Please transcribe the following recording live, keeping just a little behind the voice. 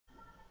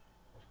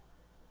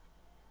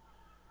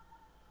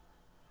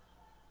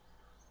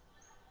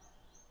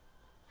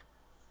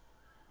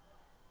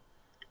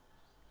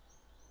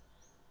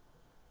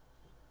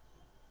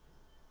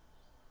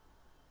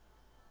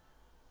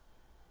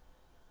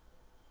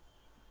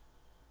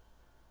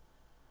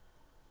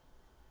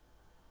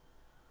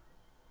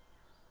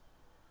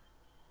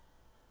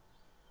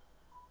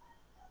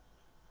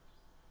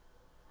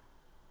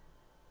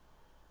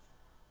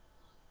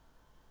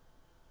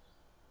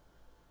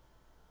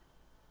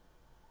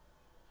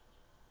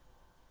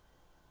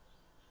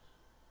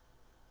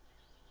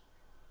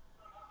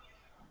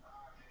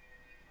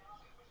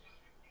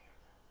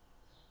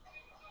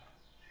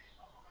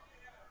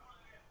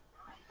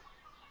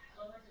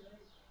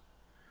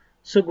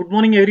So good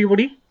morning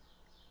everybody.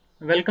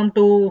 Welcome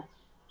to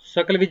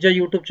SAKALAVIDYA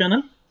YouTube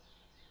channel.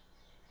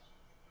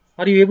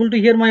 Are you able to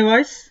hear my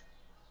voice?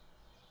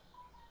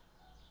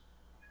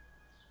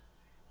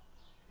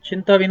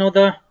 Chinta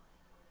Vinoda,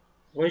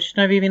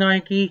 Vaishnavi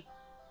Vinayaki,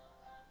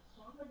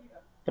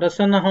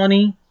 Prasanna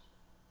Hani,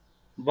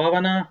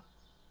 Bhavana,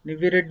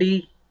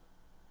 Nivireddy,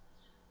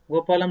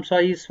 Gopalam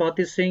Sai,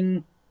 Swati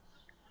Singh,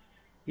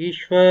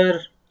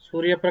 Ishwar,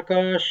 Surya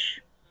Prakash,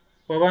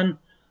 Pavan,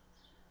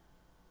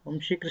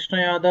 Vamshi Krishna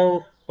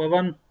Yadav,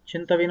 Pavan,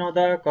 Chinta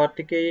Vinoda,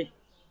 Kartikeya,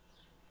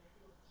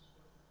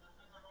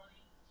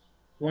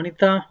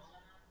 Vanita,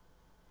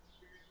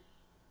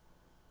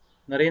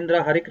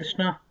 Narendra Hari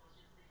Krishna,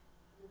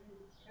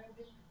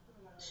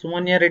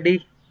 Sumanya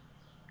Reddy,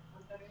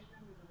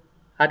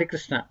 Hari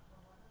Krishna.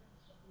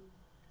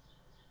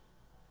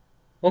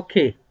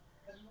 Okay.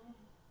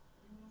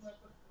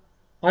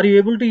 Are you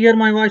able to hear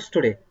my voice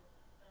today?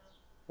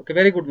 Okay,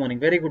 very good morning,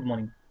 very good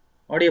morning.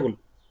 Audible.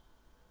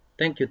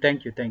 Thank you,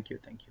 thank you, thank you,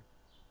 thank you.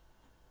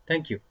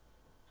 Thank you.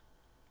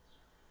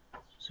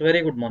 So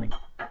very good morning.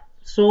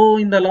 So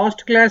in the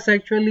last class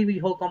actually we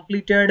have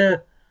completed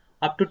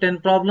up to 10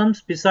 problems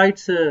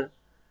besides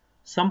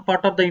some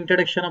part of the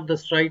introduction of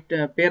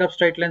the pair of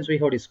straight lines we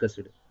have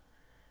discussed.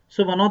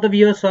 So one of the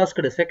viewers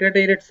asked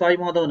Secretariat Sai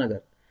Madhav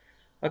Nagar,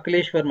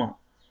 Akhilesh Verma.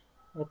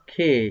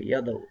 Okay,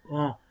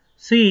 Yadav.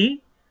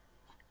 See,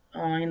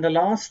 in the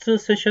last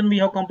session we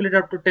have completed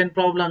up to 10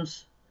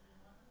 problems.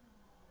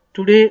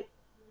 Today,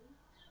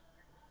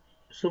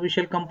 so we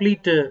shall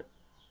complete the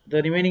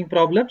remaining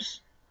problems.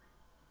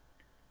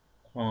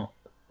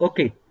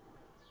 Okay,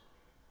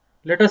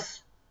 let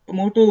us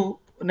move to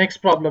next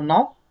problem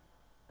now.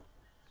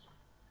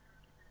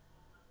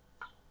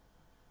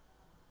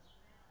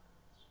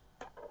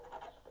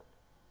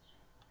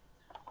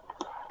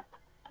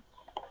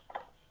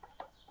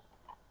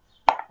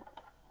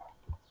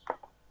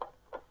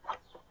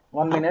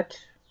 One minute.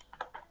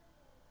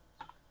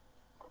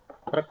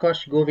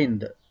 Prakash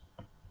Govind.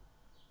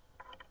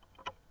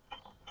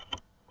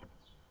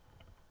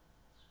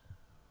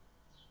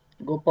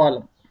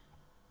 Gopalam.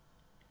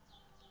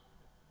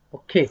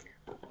 Okay.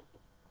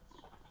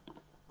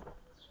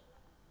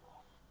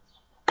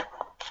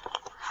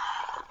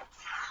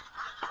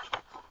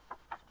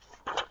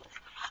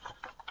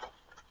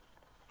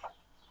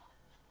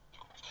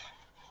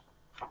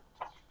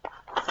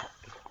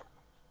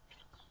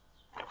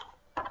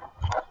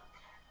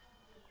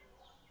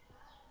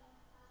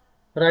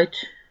 Right.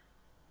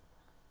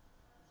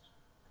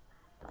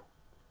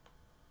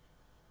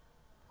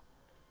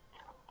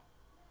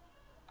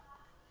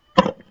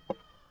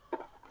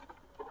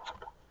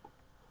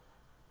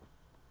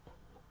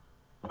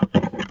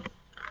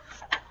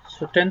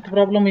 So 10th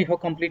problem we have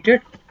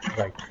completed.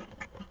 Right.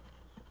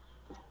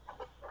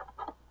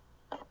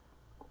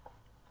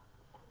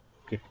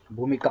 Okay.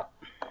 Bhumika.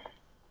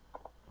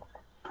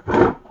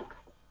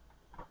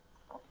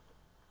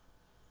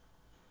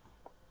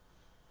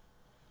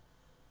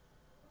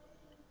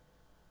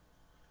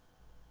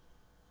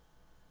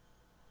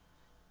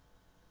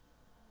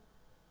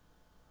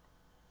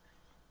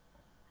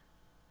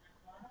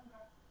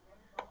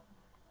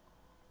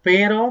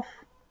 Pair of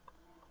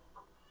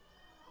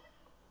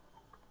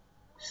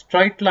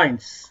straight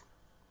lines.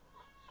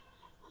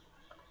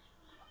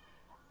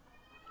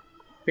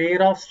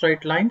 Pair of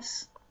straight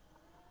lines.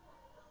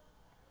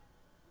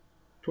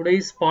 Today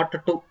is part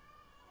 2.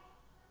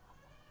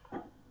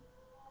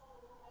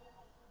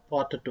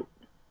 Part 2.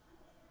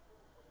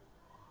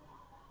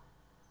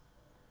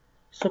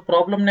 So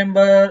problem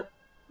number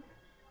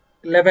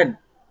 11.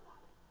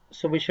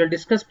 So we shall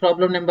discuss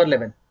problem number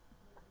 11.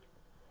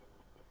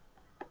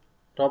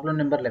 Problem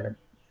number 11.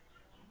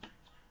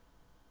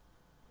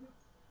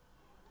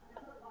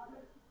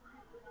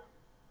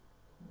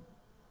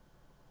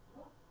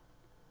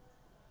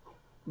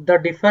 The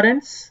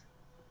difference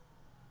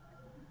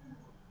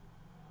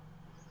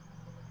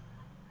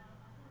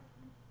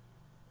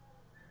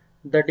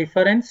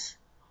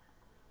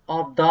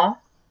of the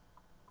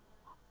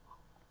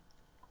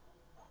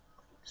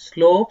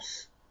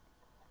slopes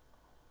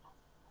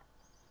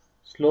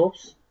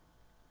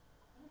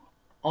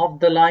of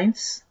the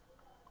lines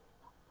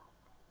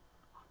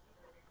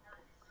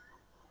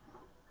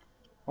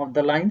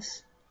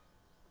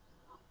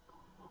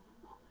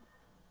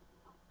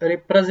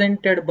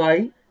represented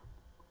by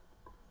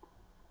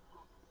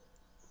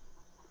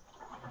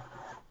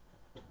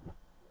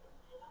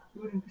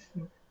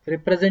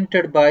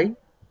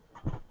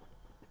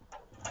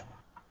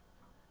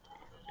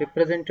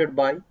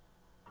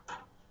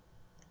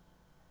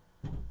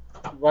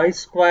y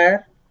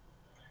square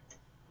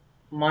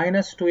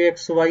minus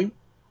 2xy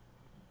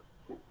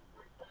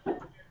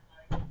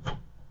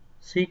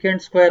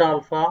secant square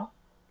alpha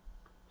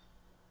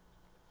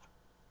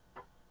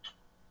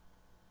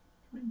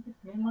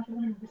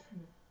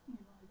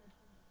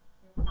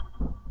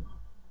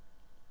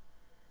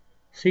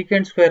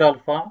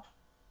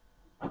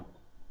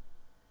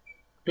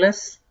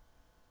plus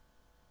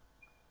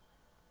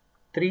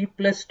 3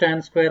 plus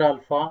tan square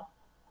alpha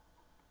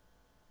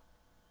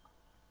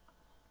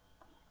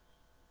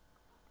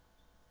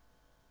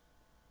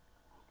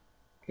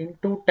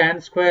into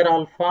tan square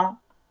alpha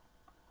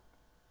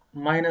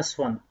minus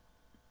 1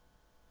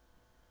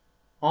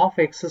 of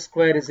x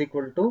square is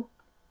equal to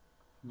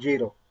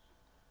 0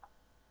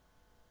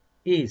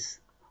 is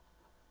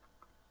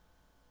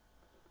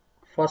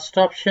first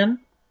option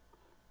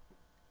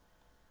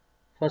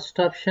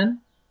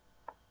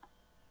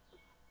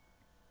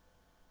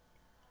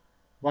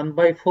 1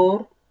 by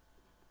 4,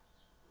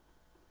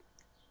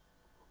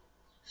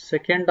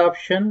 second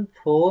option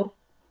 4,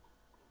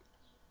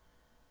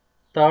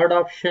 third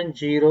option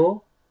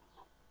 0,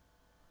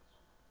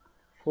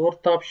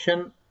 fourth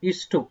option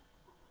is 2.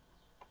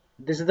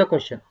 This is the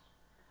question.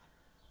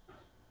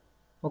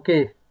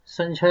 Okay,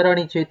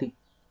 Sanjharani Cheti,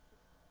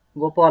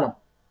 Gopalam.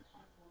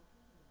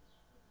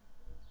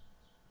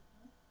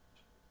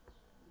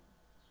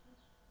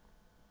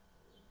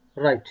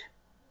 Right.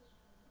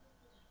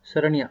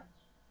 Saranya.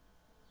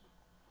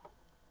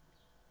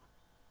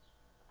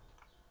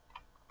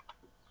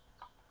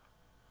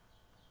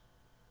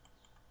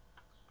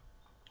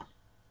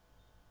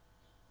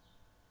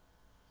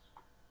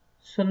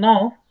 So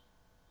now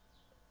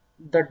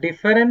the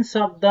difference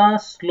of the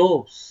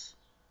slopes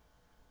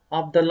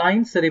of the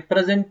lines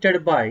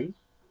represented by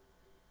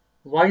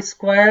y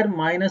square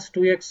minus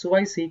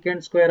 2xy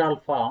secant square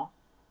alpha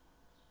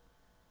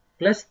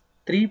plus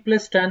 3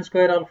 plus tan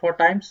square alpha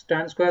times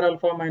tan square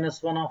alpha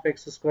minus 1 of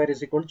x square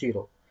is equal to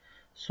 0.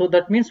 So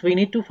that means we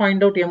need to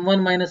find out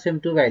m1 minus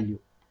m2 value.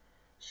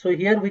 So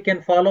here we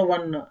can follow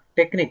one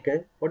technique.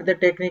 What the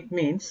technique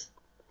means?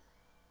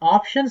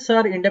 Options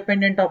are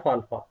independent of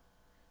alpha.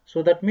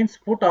 So that means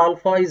put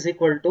alpha is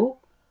equal to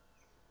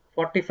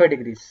 45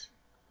 degrees.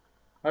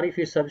 Or if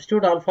you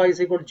substitute alpha is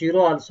equal to 0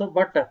 also,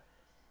 but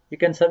you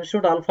can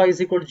substitute alpha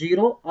is equal to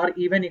 0, or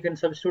even you can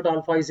substitute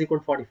alpha is equal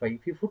to 45.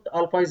 If you put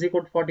alpha is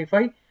equal to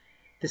 45,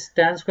 this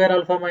tan square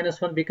alpha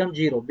minus 1 becomes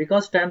 0,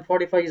 because tan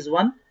 45 is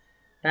 1,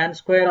 tan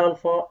square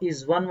alpha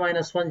is 1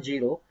 minus 1,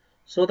 0.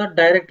 So that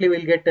directly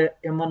we'll get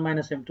m1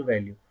 minus m2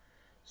 value.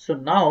 So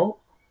now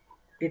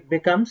it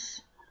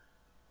becomes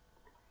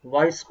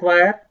y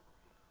square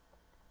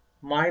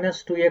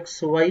minus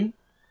 2xy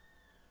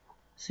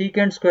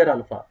secant square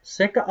alpha.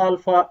 Sec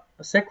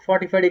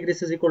 45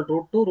 degrees is equal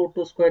to root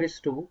 2 square is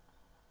 2,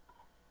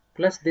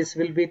 plus this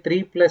will be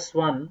 3 plus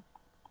 1,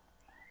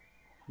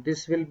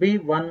 this will be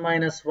 1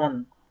 minus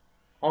 1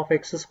 of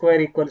x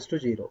square equals to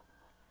 0.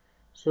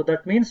 So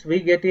that means we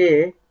get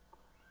a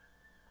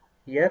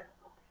here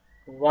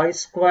y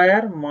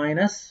square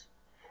minus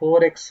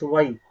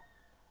 4xy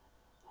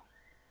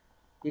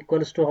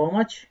equals to how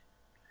much?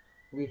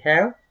 We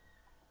have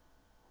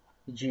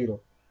 0.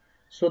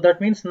 So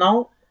that means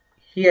now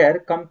here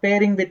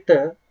comparing with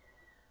the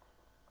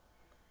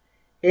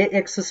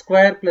ax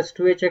square plus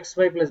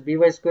 2hxy plus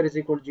by square is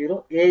equal to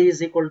 0, a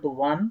is equal to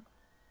 1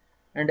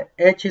 and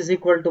h is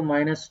equal to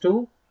minus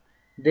 2.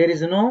 There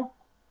is no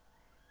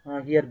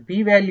here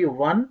b value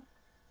 1,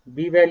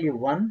 b value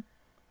 1,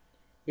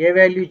 a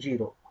value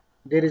 0.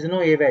 There is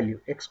no a value,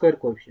 x square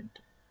coefficient.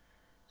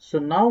 So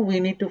now we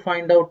need to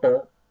find out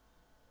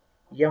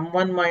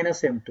m1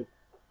 minus m2.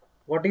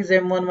 What is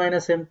m1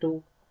 minus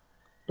m2?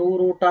 2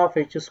 root of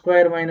h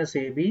square minus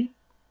ab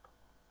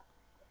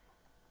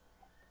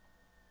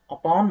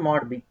upon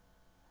mod b.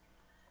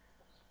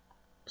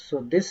 So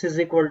this is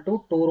equal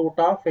to 2 root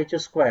of h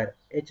square.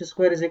 H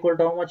square is equal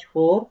to how much?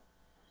 4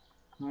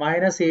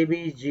 minus ab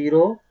is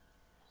 0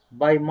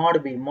 by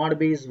mod b. Mod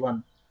b is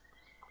 1.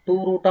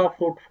 2 root of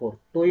root 4.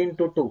 2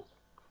 into 2.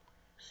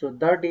 So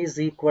that is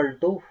equal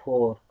to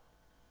 4.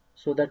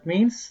 So that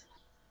means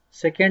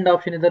second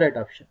option is the right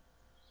option.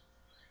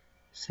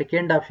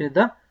 Second option is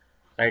the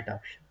right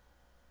option.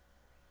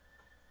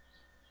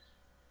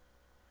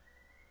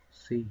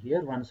 See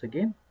here once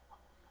again.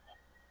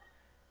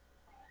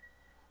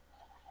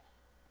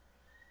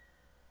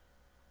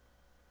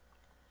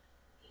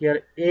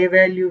 Here a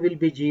value will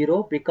be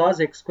 0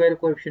 because x square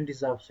coefficient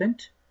is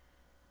absent.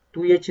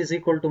 2h is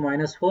equal to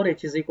minus 4,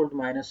 h is equal to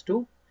minus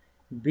 2.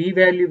 B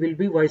value will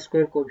be y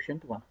square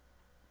coefficient 1.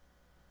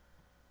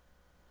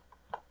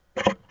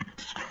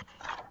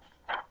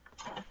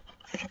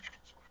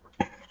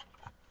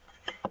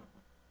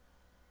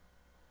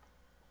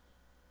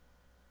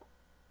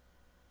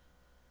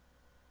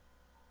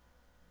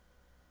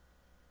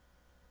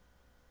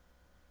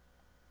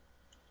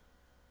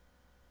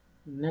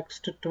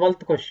 Next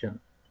 12th question.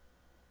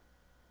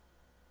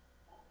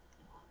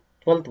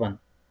 12th one.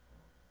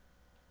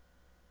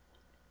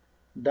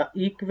 The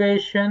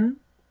equation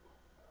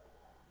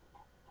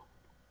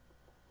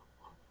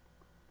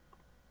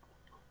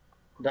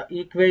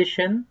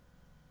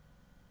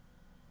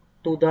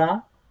to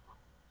the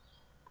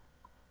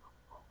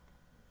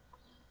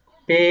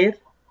pair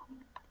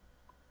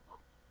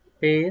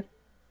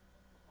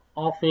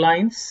of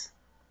lines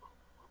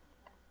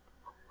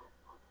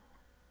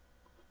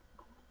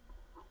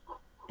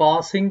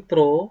passing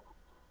through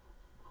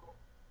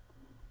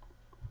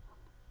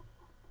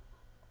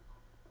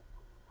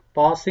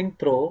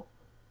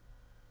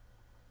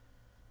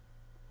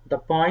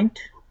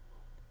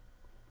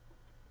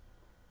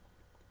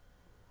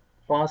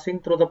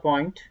the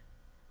point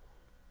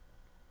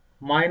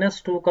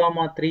minus 2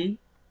 comma 3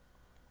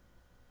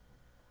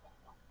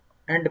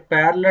 and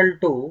parallel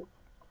to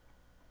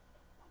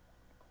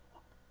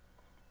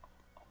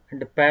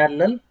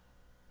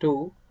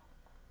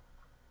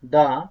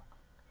the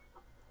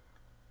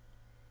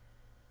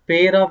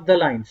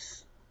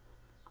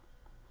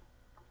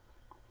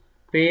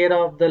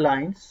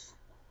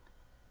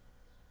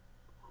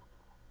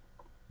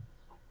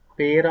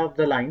pair of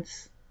the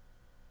lines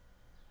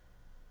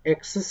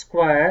x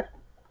square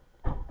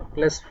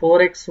plus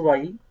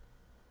 4xy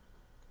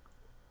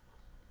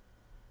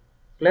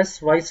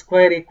plus y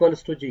square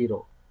equals to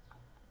 0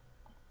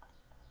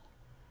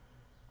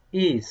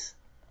 is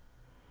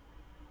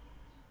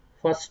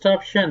first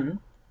option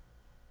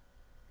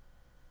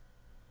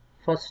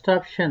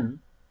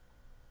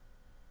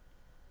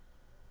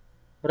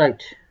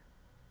right.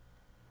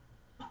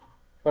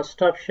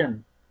 First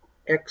option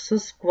x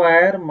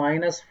square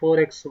minus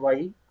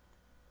 4xy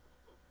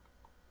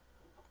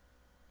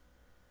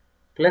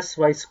plus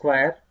y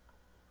square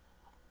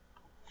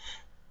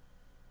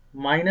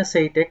minus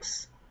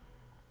 8x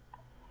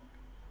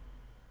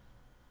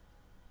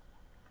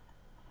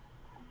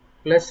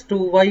plus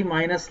 2y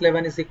minus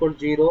 11 is equal to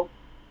 0.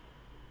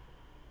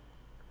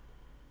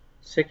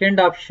 Second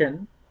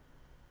option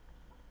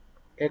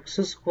x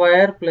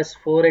square plus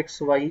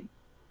 4xy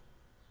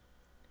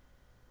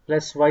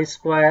plus y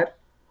square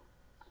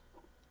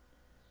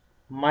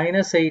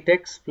minus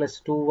 8x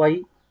plus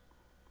 2y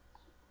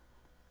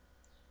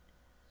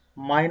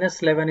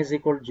minus 11 is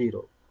equal to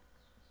 0.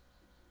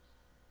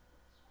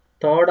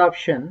 Third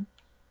option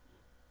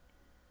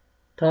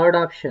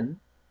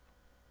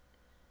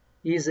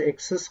is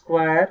x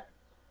square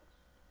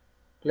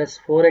plus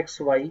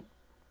 4xy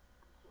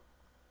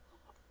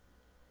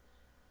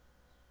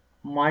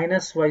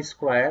minus y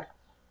square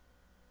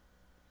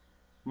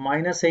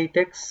minus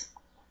 8x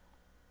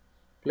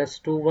plus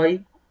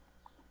 2y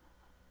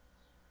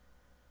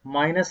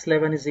minus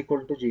 11 is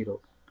equal to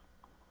 0.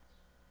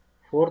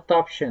 Fourth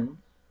option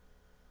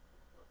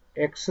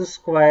x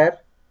square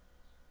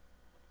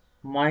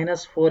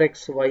minus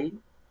 4xy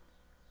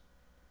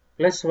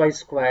plus y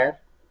square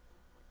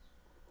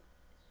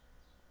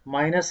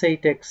minus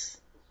 8x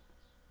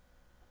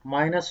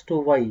minus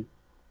 2y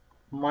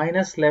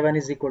minus 11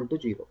 is equal to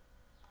 0.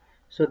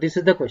 So this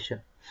is the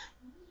question.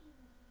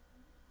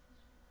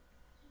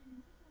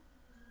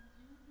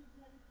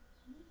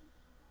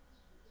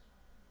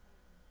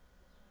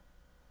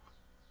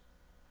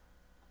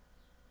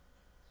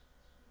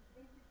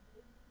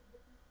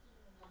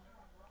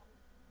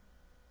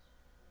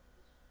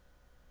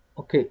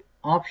 Okay,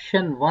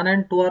 option 1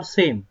 and 2 are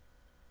same.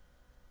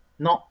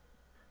 No.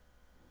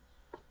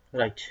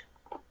 Right.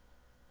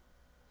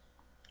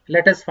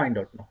 Let us find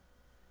out now.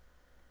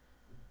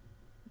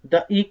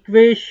 The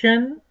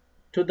equation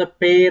to the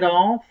pair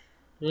of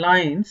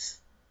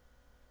lines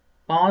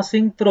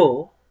passing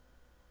through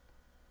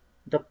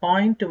the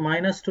point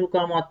minus 2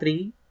 comma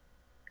 3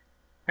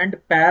 and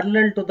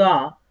parallel to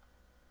the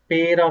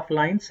pair of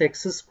lines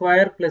x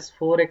square plus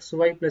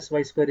 4xy plus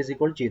y square is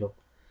equal to 0.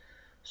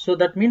 So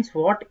that means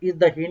what is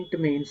the hint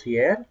means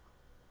here?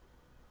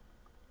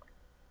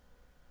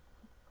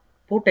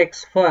 Put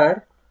x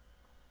for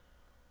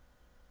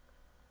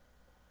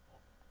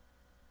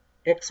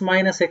x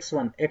minus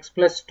x1, x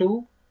plus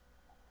 2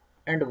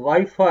 and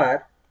y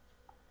for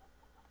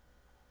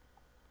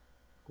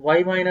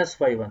y minus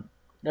y1.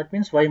 That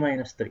means y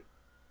minus 3.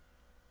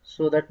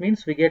 So that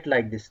means we get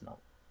like this now.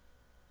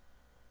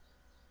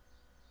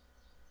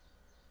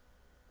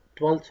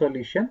 12th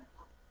solution.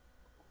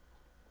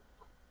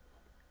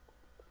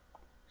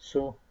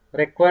 So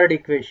required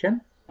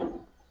equation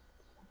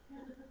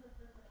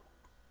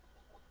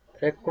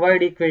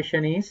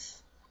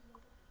is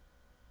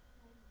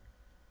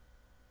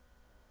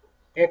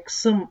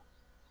x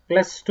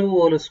plus 2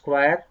 whole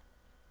square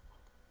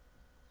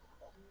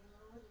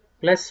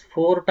plus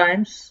 4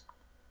 times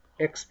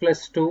x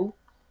plus 2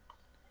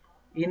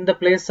 in the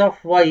place of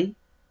y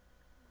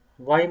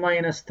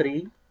minus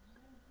 3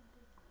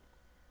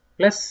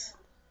 plus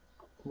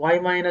y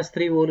minus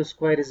 3 whole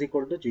square is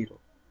equal to 0.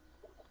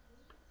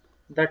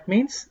 That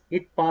means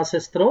it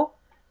passes through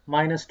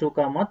minus 2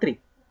 comma 3.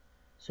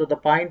 So the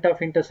point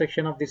of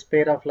intersection of this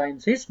pair of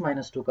lines is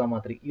minus 2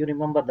 comma 3. You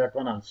remember that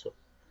one also.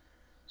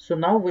 So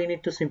now we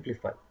need to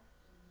simplify.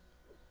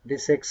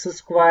 This x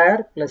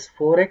square plus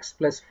 4x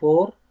plus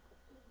 4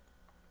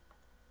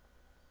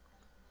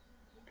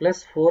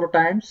 plus 4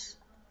 times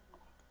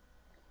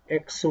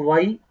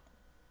xy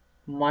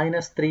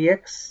minus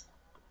 3x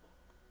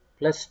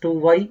plus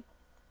 2y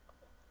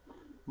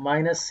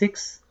minus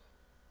 6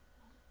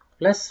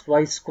 plus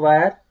y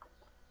square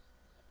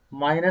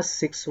minus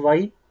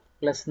 6y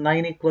plus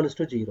 9 equals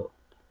to 0.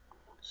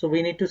 So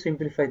we need to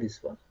simplify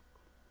this one.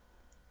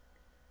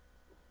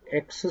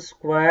 X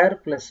square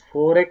plus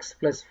 4x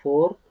plus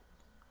 4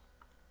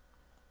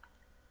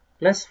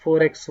 plus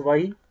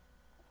 4xy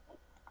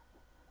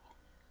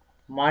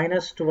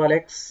minus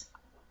 12x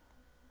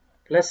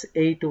plus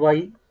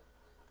 8y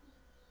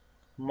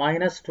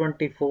minus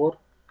 24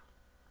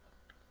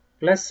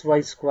 plus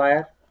y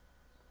square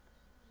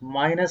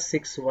minus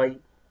 6y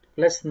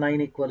plus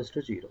 9 equals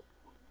to 0.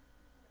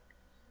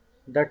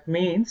 That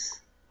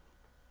means,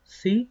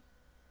 see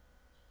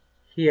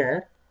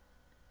here,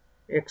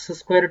 x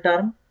square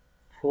term,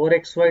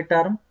 4xy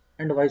term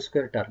and y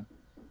square term.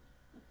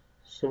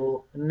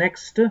 So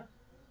next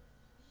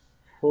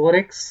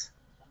 4x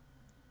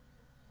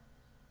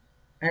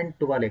and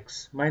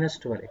 12x minus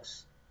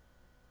 12x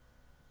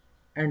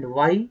and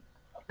y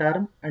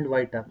term and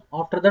y term.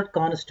 After that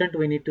constant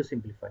we need to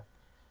simplify.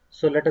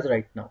 So let us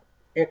write now.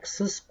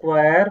 X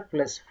square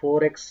plus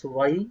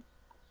 4xy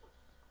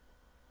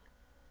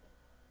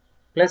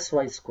plus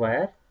y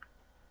square.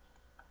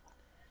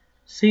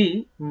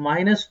 See,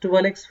 minus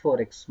 12x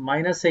 4x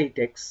minus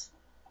 8x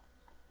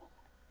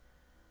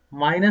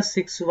minus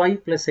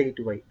 6y plus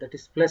 8y, that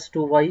is plus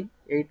 2y.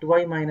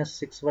 8y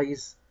minus 6y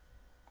is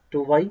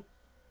 2y.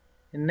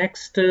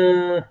 Next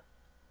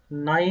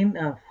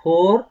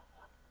 4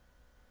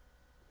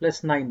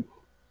 plus 9,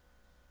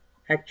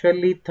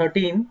 actually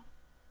 13,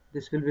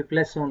 this will be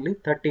plus only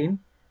 13.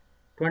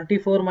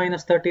 24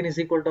 minus 13 is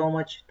equal to how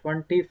much?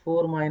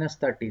 24 minus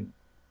 13.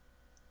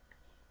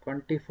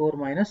 24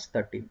 minus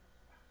 13,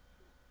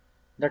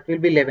 that will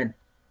be 11,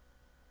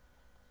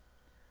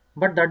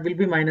 but that will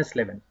be minus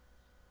 11.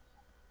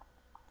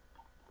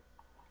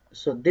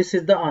 So this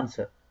is the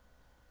answer.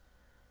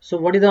 So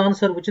what is the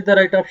answer? Which is the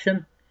right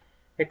option?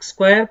 X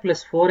square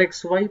plus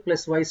 4xy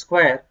plus y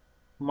square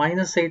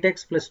minus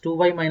 8x plus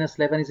 2y minus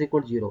 11 is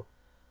equal to 0.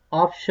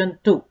 Option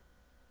 2.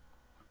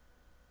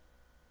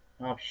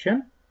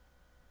 Option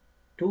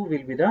 2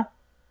 will be the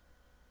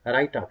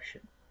right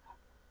option.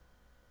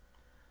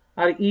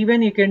 Or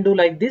even you can do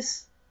like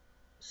this.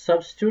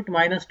 Substitute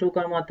minus 2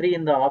 comma 3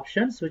 in the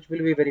options, which will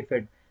be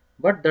verified.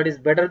 But that is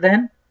better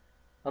than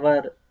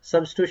our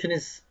substitution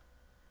is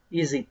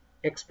easy.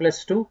 X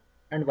plus 2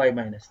 and y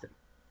minus 3.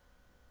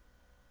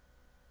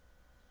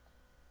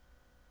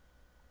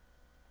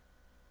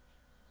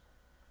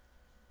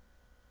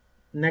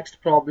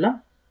 Next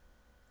problem,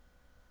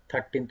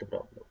 13th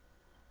problem.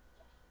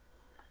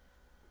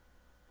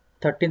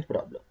 13th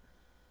problem.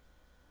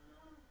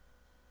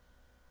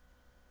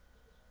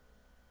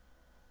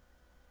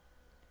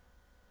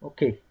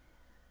 Okay.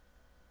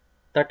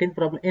 13th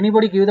problem.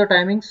 Anybody give the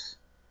timings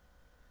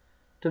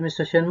to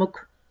Mr.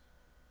 Shenmukh?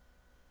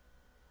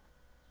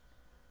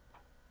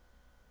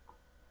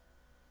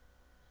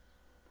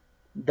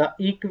 The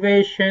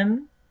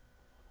equation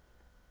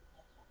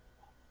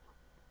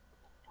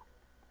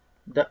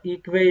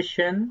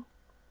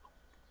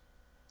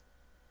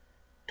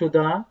to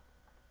the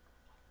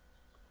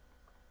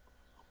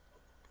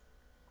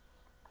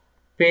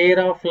pair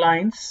of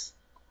lines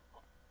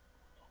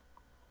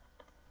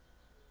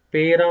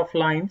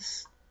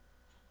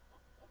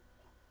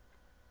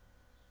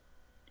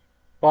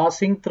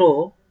passing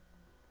through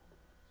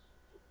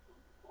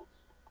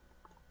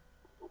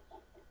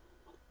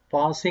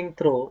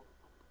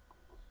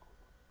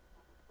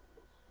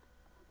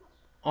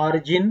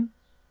origin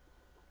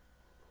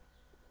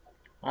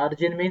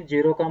means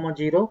 0 comma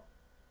 0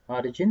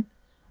 origin,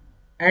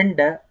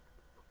 and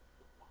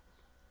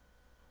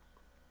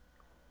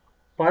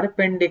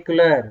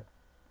perpendicular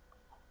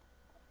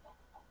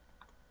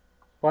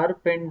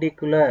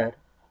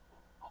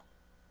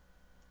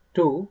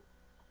to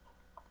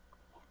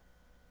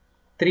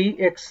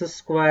 3x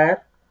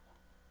square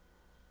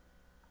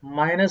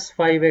minus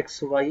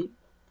 5xy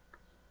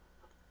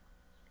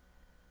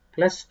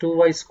plus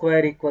 2y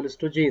square equals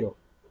to 0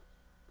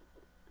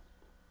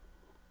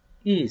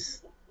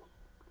 is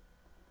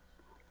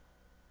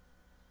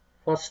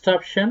first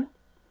option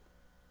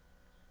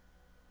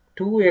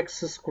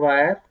 2x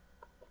square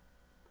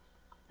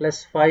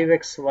plus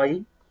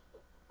 5xy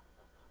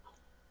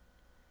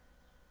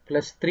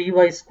plus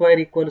 3y square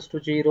equals to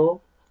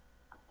 0.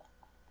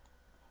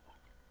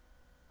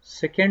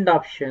 Second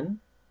option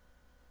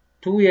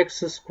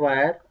 2x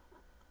square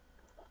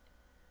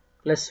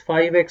plus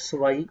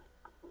 5xy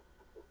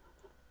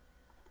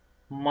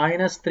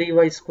minus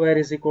 3y square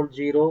is equal to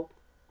 0.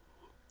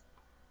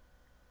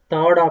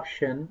 Third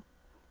option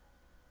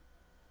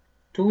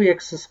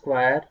 2x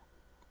square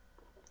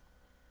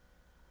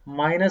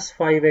minus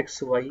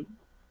 5xy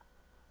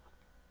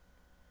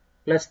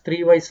plus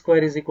 3y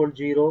square is equal to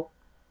 0.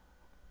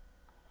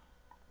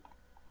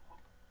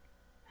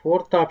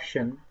 Fourth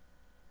option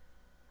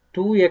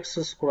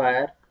 2x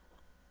square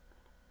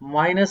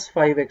minus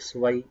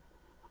 5xy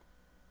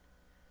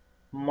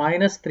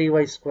minus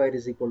 3y square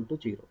is equal to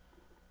 0.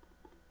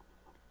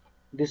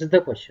 This is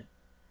the question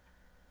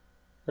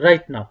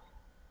right now.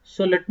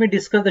 So let me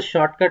discuss the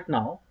shortcut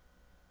now.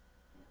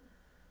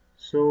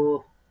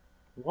 So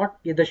what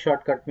is the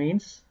shortcut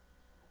means?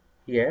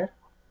 Here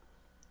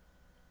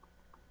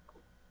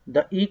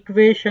the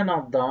equation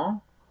of the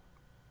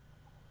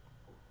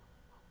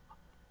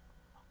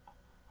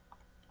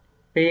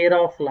pair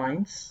of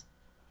lines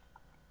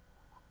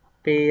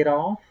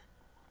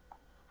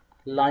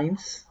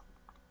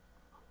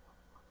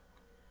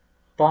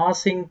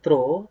passing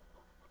through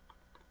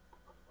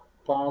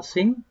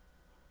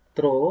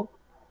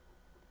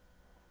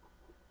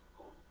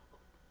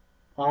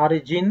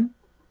origin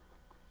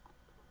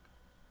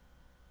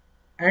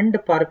and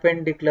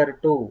perpendicular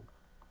to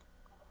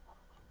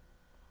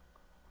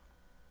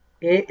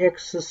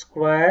ax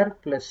square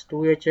plus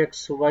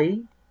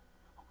 2hxy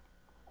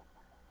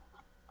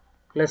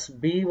plus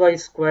by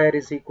square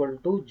is equal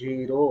to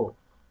 0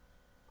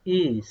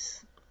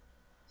 is,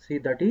 see,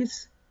 that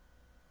is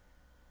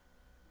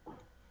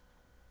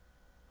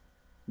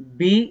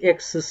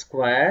bx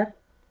square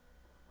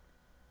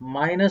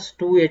minus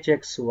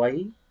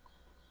 2hxy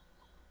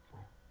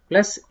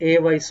plus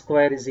ay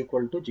square is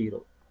equal to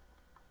 0.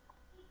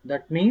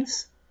 That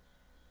means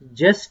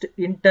just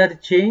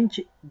interchange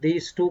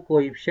these two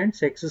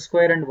coefficients, x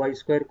square and y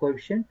square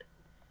coefficient,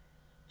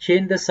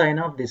 change the sign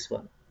of this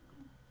one.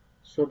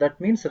 So that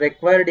means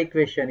required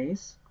equation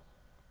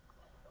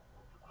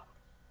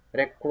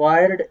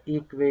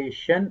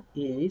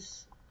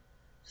is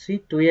see,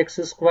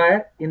 2x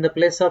square, in the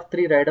place of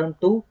 3 write down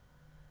 2,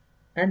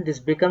 and this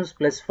becomes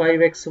plus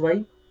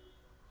 5xy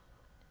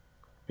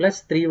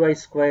plus 3y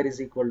square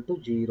is equal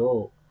to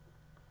 0.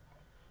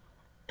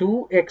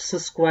 2x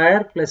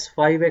square plus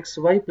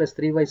 5xy plus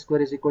 3y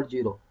square is equal to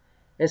 0.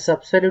 Yes,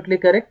 absolutely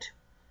correct.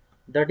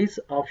 That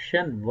is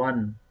option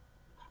 1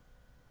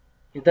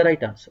 is the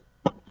right answer.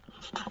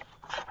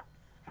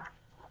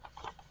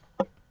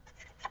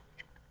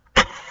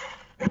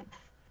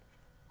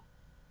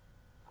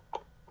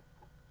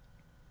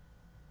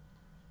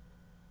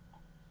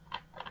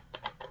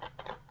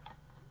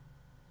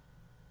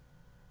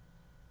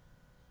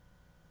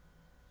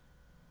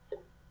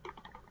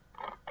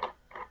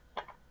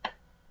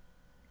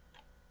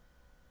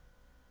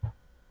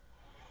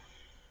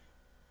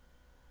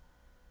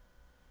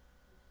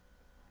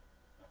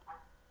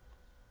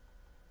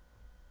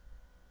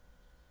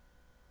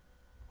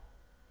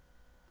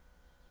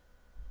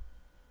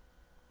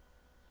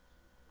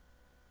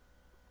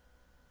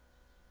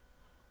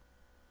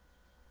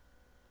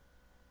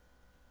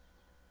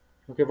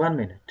 Okay, 1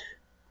 minute.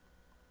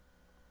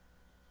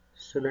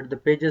 So let the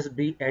pages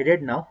be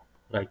added now.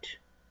 Right.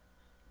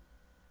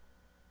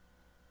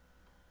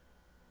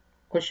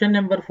 Question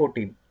number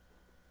 14.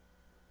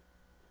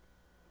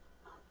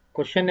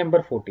 Question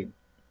number 14.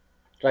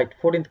 Right,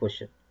 14th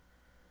question.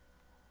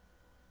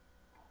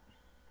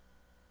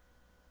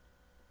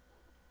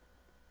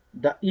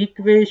 The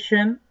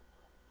equation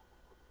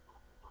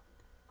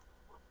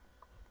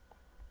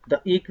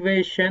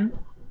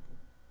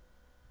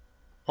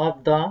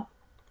of the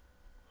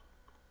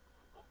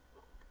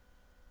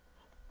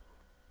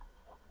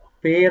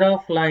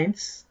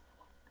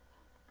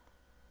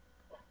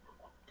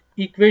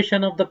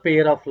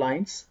pair of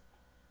lines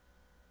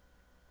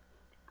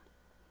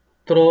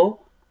through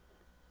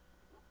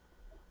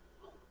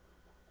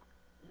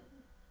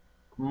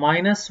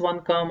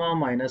 -1 comma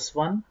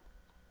 -1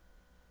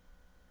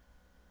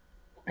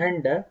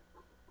 and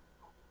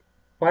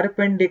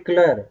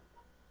perpendicular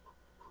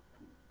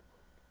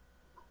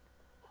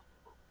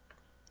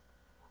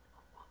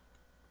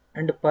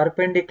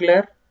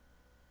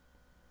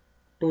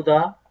to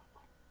the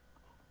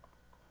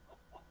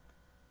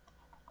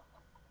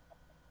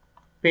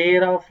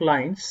pair of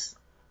lines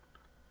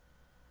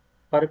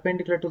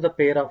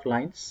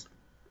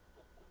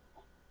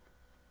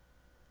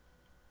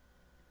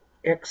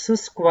x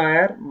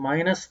square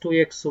minus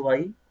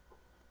 2xy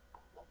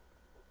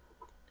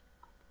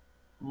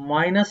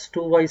minus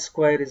 2y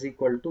square is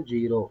equal to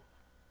 0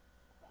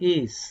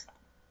 is,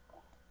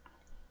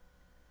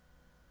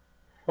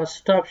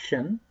 first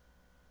option,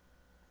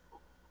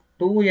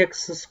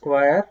 2x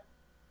square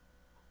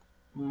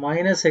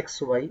minus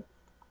xy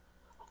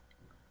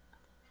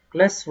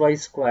plus y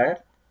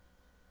square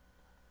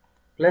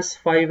plus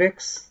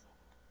 5x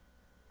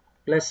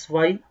plus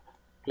y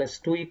plus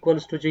 2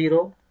 equals to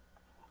 0.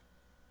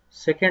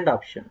 Second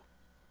option,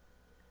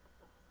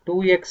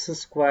 2x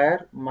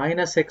square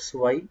minus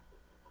xy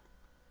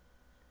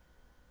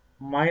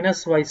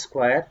minus y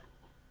square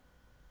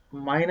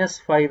minus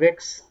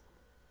 5x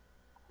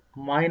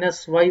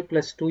minus y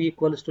plus 2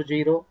 equals to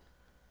 0.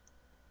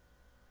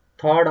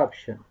 Third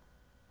option,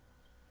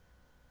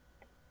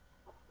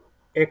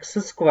 x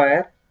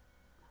square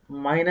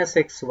minus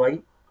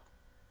xy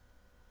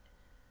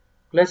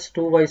plus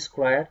 2y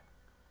square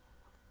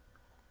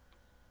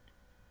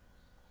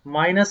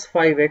minus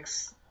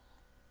 5x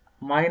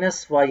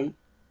minus y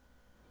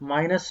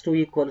minus 2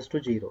 equals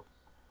to 0.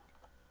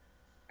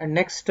 And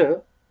next,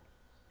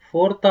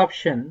 fourth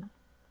option,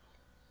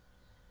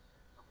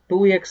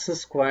 2x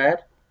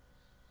square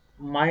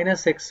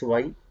minus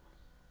xy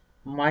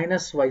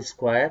minus y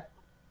square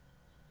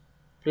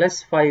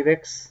plus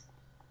 5x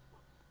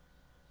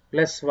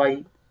plus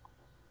y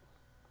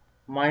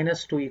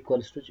minus 2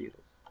 equals to 0.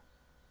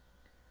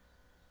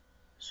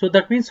 So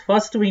that means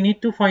first we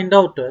need to find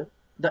out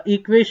the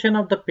equation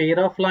of the pair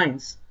of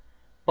lines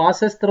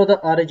passes through the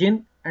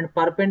origin and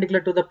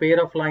perpendicular to the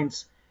pair of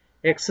lines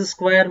x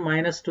square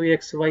minus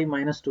 2xy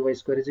minus 2y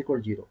square is equal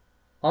to 0.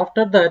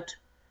 After that,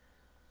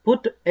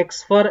 put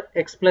x for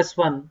x plus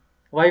 1,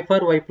 y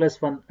for y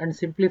plus 1 and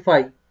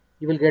simplify,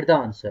 you will get the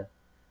answer.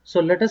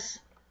 So let us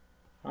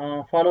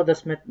follow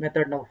this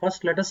method now.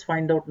 First let us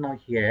find out now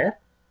here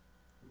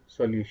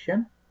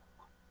solution.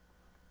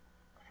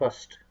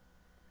 First,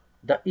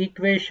 the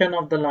equation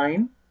of the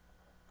line,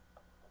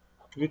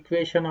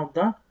 equation of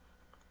the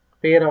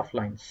pair of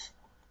lines.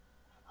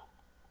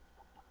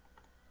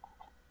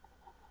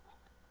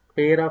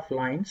 Pair of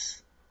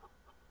lines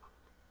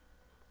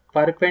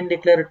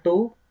perpendicular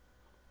to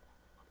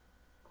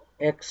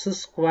x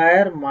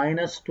square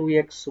minus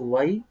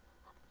 2xy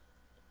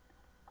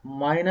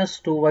minus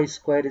 2y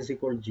square is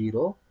equal to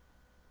 0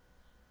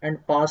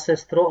 and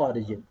passes through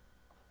origin.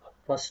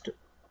 First,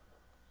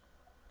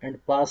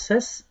 and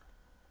passes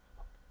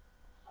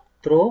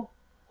through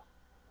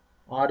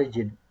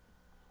origin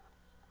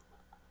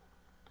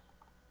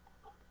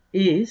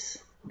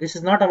is, this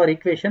is not our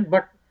equation,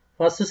 but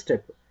first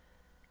step,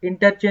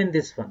 interchange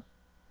this one.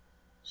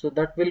 So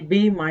that will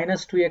be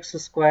minus 2x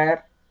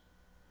square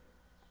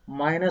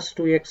minus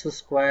 2x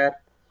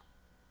square,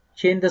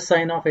 change the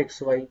sign of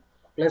xy,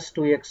 plus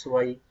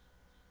 2xy,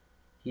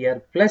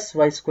 here plus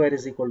y square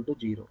is equal to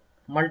 0.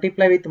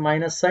 Multiply with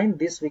minus sign,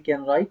 this we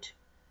can write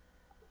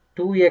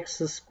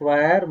 2x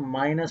square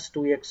minus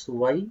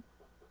 2xy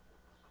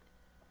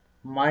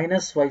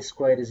minus y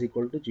square is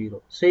equal to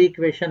 0. So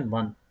equation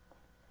 1.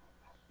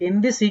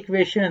 In this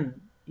equation,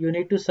 you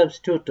need to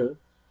substitute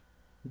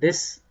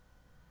this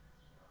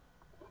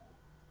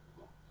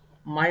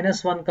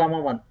minus 1 comma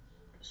 1.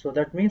 So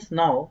that means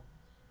now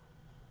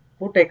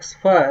put x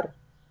for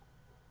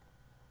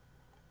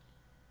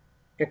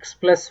x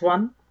plus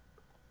 1,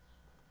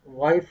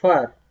 y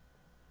for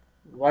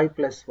y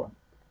plus 1.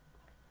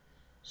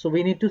 So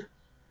we need to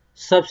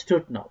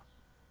substitute now.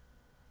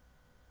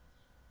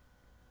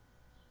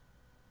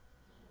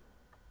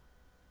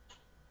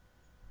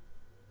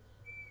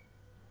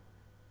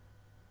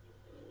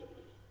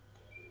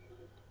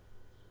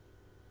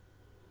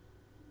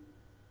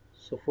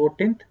 So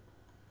 14th.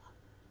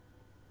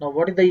 Now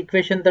what is the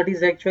equation that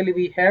is actually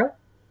we have?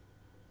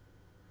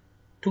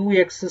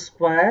 2x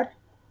square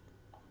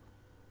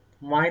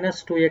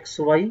minus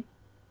 2xy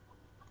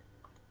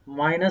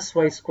minus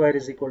y square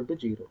is equal to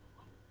 0.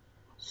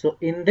 So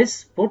in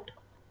this put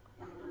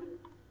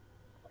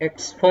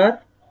x for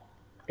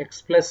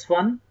x plus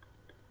 1,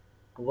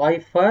 y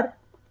for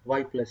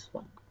y plus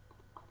 1.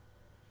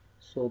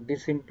 So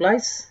this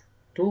implies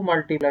 2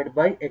 multiplied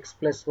by x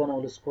plus 1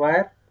 whole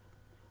square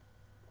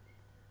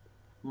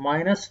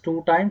minus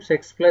 2 times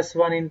x plus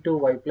 1 into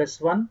y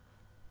plus 1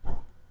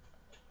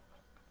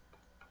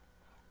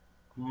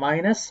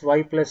 minus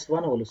y plus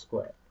 1 whole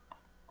square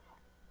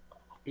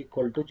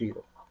equal to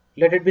 0.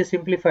 Let it be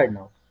simplified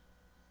now.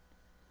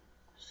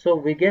 So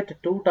we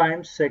get 2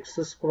 times x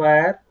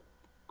square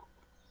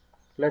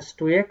plus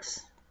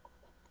 2x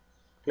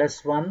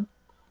plus 1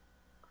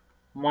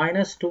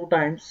 minus 2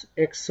 times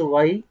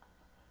xy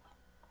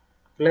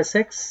plus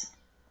x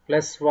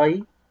plus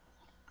y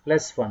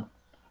plus 1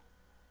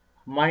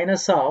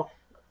 minus of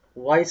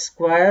y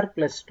square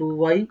plus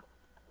 2y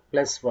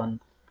plus 1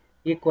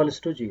 equals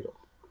to 0.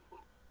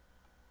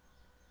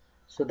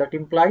 So that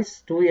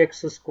implies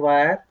 2x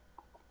square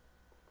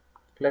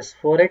plus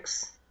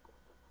 4x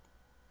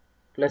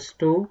plus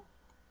 2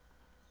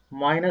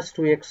 minus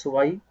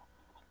 2xy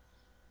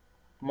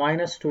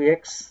minus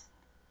 2x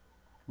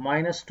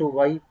minus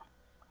 2y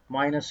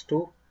minus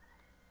 2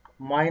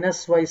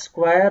 minus y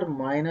square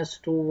minus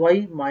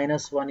 2y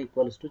minus 1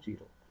 equals to 0.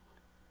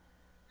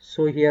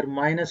 So here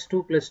minus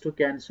 2 plus 2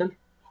 cancel.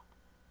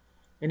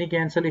 Any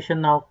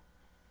cancellation now?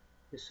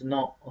 Yes,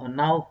 no.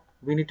 Now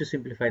we need to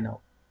simplify now.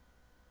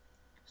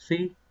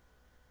 See,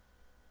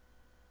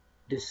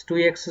 this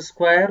 2x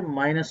square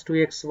minus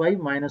 2xy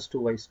minus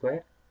 2y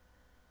square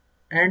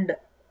and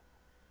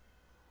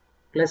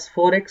plus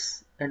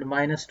 4x and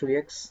minus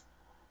 2x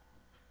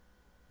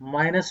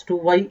minus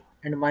 2y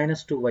and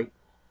minus 2y.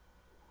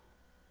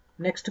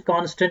 Next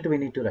constant we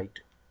need to write.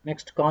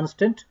 Next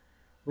constant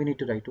we need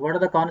to write. What are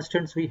the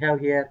constants we have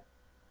here?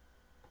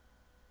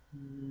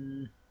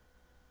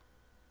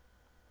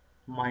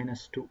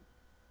 Minus 2.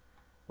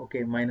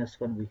 Okay, minus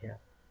 1 we have.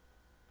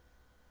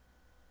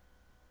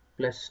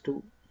 Plus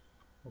 2.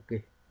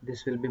 Okay,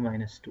 this will be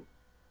minus 2.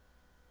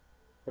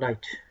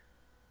 Right.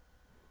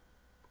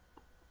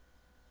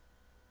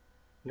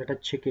 Let us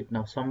check it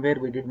now. Somewhere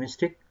we did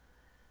mistake.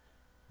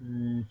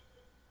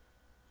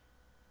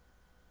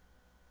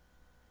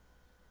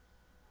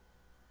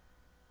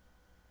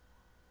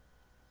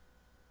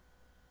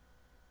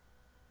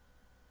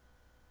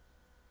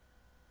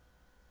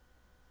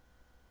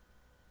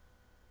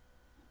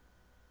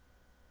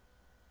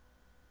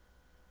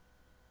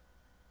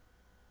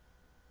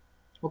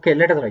 Okay,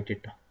 let us write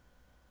it down.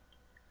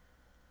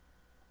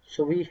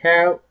 So we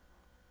have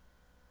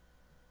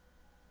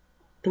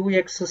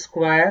 2x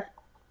square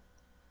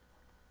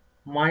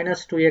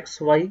minus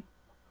 2xy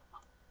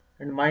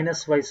and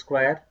minus y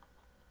square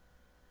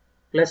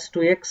plus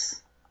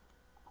 2x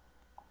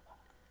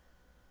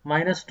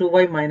minus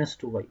 2y minus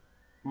 2y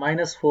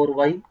minus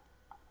 4y,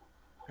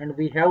 and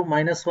we have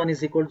minus 1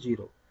 is equal to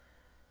 0.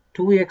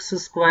 2x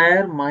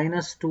square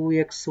minus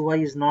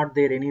 2xy is not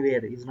there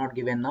anywhere, is not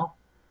given now.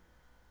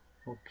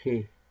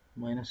 Okay,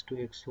 minus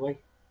 2xy.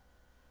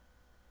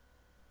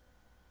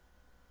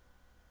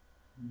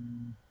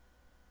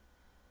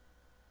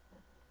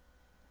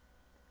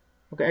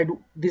 Okay,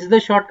 this is the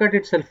shortcut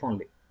itself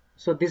only.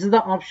 So this is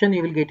the option,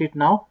 you will get it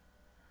now.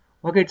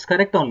 Okay, it's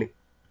correct only,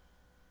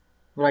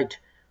 right?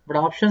 But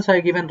options I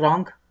given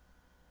wrong.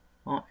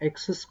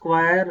 X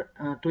square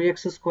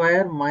 2x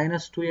square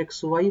minus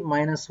 2xy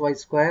minus y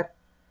square.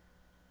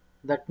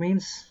 That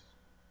means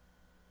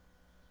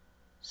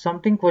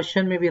something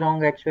question may be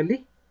wrong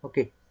actually.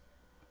 Okay,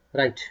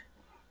 right.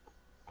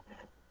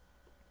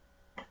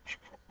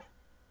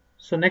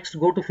 So next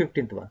go to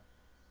 15th one.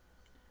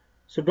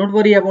 So don't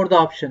worry about the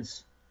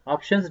options.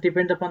 Options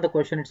depend upon the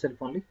question itself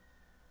only.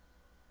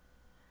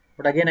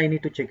 But again I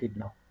need to check it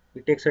now.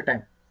 It takes a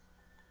time.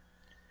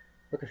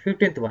 Okay,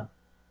 15th one.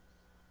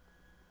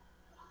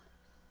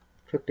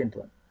 15th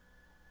one.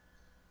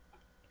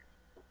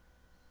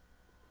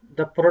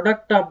 The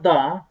product of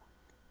the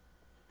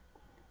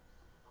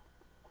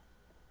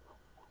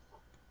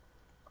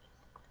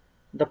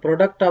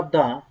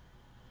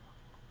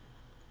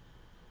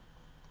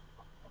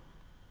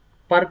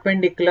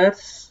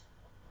perpendiculars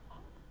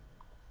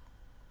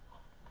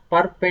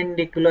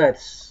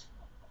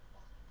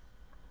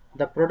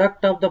the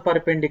product of the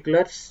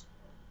perpendiculars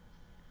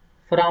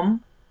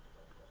from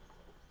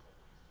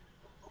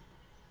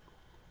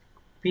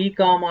P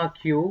comma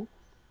Q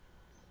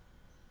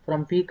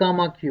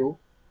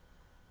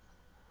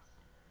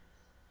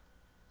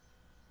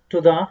to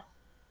the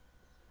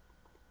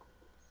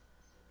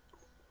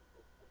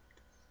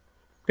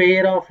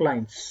pair of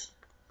lines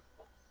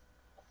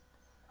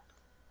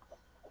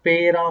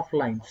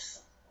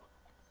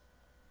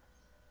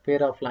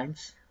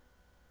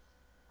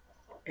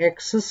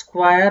x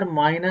square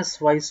minus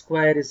y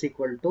square is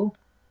equal to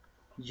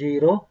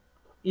 0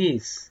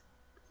 is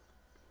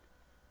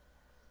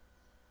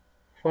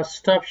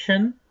first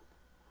option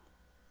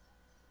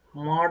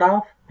mod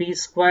of p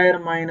square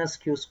minus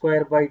q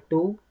square by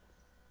 2,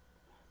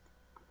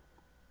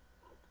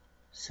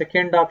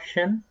 second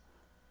option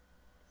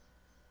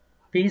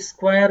p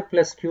square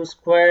plus q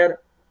square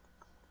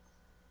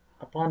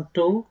upon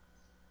 2,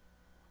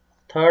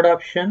 third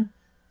option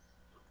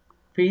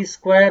p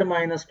square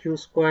minus q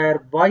square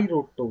by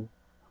root 2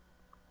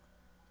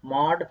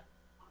 mod,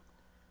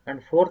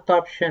 and fourth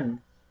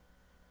option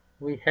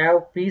we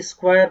have p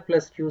square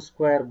plus q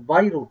square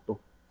by root 2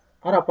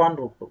 or upon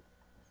root 2.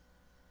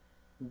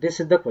 This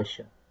is the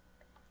question.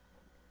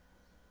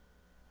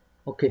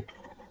 Okay,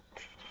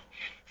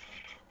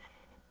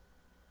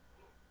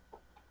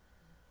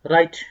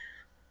 right.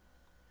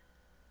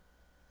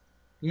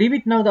 Leave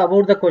it now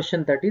about the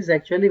question, that is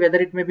actually whether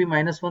it may be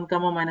minus 1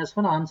 comma minus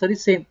 1, answer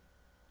is same,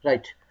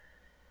 right?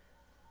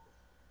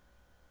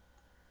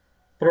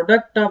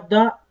 Product of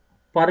the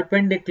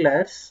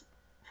perpendiculars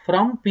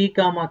from P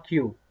comma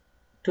Q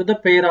to the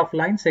pair of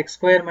lines x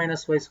square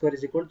minus y square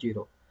is equal to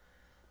 0.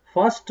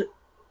 First,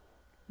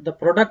 the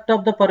product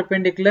of the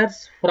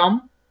perpendiculars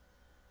from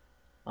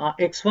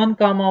x1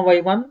 comma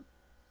y1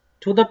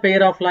 to the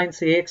pair of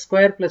lines ax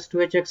square plus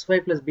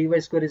 2hxy plus by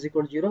square is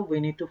equal to 0, we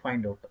need to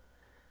find out.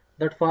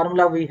 That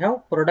formula we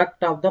have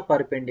product of the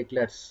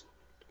perpendiculars.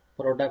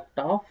 Product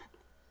of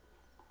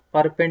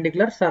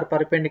perpendiculars or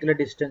perpendicular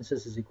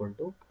distances is equal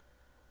to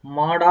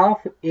mod of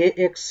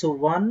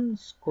ax1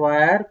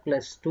 square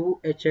plus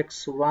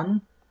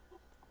 2hx1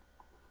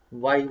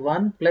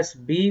 y1 plus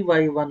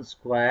by1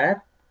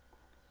 square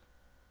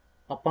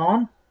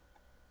upon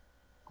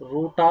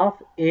root of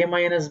a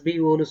minus b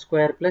whole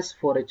square plus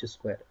 4h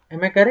square.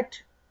 Am I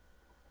correct?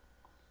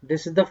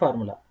 This is the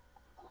formula.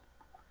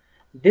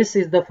 This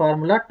is the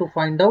formula to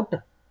find out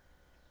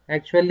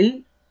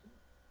actually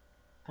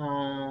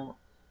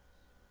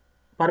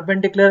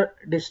perpendicular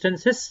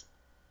distances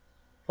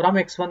from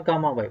x1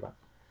 comma y1.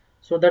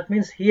 So that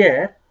means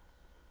here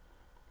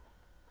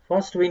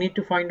first we need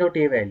to find out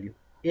a value.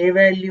 A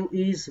value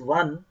is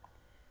 1,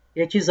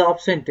 h is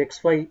absent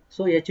xy,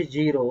 so h is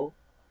 0,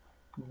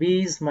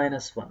 b is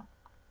minus 1.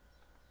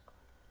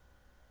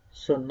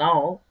 So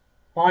now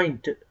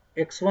point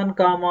x1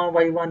 comma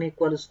y1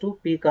 equals to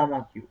p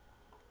comma q.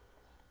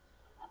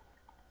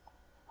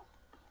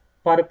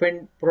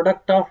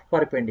 Product of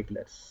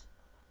perpendiculars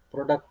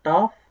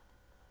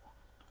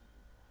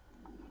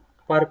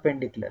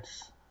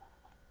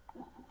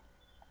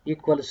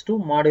equals to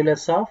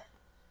modulus of,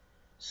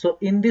 so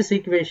in this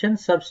equation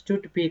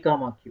substitute p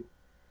comma q,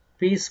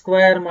 p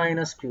square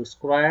minus q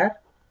square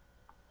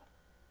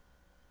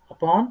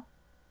upon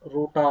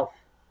root of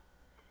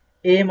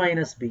a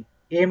minus b.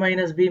 A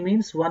minus b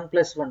means 1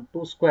 plus 1,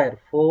 2 square,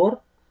 4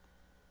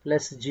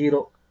 plus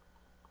 0.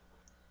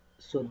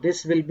 So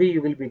this will be,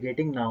 you will be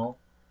getting now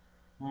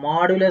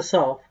modulus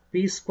of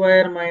p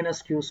square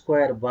minus q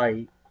square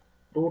by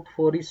root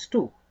 4 is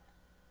 2.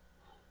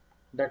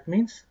 That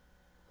means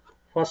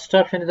first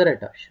option is the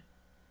right option.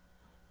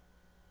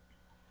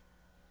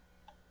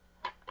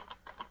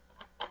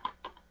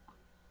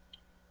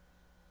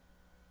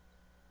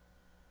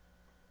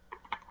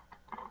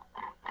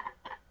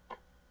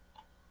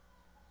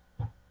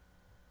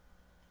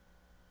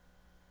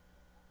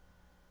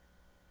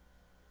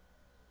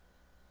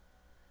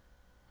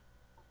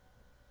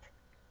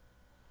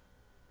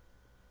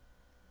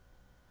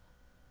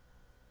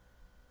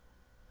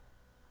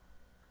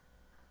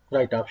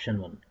 Right, option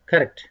 1.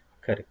 Correct.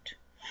 Correct.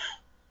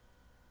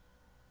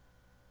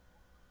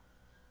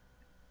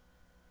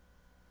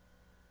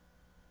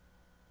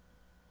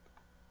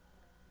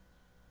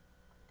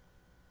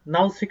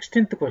 Now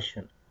 16th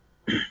question.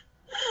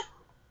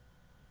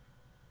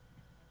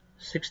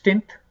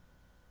 16th,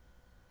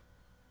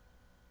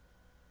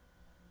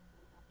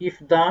 if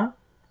the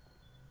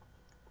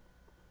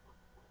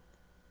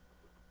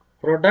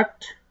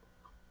product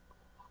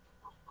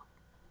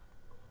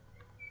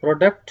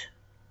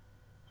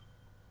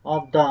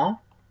of the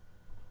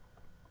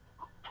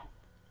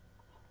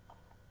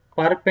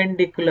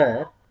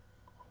perpendicular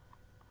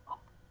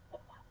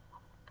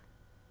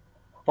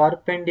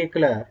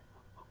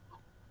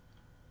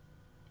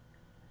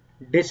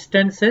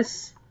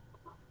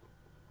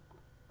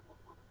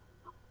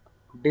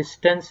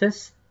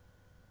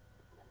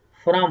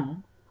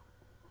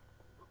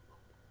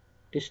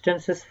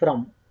distances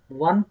from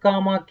 1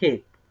 comma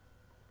k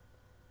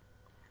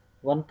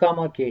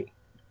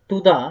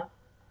to the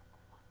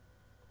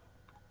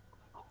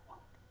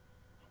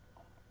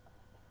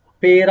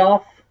pair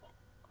of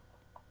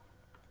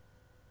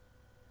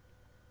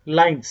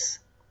lines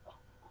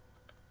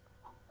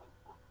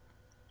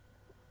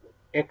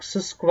x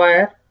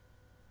square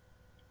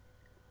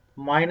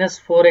minus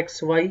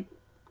 4xy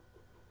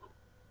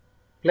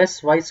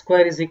plus y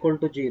square is equal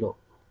to 0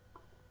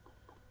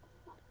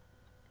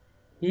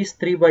 is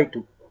 3 by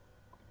 2.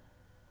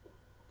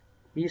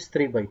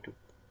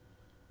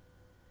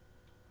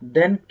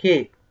 Then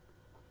k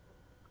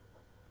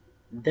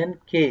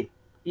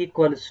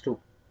equals to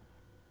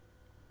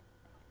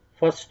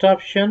first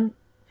option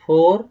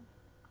 4,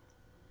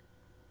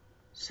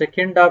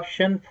 second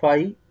option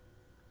 5,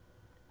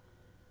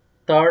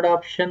 third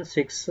option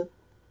 6,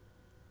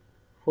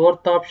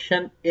 fourth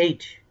option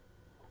 8.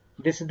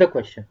 This is the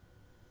question.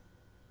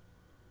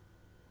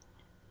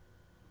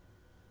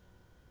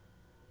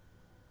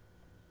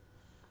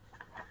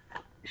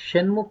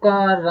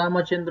 Shanmukha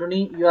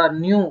Ramachandrani, you are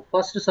new.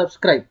 First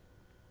subscribe.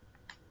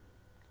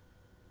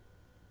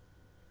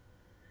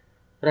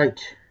 Right.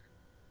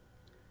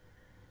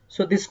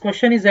 So this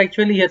question is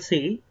actually, here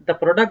see, the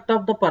product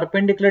of the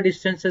perpendicular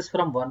distances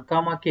from 1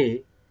 comma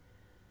k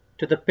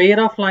to the pair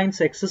of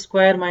lines x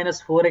square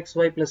minus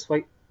 4xy plus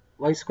y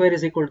square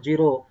is equal to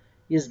 0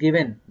 is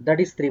given, that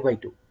is 3 by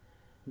 2.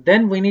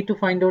 Then we need to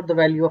find out the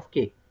value of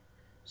k.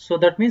 So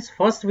that means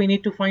first we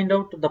need to find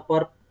out the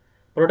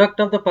product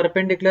of the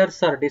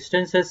perpendiculars or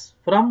distances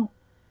from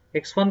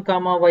x1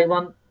 comma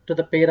y1 to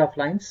the pair of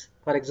lines.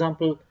 For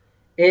example,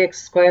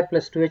 ax square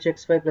plus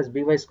 2hxy plus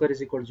by square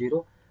is equal to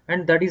 0,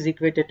 and that is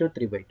equated to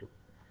 3 by 2.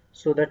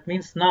 So that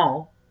means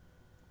now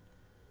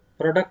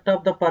product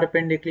of the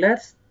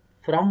perpendiculars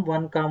from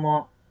 1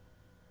 comma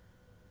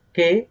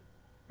k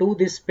to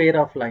this pair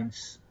of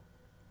lines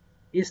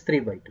is 3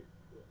 by 2.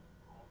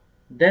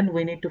 Then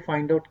we need to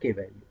find out k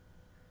value.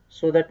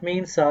 So that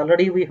means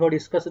already we have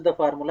discussed the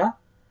formula.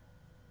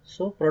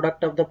 So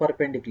product of the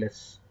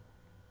perpendiculars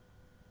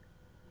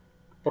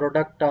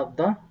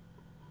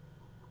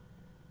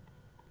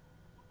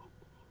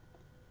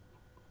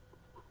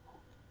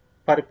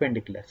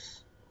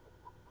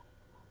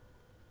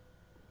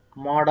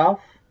mod of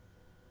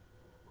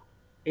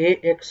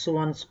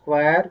ax1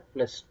 square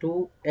plus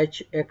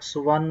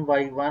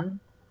 2hx1y1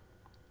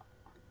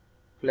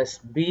 plus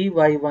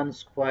by1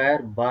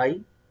 square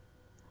by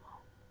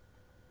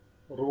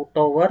root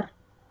over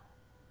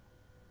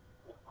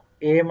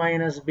a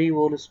minus b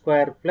whole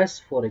square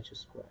plus 4h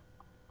square.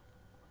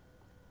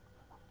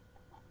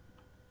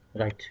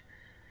 Right.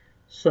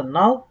 So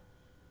now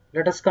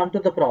let us come to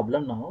the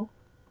problem now.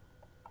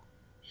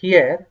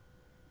 Here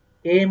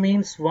a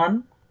means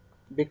 1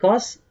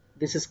 because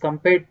this is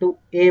compared to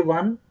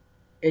a1,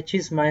 h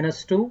is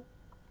minus 2.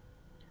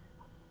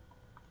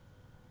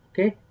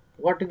 Okay,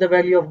 what is the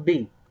value of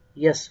b?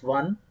 Yes,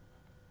 1.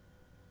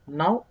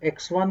 Now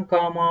x1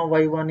 comma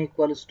y1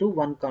 equals to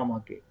 1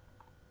 comma k.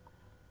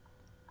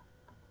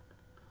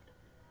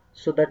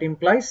 So that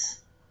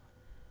implies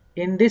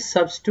in this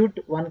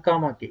substitute 1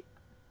 comma k.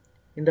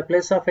 In the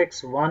place of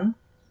x1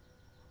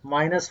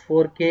 minus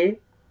 4k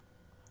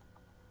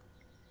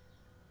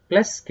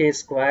plus k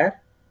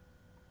square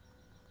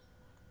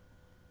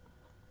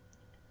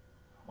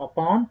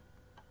upon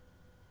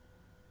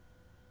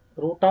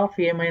root of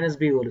a minus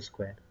b whole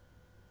square.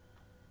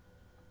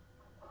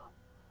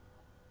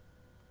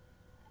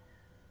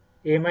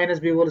 A minus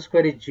b whole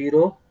square is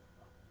 0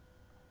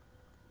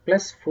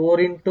 plus 4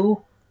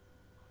 into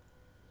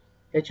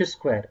h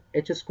square.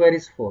 H square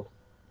is 4.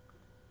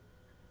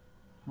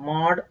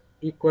 Mod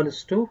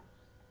equals to,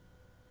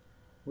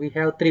 we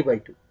have 3 by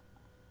 2.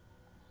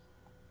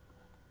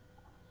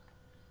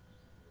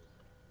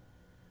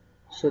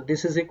 So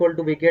this is equal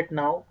to, we get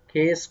now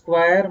k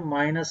square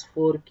minus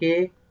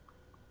 4k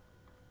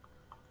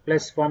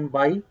plus 1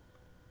 by,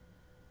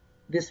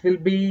 this will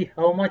be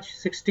how much?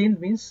 16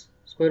 means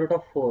square root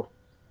of 4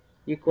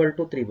 equal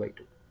to 3 by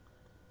 2.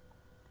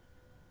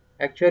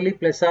 Actually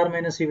plus or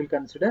minus you will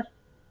consider.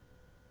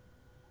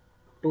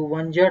 2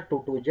 1 ja,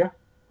 2 2 ja.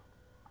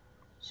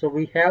 So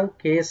we have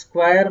k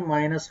square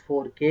minus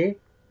 4k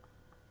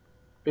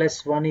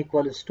plus 1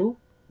 equals to,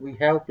 we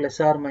have plus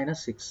or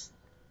minus 6.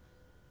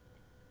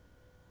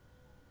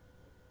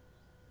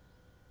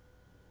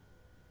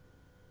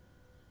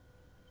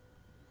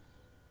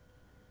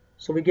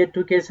 So we get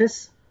two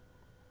cases,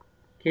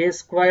 k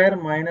square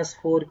minus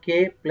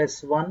 4k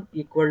plus 1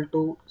 equal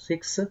to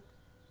 6.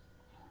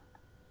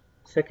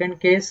 Second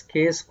case,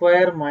 k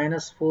square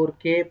minus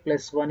 4k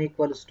plus 1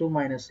 equals to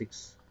minus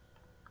 6.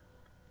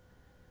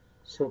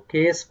 So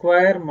k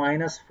square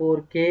minus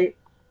 4k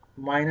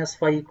minus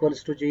 5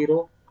 equals to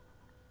 0.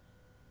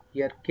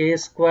 Here k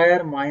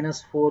square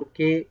minus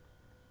 4k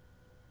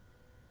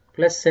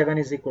plus 7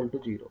 is equal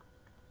to 0.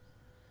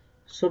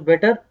 So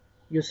better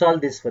you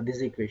solve this for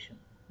this equation.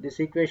 This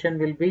equation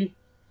will be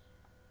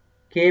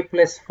k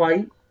plus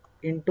 5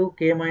 into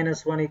k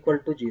minus 1 equal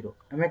to 0.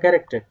 Am I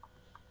correct?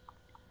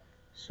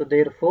 So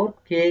therefore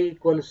k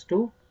equals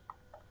to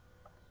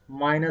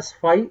minus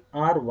 5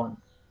 or 1.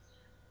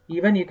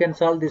 Even you can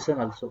solve this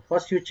one also.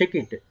 First you check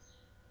it.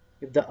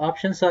 If the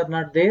options are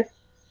not there,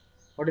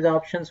 what are the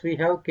options we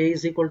have? K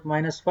is equal to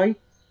minus 5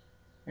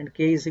 and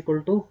k is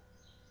equal to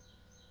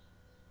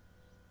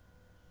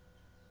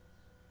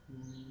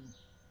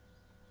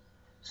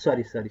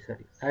sorry,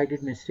 I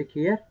did mistake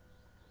here.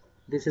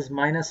 This is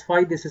minus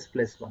 5, this is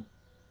plus 1.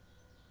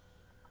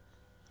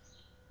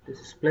 This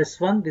is plus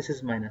 1, this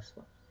is minus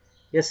 1.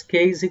 Yes,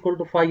 k is equal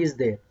to 5 is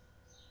there.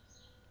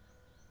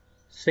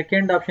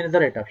 Second option is the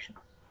right option.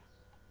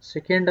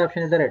 Second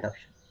option is the right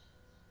option.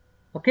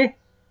 Okay.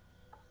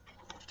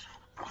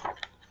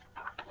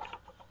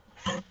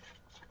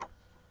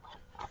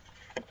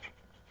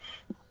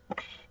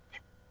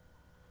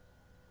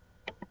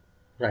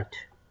 Right.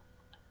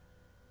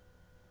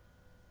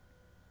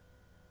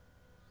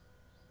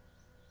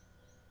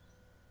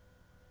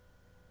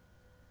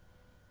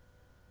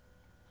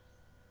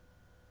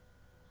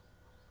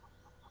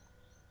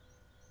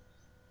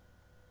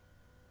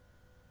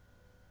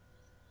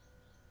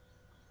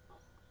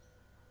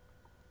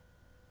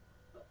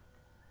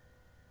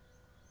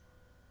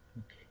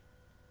 Okay.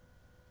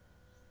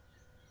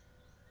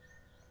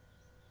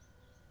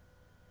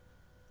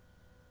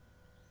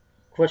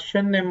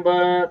 Question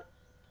number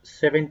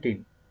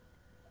 17.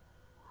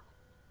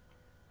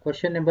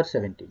 Question number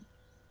 17.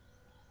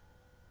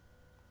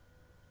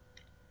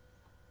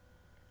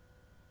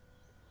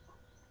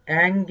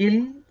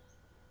 Angle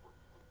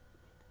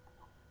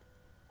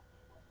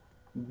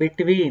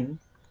between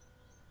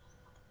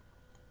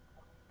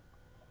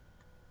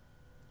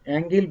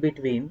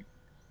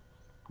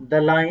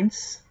the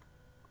lines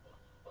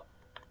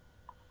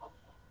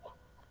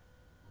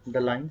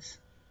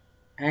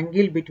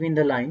angle between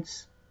the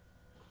lines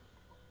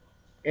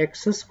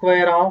x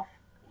square of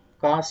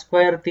cos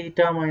square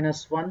theta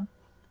minus 1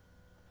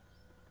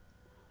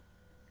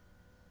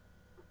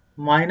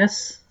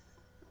 minus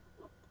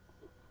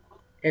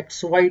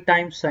xy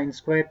times sin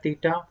square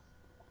theta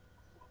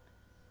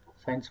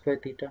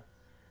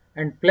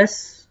and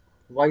plus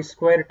y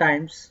square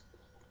times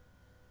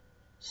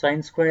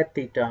sin square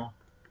theta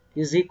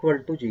is equal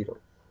to 0.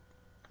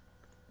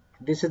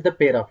 This is the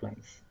pair of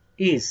lines.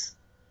 Is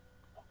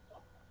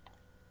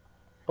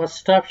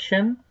first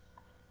option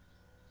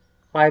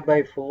pi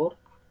by 4,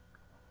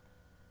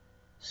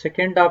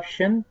 second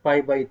option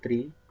pi by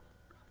 3,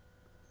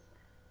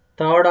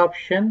 third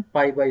option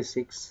pi by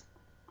 6,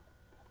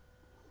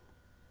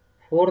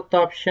 fourth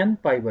option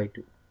pi by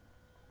 2.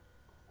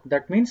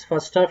 That means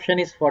first option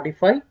is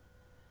 45,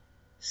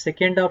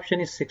 second option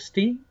is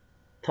 60,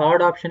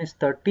 third option is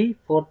 30,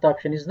 fourth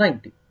option is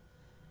 90.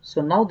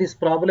 So now this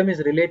problem is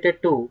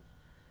related to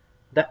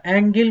the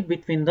angle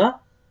between the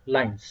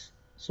lines.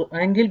 So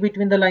angle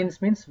between the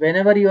lines means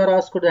whenever you are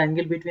asked the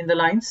angle between the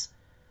lines,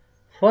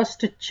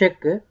 first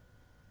check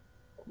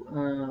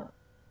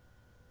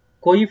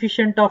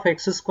coefficient of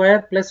x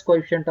square plus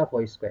coefficient of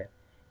y square.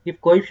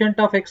 If coefficient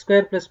of x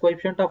square plus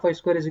coefficient of y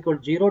square is equal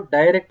to 0,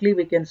 directly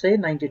we can say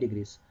 90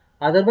 degrees.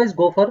 Otherwise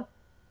go for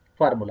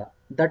formula.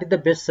 That is the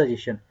best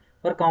suggestion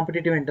for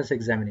competitive entrance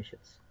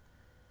examinations.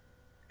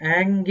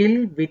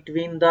 Angle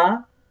between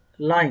the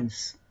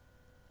lines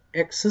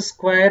x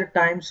square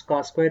times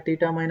cos square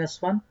theta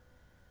minus 1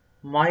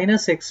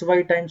 minus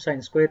xy times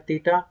sin square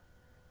theta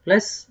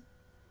plus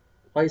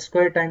y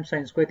square times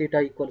sin square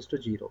theta equals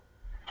to 0.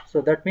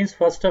 So that means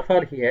first of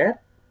all here,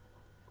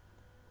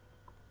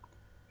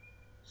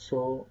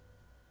 so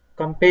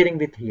comparing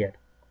with here,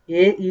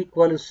 a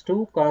equals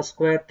to cos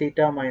square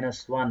theta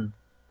minus 1,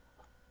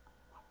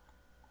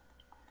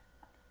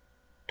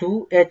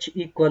 2h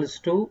equals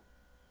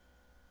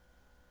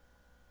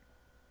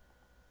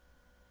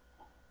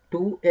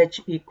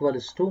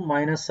to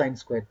minus sin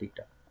square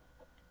theta,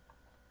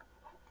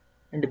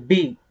 and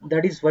b,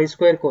 that is y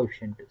square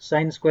coefficient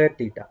sin square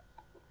theta.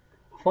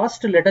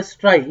 First let us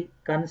try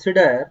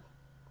consider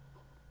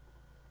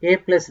a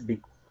plus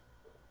b.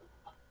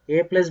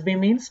 A plus b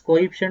means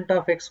coefficient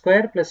of x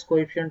square plus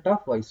coefficient of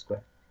y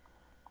square.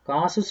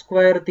 Cos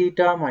square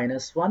theta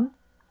minus 1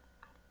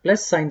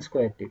 plus sin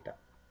square theta.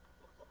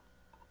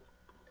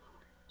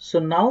 So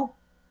now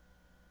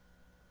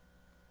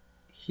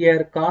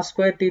Here cos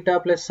square theta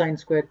plus sin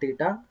square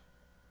theta.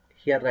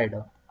 Here write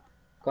down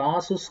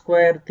cos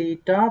square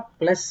theta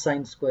plus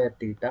sin square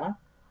theta,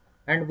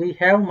 and we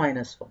have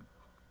minus 1.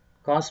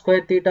 Cos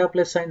square theta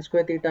plus sin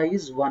square theta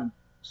is 1.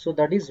 So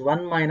that is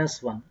 1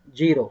 minus 1,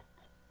 0.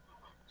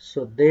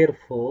 So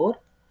therefore,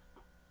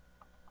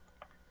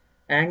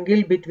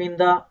 angle between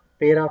the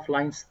pair of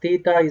lines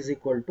theta is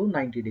equal to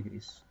 90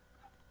 degrees.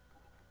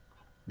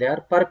 They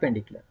are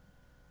perpendicular.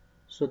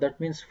 So that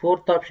means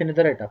fourth option is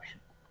the right option.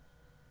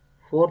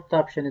 Fourth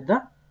option is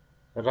the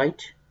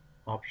right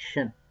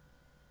option.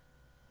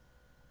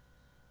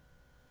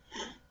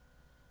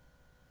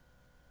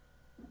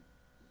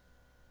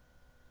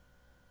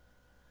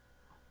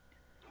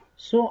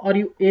 So are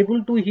you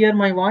able to hear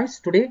my voice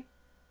today?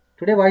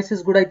 Today voice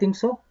is good, I think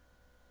so.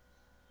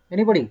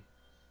 Anybody?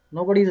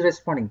 Nobody is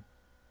responding.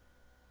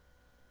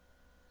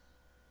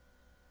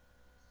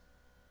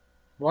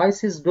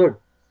 Voice is good.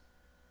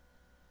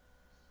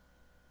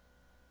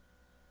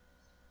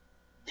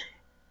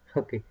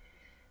 Okay.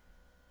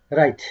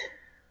 Right.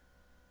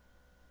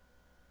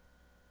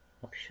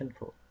 Option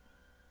 4.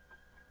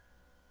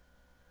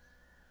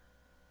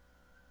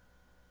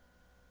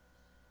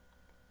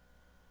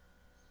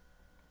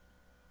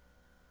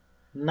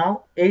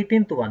 Now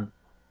 18th one.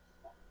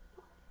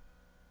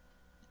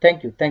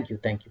 Thank you, thank you,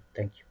 thank you,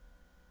 thank you.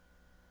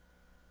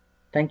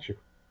 Thank you.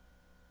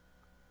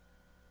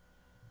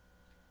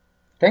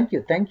 Thank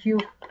you, thank you.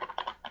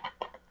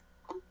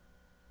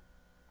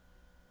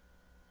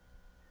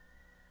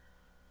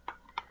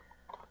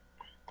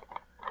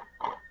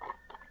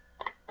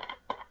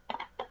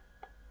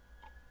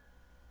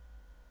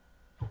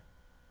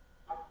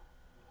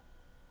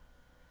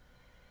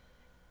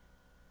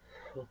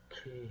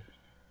 Okay.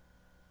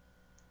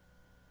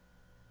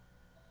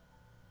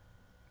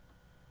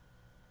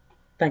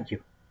 Thank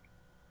you.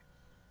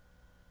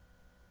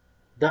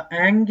 The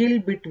angle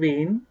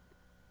between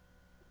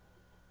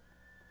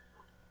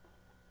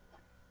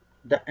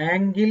the pair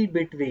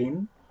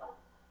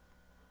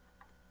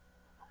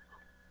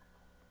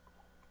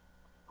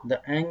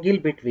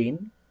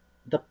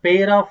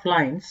of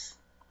lines,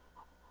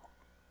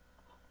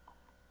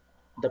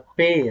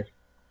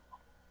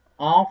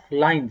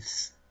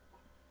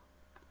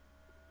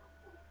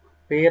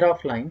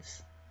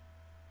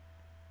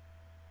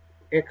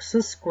 x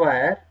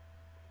square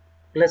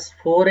plus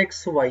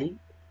 4xy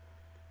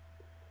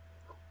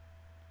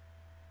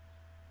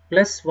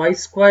plus y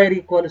square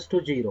equals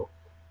to 0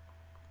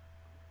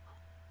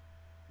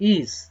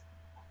 is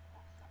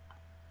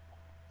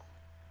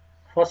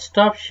first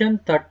option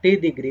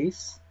 30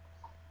 degrees,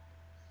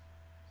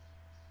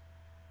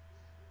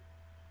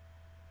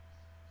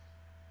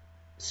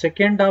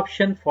 second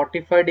option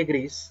 45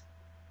 degrees,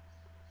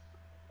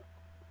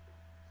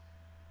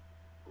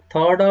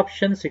 third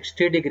option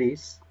 60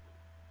 degrees,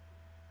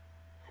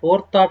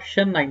 fourth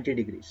option 90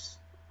 degrees.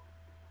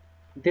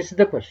 This is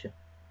the question.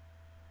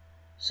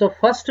 So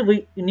first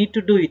we need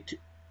to do it.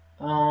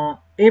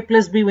 A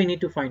plus b we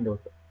need to find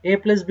out. A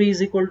plus b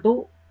is equal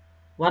to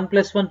 1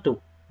 plus 1, 2.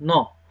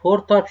 No,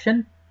 fourth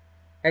option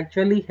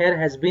actually here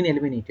has been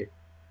eliminated.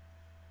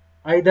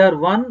 Either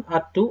 1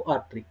 or 2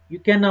 or 3. You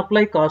can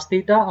apply cos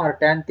theta or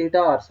tan theta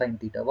or sin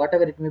theta.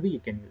 Whatever it may be, you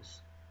can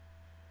use.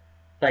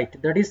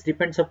 Right, that is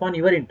depends upon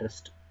your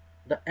interest.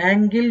 The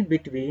angle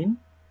between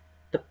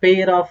the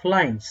pair of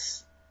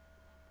lines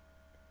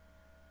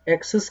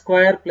x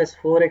square plus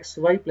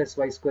 4xy plus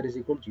y square is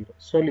equal to 0.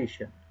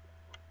 Solution.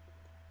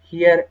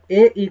 Here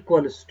a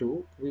equals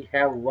to, we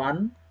have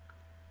 1,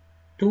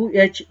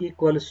 2h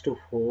equals to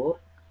 4,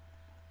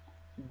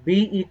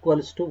 b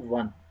equals to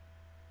 1.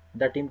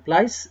 That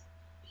implies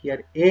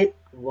here a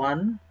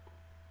 1,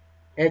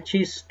 h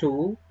is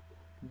 2,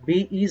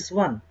 b is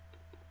 1.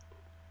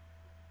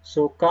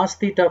 So cos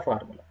theta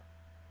formula.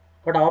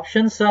 But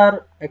options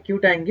are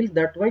acute angle,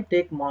 that why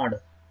take mod.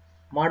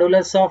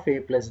 Modulus of a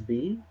plus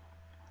b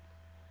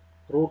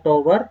root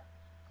over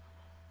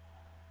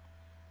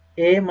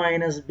a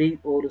minus b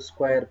whole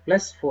square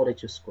plus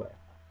 4h square.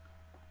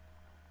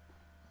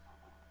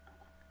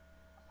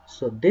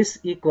 So this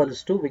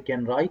equals to, we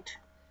can write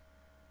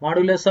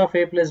modulus of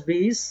a plus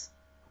b is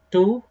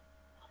 2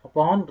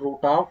 upon root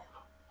of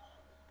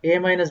a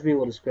minus b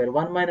whole square.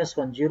 1 minus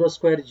 1, 0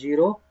 square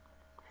 0,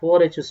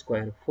 4h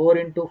square, 4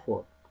 into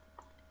 4.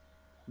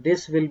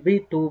 This will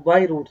be 2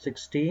 by root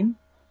 16,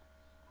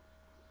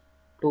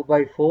 2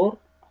 by 4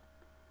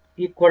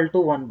 equal to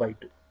 1 by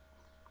 2.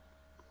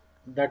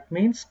 That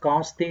means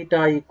cos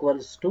theta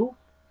equals to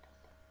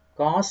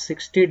cos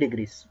 60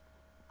 degrees,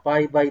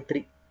 pi by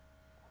 3.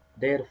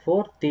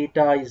 Therefore,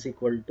 theta is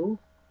equal to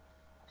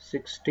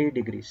 60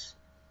 degrees.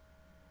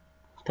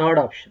 Third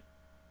option.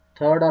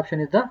 Third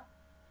option is the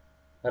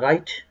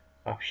right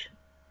option.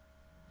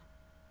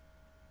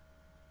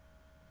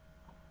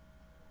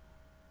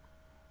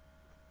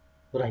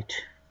 Right.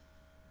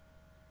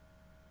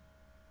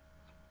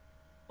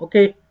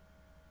 Okay.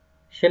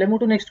 Shall I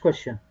move to next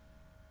question?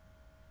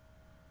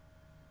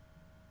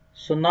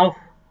 So now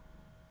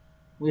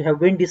we have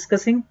been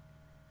discussing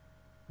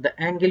the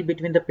angle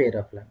between the pair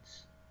of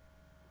lines.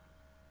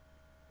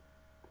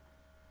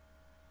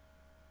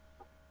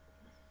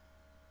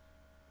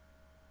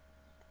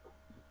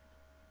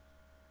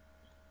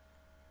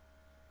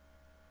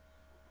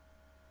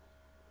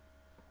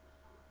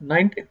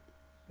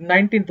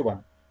 19th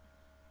one.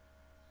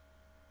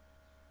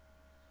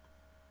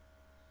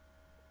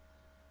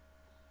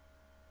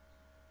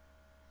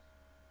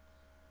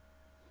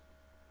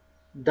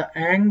 The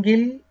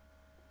angle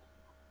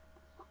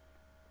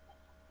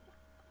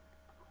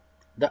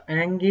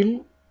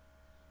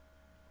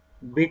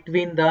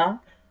between the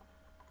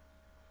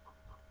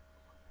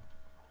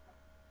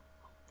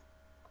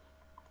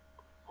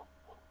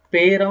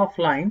pair of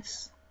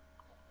lines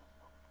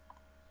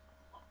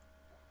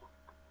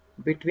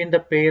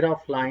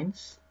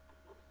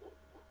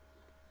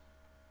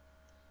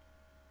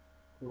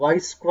y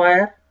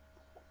square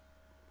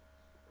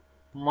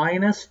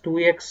minus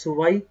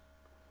 2xy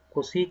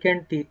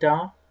cosecant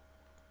theta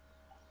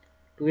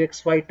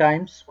 2xy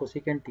times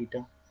cosecant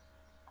theta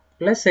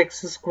plus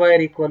x square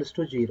equals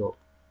to 0,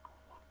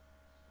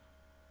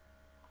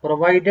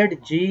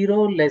 provided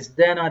 0 less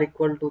than or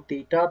equal to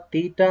theta,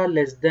 theta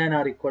less than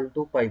or equal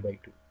to pi by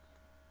 2,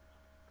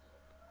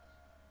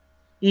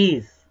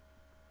 is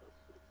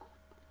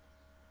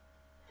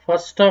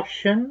first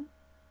option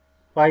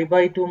pi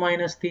by 2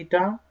 minus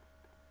theta,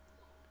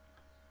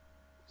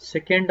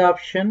 second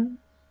option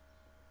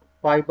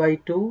pi by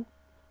 2,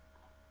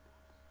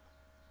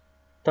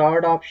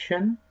 third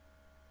option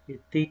is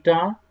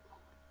theta,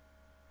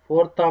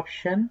 fourth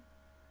option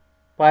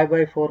pi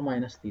by 4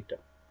 minus theta.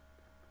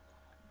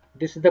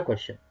 This is the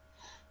question.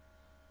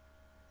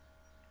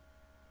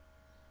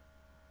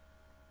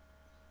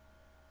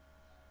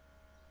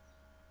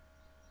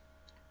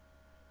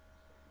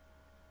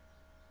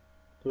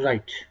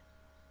 Right.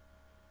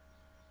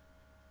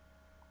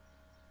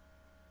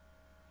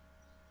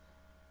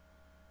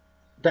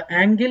 The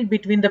angle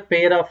between the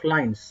pair of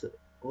lines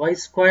y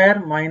square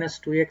minus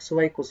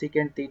 2xy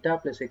cosecant theta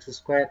plus x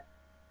square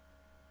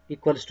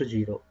equals to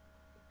 0.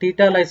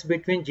 Theta lies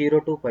between 0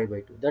 to pi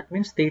by 2. That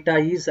means theta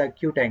is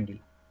acute angle.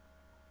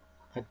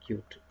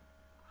 Acute.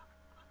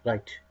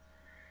 Right.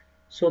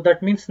 So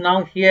that means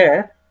now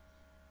here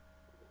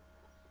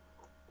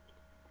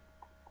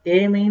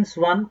a means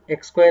 1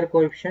 x square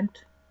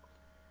coefficient,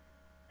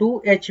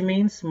 2h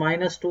means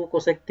minus 2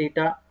 cosec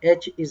theta,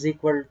 h is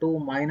equal to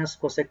minus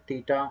cosec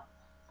theta.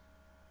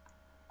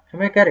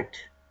 Am I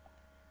correct?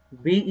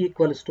 B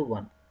equals to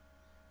 1.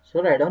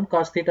 So write down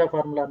cos theta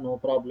formula, no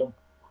problem.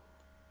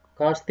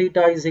 Cos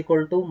theta is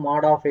equal to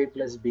mod of a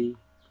plus b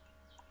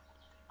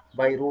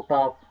by root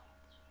of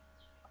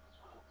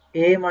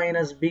a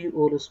minus b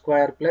whole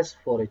square plus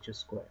 4h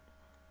square.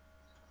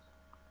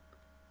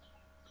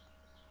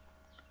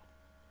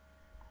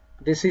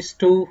 This is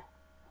 2,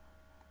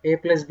 a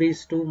plus b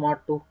is 2 mod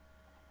 2,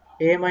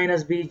 a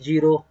minus b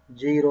 0,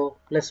 0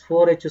 plus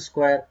 4h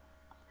square,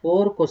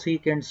 4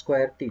 cosecant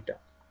square theta.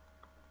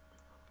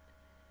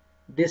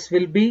 This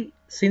will be,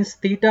 since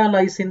theta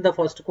lies in the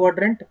first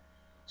quadrant,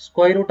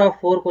 square root of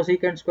 4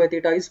 cosecant square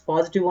theta is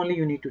positive only,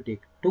 you need to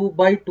take 2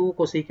 by 2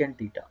 cosecant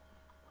theta.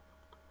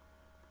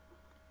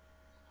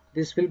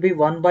 This will be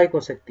 1 by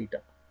cosec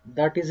theta.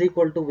 That is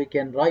equal to, we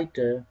can write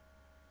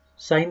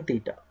sin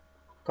theta.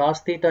 Cos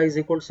theta is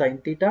equal to sin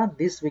theta.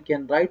 This we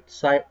can write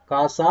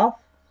cos of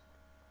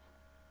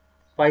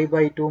pi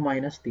by 2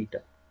 minus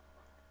theta.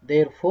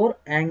 Therefore,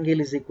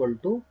 angle equal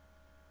to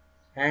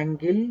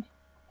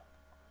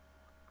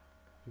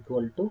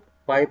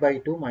pi by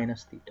 2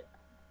 minus theta.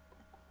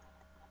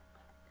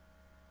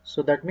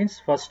 So that means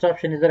first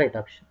option is the right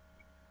option.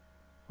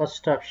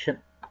 First option.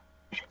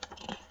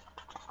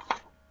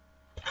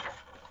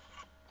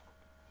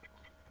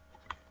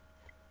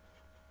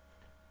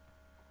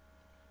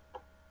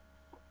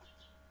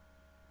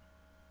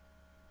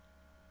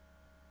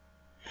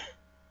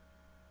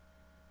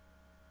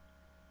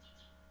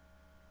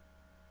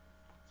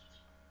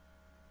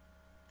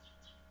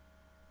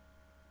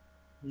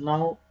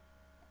 Now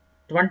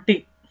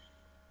 20.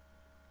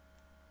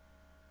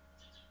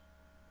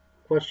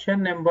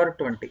 Question number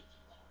 20.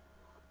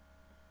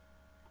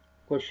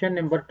 Question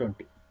number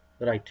 20.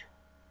 Right.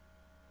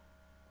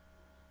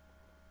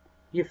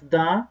 If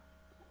the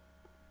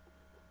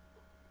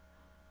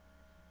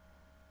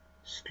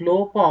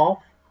slope of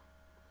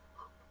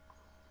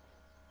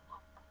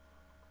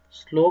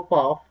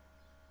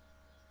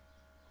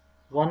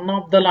one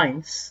of the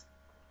lines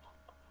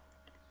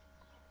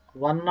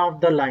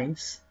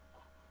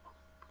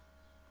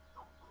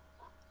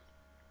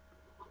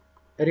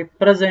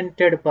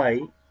represented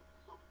by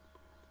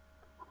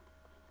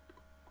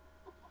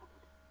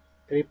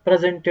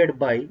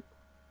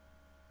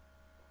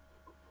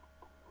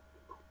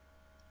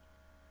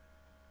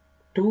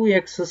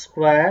 2x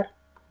square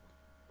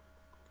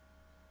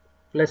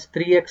plus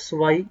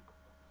 3xy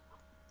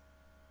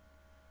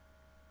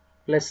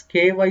plus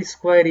ky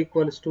square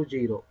equals to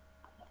 0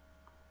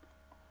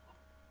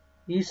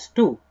 is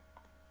 2,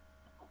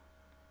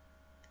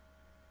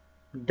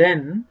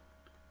 then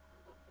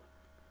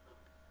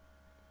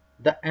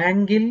the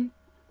angle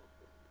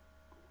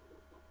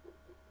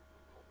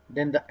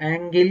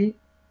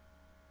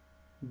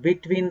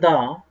between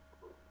the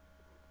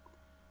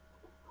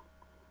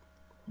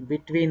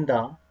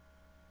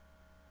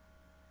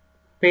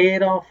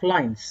pair of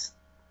lines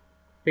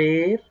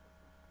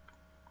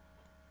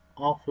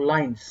of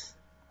lines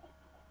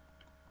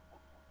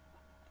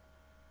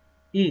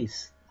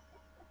is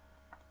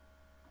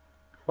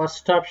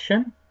first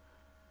option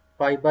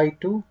pi by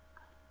 2,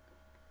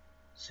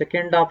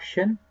 second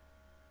option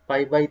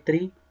pi by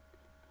 3,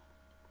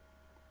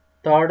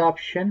 third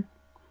option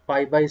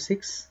pi by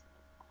 6,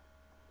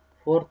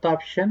 fourth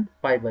option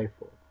pi by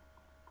 4.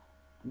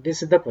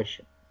 This is the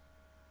question.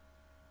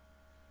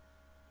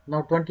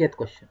 Now 20th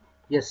question.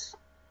 Yes.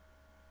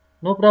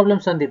 No problem,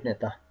 Sandeep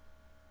Neta.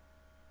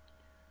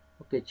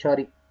 Okay,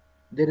 sorry.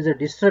 There is a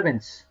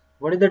disturbance.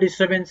 What is the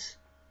disturbance?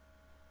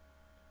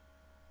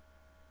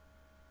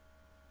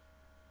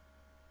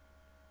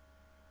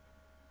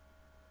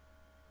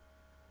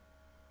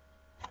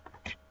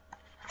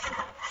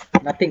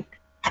 Nothing.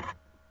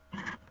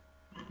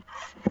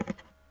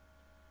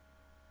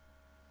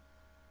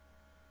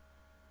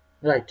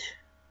 Right.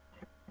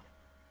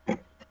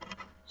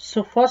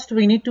 So first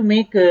we need to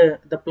make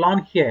the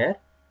plan here.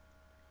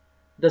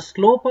 The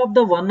slope of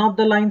the one of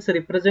the lines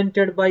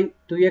represented by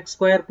 2x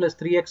square plus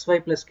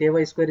 3xy plus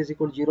ky square is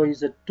equal to 0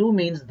 is a 2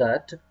 means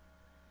that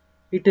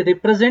it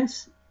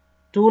represents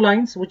two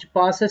lines which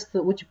pass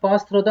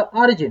through the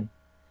origin.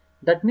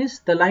 That means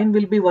the line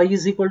will be y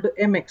is equal to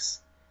mx.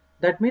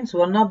 That means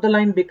one of the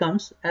line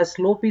becomes, as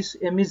slope is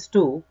m is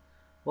 2,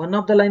 one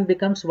of the line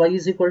becomes y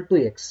is equal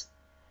to x.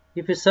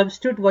 If we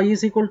substitute y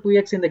is equal to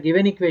x in the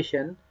given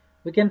equation,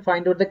 we can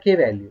find out the k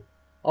value.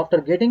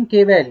 After getting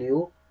k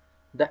value,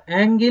 the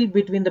angle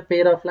between the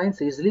pair of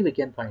lines easily we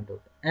can find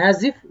out,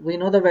 as if we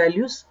know the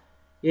values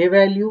a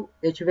value,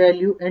 h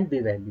value and b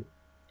value.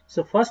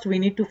 So first we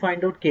need to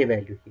find out k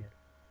value here.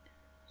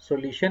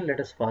 Solution, let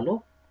us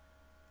follow.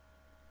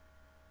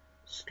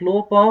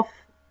 Slope of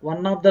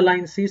one of the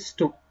lines is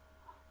 2,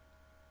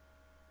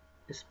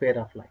 this pair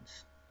of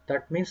lines.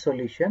 That means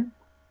solution,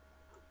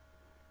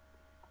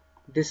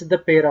 this is the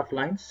pair of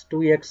lines,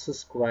 2x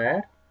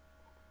square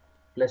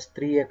plus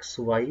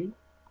 3xy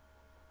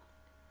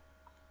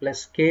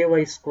plus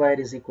ky square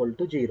is equal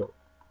to 0.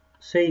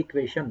 Say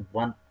equation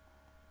 1.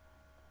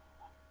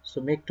 So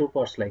make two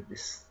parts like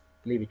this.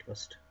 Leave it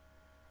first.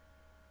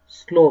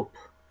 Slope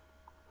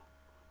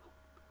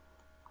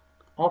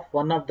of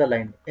one of the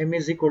line m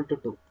is equal to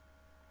 2.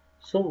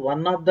 So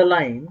one of the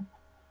line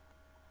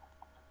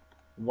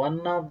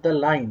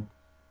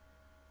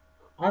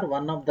or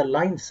one of the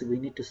lines we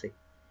need to say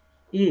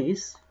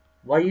is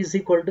y is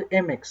equal to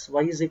mx,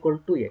 y is equal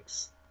to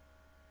x.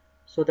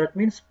 So that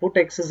means put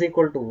x is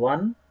equal to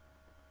 1,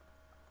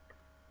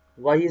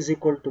 y is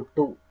equal to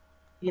 2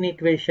 in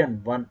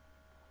equation 1,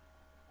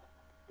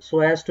 so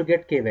as to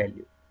get k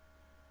value.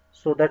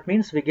 So that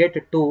means we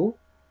get 2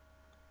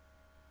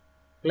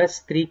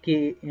 plus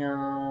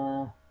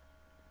 3k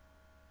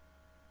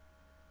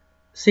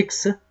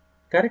 6,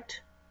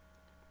 correct,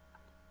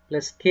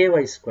 plus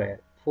ky square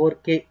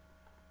 4k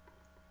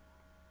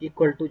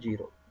equal to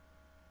 0.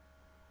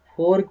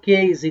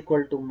 4k is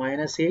equal to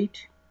minus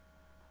 8,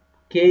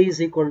 k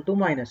is equal to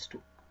minus 2.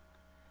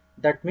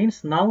 That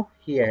means now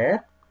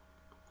here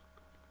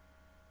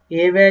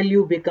a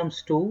value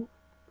becomes 2,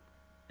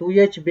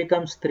 2h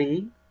becomes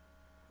 3,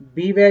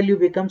 b value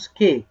becomes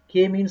k,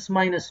 k means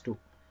minus 2.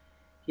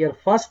 Here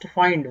first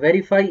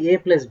verify a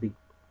plus b.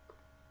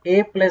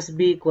 A plus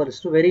b equals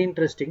to, very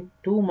interesting,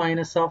 2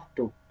 minus of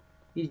 2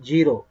 is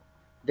 0.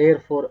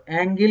 Therefore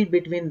angle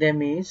between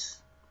them is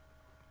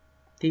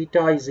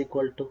theta is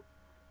equal to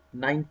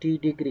 90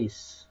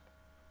 degrees.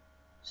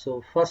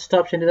 So first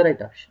option is the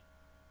right option.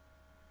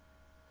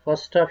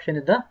 First option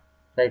is the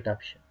right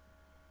option.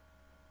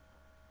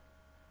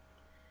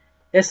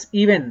 Yes,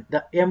 even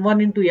the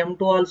m1 into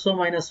m2 also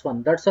minus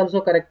 1. That's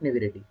also correct,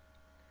 Niviredi.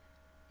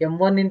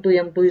 m1 into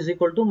m2 is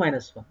equal to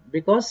minus 1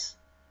 because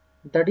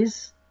that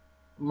is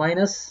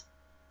minus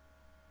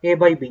a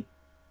by b.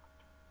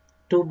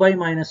 2 by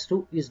minus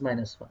 2 is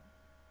minus 1.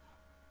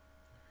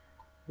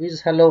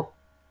 Is hello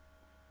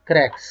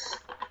cracks.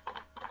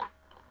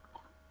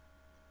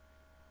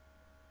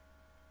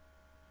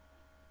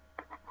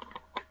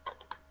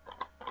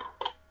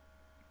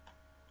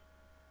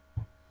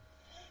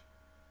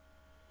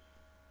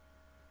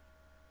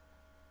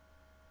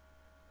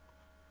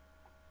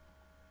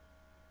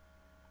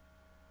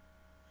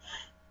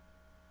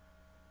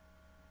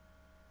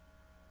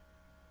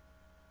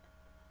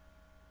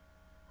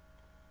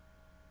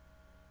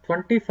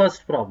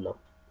 First problem.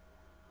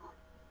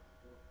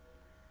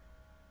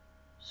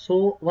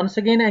 So once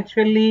again,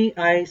 actually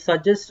I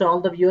suggest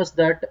all the viewers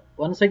that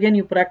once again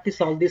you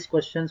practice all these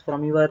questions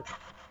from your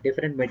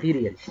different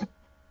materials,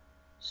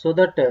 so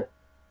that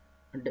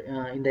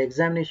in the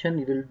examination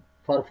you will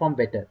perform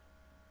better.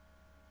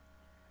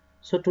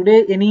 So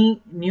today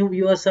any new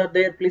viewers are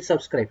there, please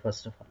subscribe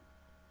first of all.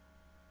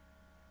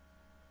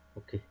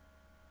 Okay.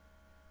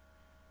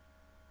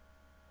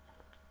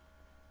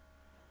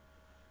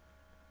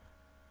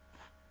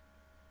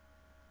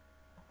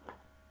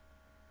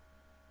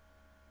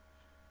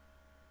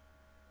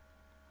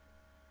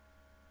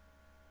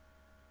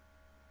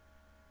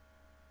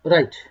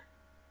 Right.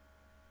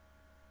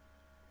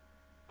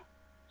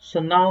 So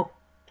now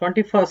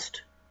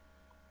 21st.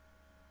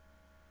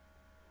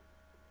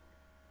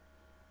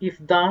 if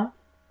the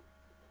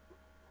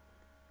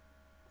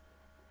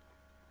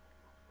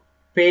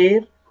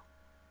pair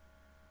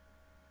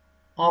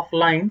of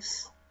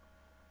lines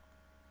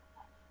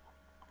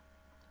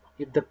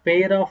if the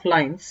pair of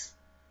lines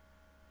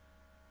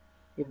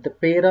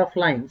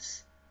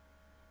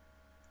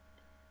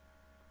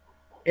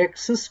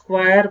x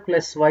square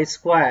plus y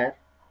square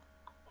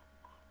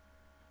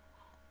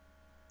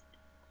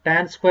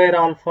tan square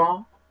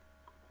alpha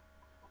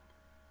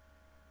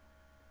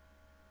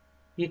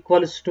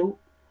equals to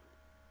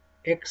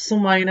x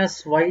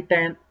minus y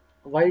tan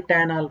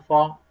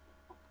alpha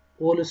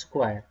whole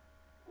square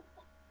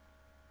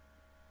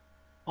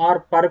are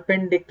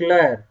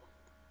perpendicular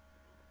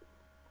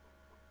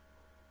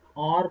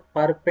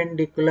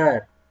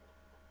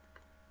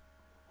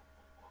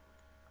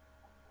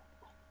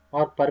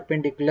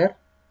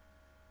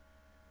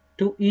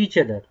to each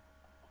other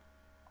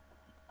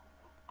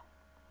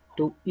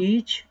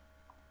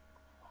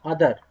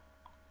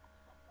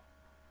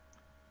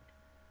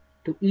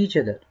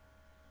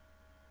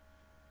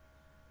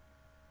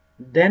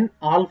then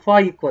alpha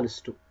equals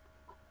to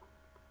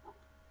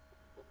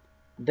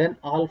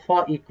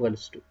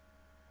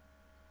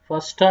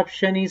first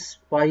option is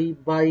pi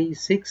by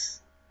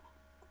 6,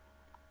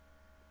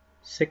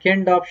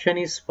 second option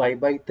is pi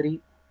by 3,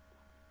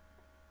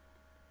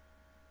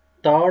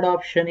 third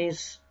option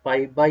is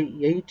pi by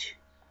 8,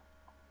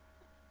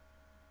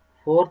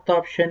 fourth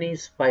option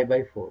is pi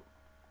by 4.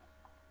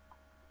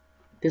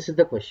 This is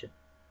the question.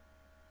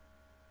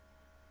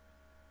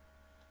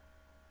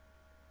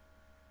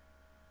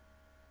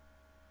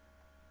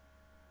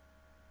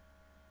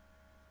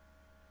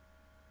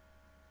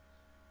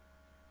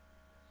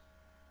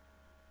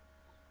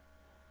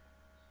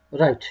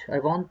 Right,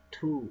 you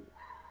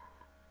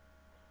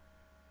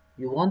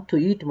want to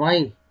eat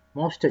my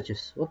mouse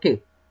touches.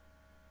 Okay,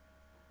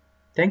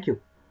 thank you.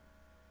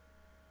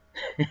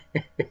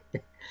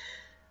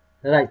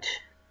 Right.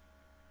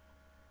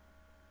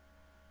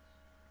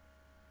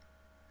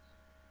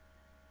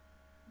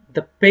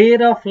 The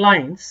pair of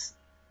lines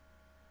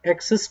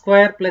x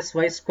square plus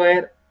y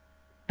square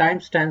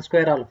times tan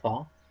square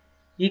alpha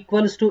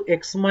equals to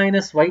x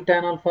minus y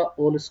tan alpha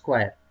whole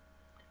square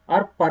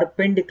are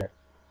perpendicular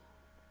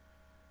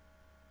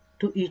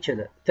to each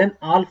other. Then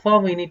alpha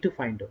we need to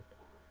find out.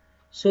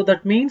 So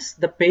that means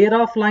the pair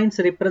of lines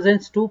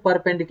represents two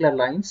perpendicular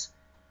lines.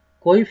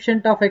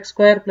 Coefficient of x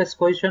square plus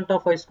coefficient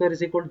of y square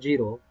is equal to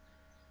 0.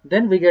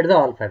 Then we get the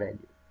alpha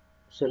value.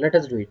 So let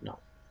us do it now.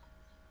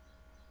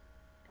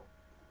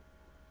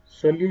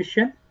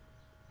 Solution.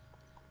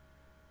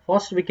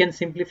 First we can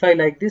simplify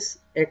like this: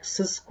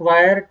 x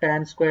square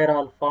tan square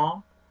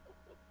alpha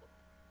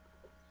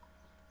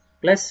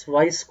plus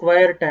y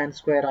square tan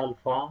square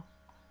alpha,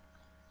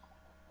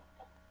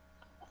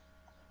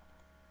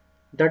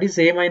 that is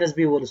a minus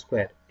b whole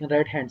square in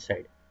right hand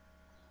side,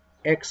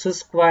 x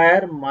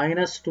square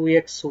minus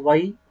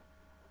 2xy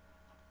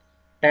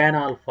tan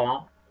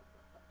alpha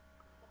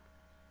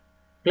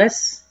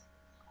plus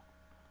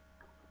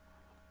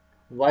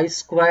y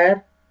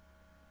square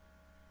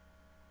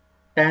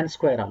tan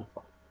square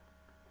alpha.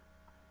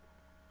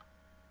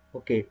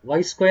 Okay,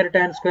 y square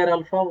tan square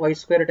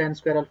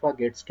alpha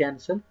gets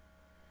cancelled.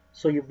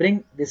 So you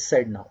bring this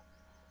side now.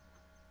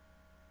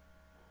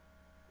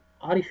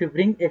 Or if you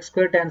bring x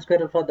square tan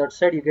square alpha that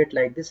side, you get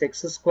like this: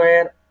 x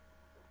square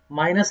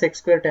minus x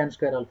square tan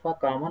square alpha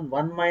common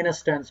 1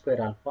 minus tan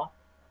square alpha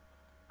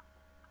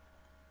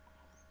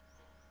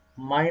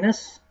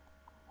minus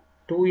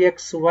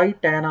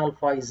 2xy tan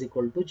alpha is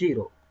equal to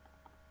 0.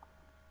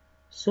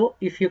 So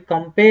if you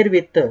compare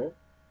with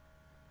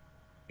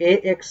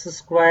ax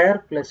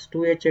square plus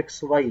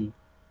 2hxy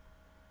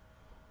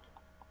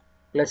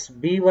plus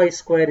by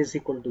square is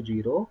equal to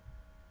 0,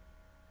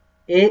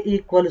 a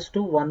equals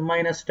to 1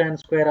 minus tan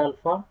square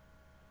alpha,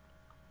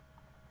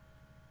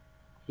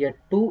 here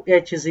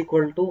 2h is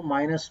equal to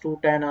minus 2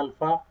 tan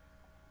alpha,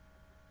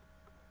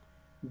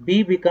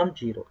 b becomes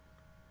 0.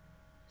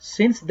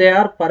 Since they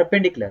are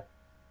perpendicular,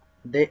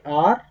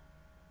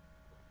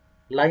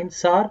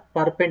 lines are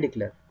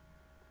perpendicular,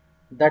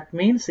 that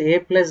means a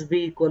plus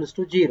b equals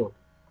to 0.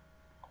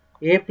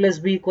 A plus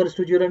b equals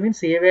to 0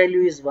 means a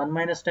value is 1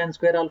 minus tan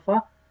square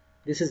alpha,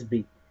 this is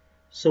b.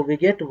 So we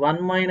get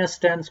 1 minus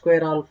tan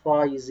square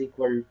alpha is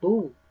equal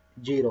to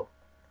 0.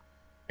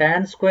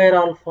 Tan square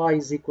alpha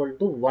is equal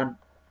to 1.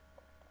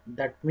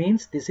 That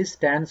means this is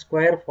tan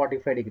square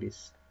 45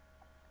 degrees.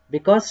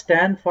 Because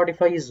tan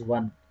 45 is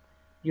 1.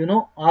 You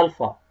know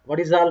alpha. What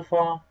is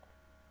alpha?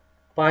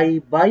 Pi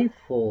by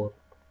 4.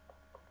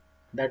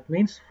 That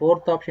means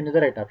fourth option is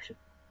the right option.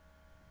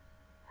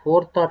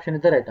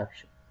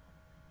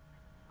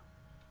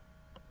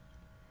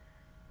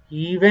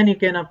 Even you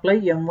can apply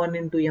m1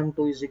 into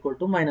m2 is equal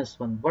to minus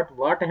 1. But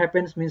what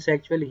happens means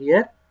actually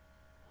here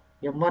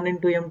m1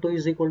 into m2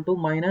 is equal to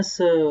minus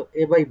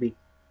a by b.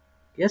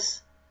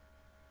 Yes.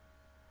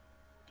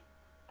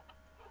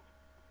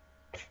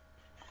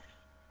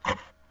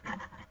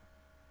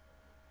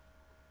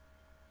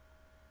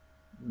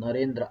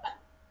 Narendra.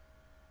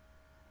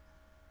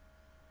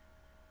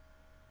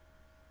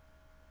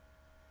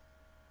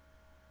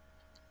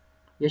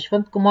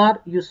 Yashwant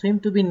Kumar, you seem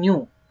to be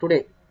new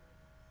today.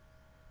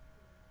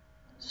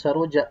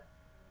 Saroja.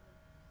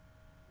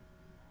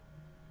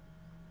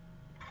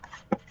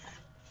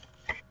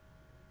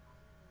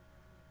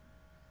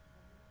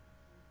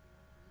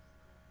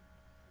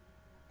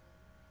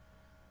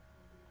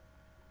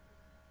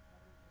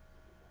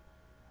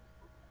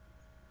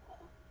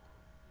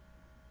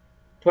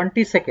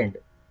 Second.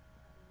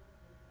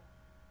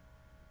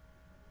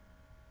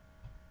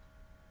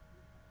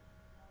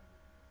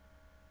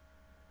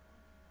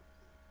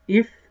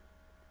 If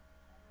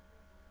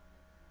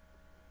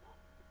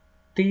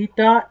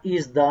theta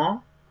is the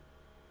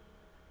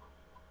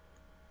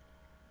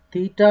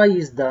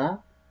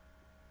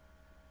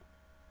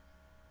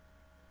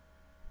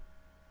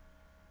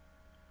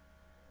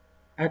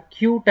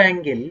acute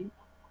angle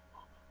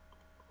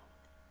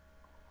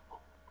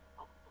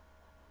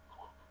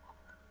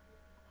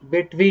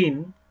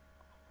between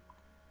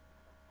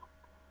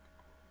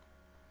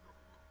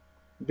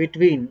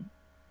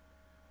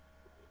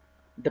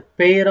the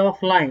pair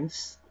of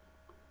lines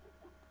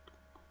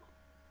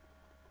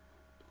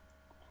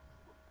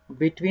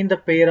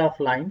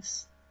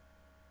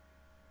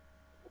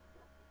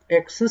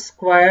x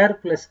square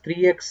plus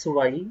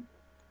 3xy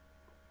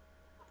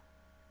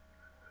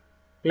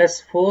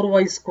plus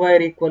 4y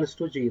square equals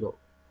to 0.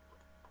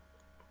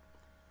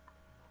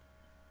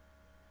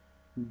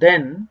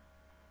 Then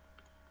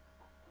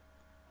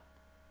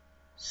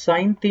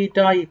sin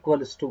theta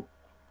equals to,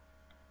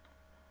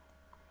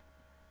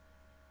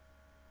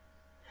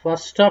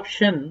 first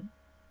option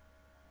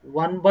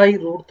 1 by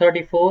root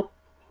 34,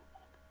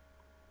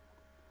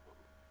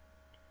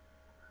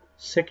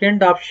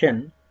 second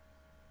option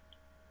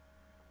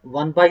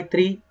 1 by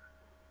 3,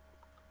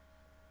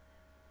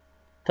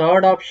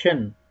 third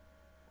option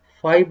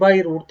 5 by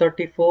root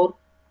 34,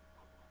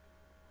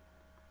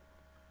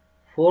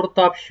 fourth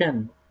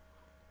option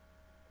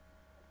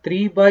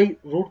 3 by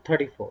root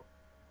 34.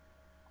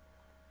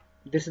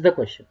 This is the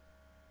question.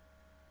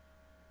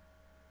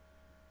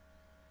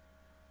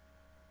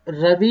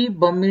 Ravi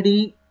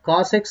Bammidi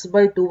cos x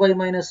by 2y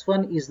minus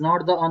 1 is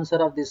not the answer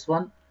of this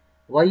one.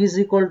 Y is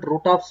equal to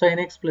root of sin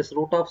x plus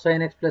root of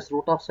sin x plus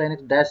root of sin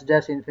x dash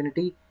dash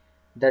infinity.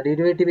 The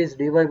derivative is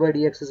dy by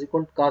dx is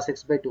equal to cos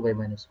x by 2y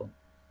minus 1.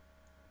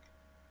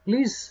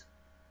 Please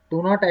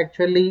do not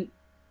actually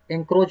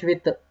encroach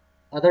with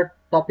other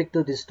topic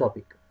to this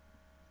topic.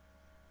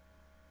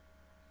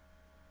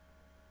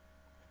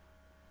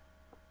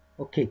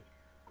 Okay.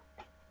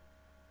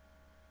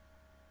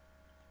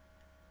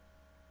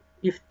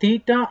 If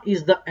theta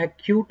is the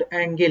acute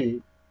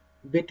angle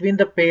between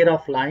the pair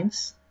of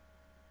lines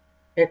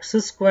x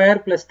square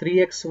plus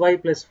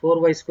 3xy plus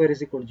 4y square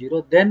is equal to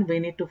 0, then we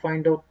need to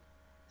find out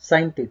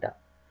sin theta.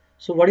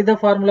 So what is the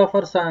formula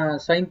for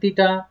sin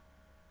theta?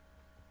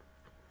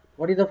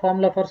 What is the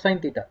formula for sin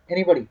theta?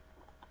 Anybody?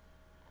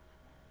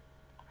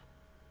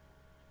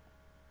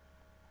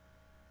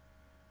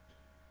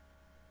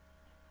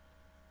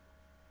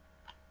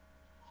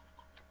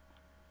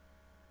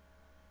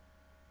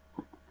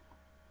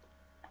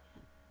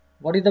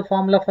 What is the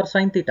formula for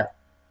sin theta?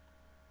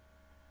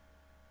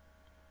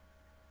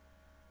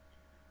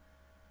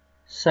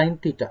 Sin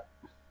theta.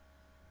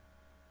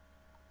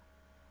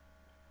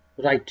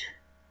 Right.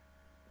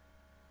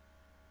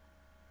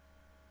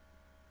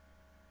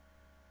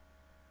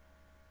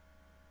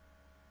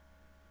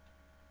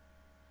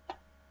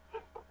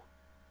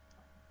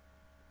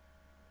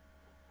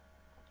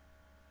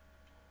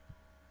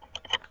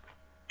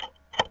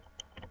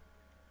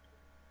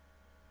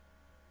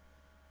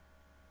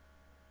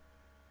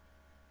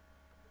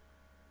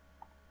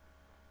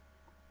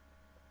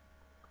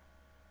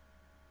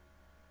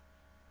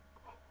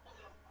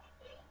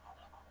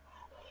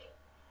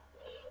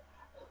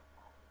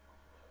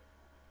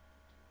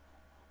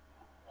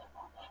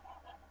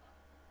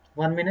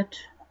 One minute.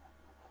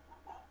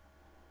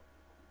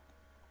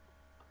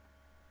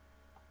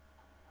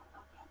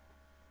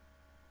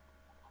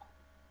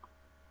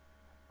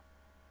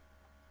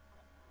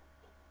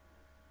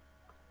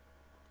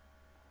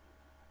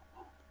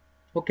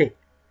 Okay.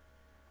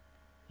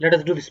 Let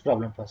us do this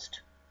problem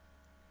first.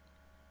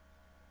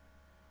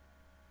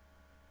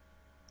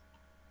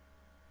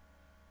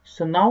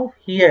 So now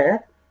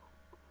here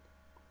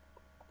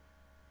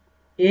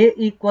A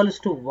equals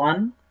to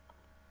 1,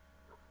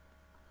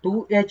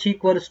 2h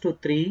equals to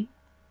 3,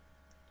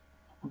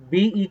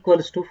 b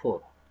equals to 4.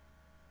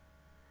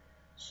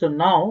 So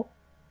now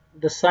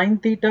the sin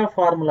theta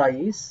formula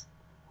is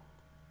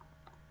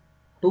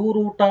 2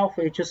 root of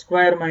h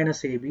square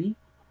minus ab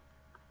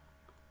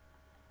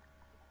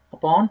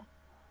upon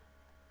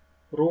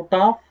root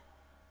of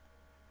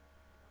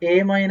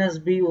a minus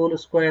b whole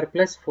square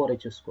plus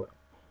 4h square.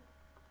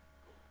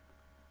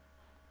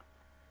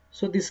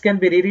 So this can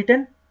be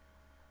rewritten.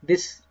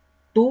 This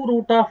 2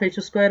 root of h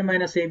square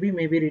minus ab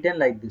may be written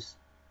like this.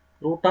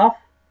 Root of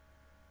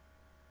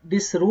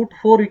this root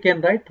 4 you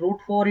can write root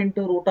 4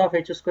 into root of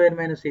h square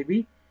minus ab.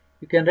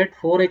 You can write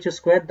 4h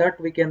square, that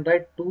we can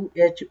write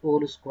 2h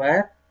whole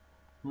square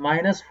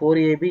minus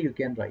 4ab you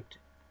can write.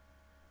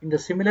 In the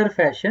similar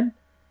fashion,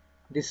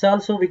 This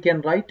also we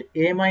can write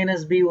a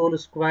minus b whole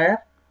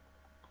square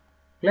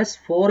plus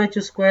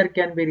 4h square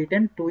can be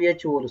written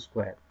 2h whole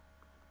square.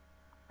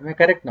 Am I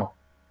correct now?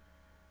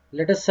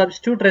 Let us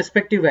substitute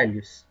respective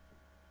values.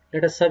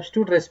 Let us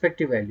substitute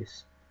respective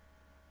values.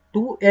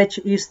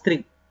 2h is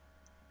 3.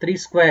 3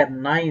 square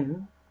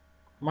 9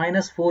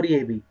 minus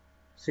 4ab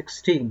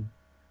 16.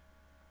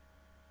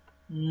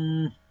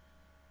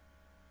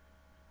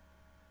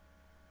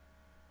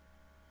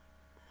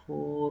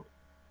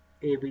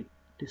 4ab.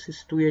 This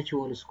is 2h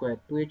whole square.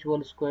 2h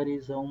whole square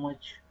is how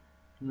much?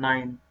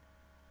 9.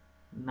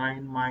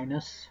 9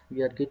 minus,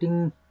 we are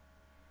getting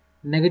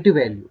negative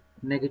value.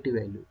 Negative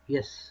value.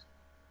 Yes.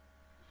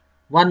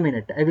 1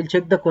 minute. I will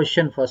check the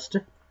question first.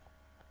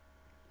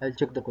 I'll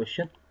check the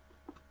question.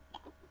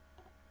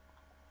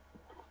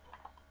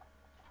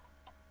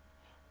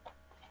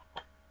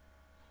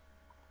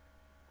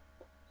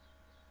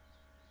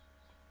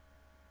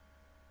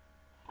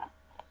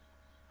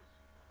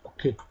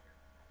 Okay.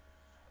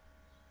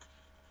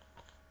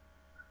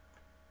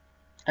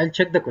 I'll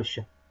check the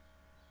question.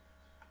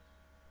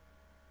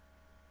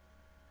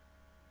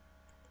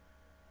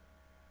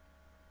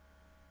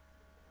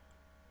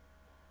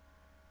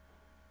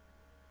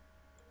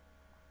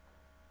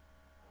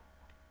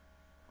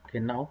 Okay,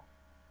 now.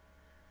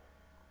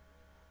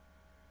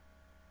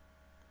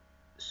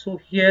 So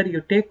here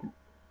you take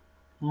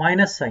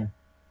minus sign.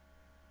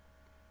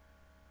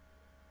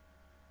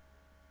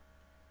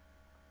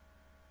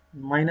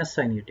 Minus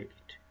sign you take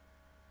it.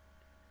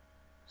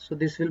 So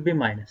this will be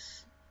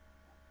minus.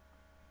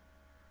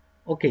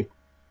 Okay.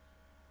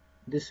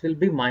 This will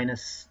be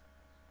minus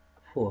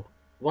 4.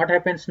 What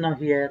happens now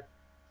here?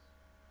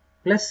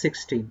 Plus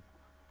 16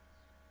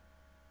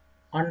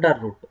 under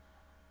root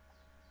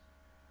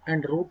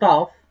and root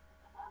of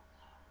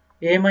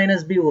a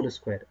minus b whole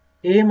square.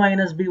 A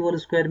minus b whole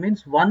square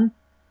means 1.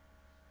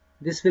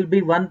 This will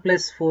be 1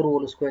 plus 4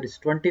 whole square is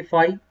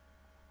 25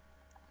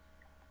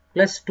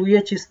 plus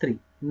 2h is 3,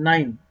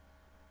 9.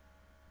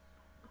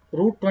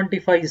 Root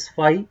 25 is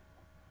 5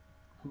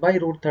 by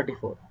root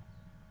 34.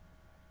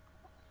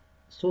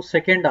 So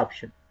second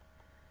option.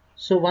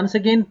 So once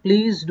again,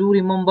 please do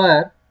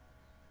remember,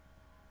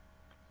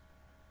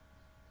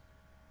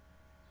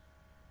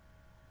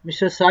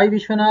 Mr. Sai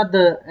Vishwanath,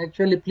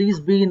 actually please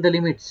be in the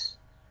limits.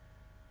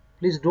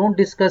 Please don't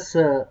discuss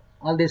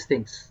all these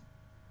things.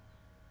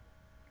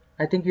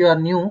 I think you are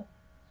new.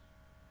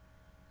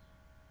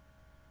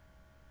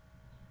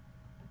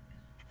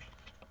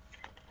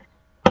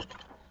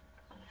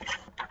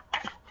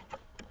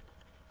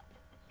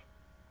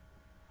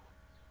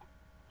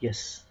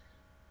 Yes.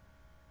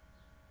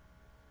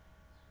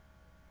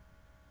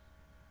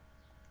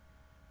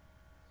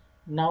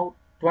 Now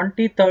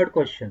 23rd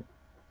question.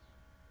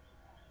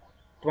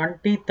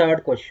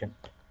 23rd question.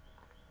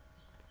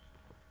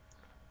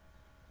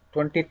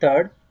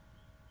 23rd.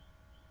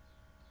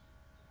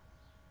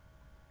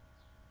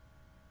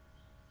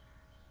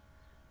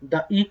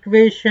 The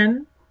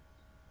equation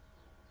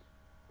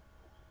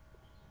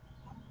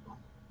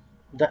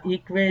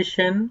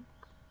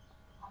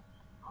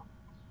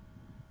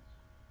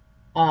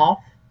of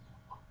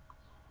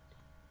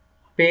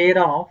pair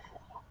of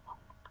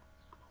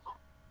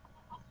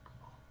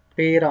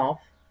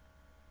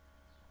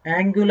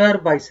angular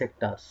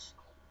bisectors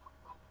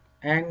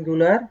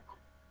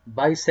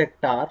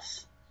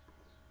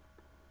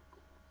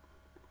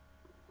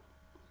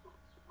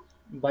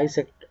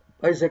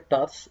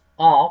bisectors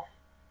of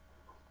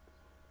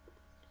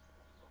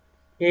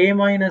a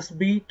minus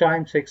b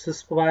times x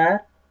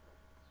square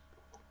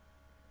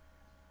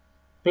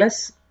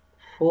plus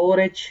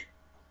 4h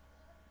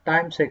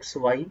times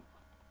xy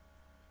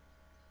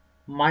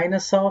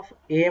minus of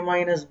a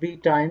minus b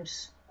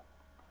times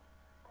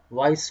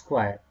y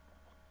square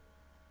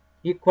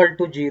equal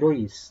to 0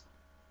 is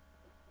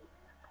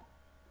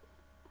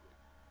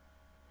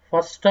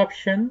first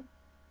option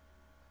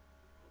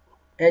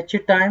h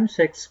times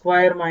x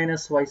square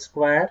minus y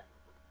square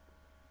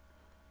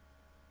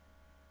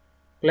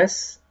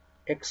plus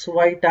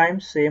xy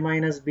times a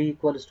minus b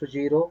equals to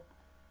 0.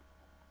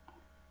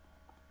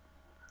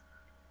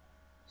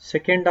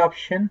 Second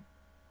option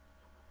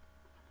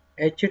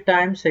h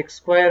times x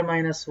square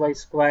minus y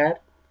square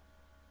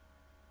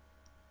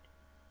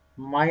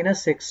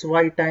minus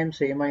xy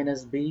times a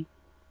minus b.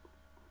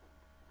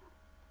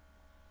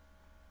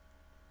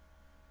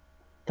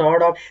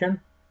 Third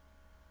option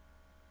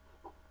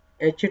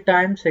h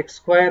times x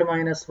square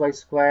minus y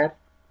square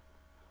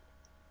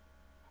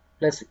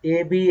plus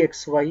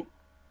abxy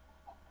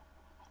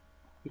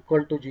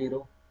equal to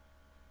 0.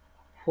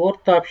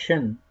 Fourth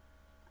option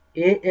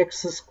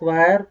ax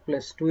square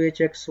plus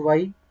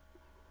 2hxy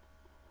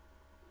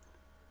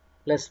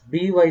plus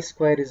by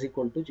square is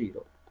equal to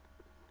 0.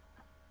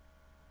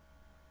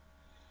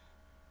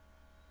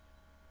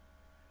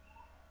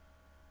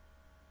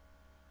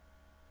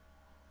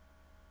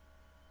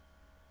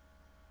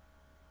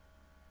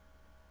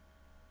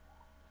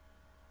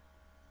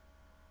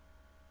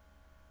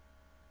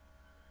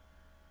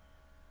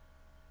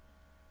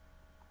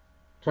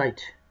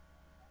 Right.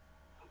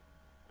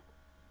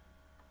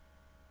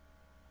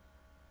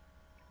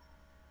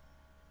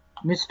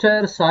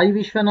 Mr. Sai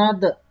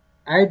Vishwanath,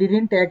 I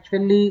didn't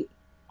actually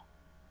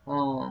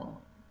uh,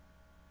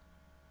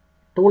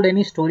 told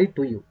any story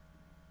to you.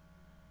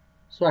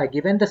 So I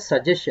given the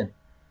suggestion.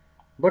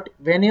 But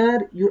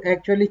whenever you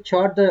actually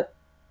chart the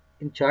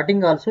in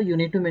charting also you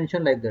need to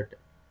mention like that.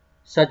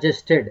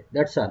 Suggested.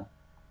 That's all.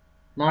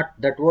 Not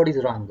that word is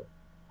wrong.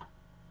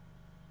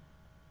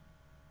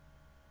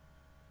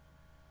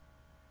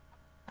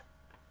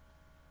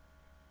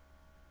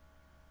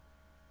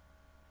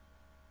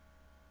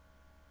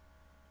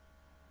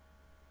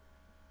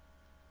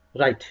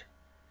 Right.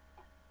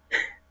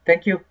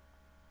 Thank you.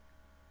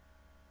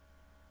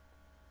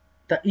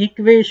 The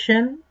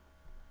equation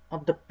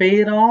of the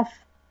pair of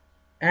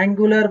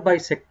angular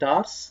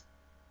bisectors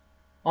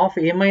of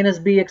a minus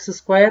b x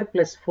square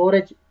plus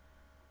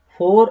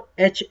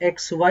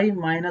 4hxy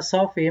minus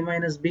of a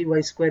minus b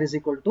y square is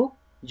equal to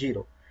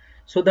 0.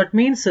 So that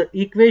means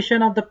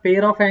equation of the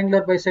pair of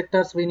angular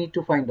bisectors we need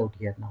to find out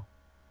here now.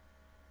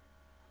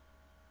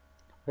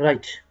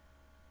 Right.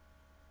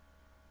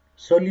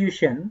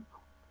 Solution.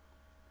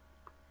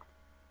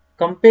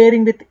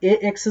 Comparing with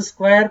ax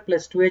square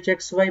plus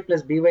 2hxy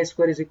plus by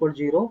square is equal to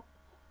 0.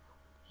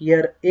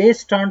 Here a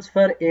stands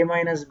for a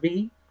minus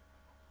b.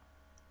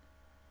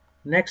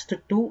 Next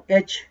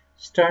 2h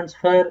stands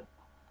for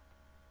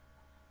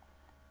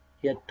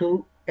here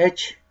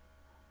 2h,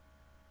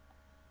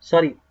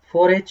 sorry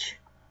 4h.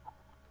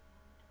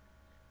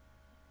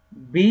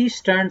 B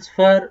stands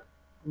for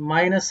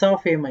minus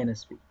of a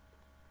minus b.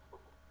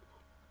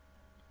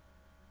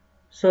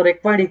 So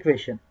required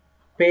equation,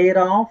 pair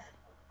of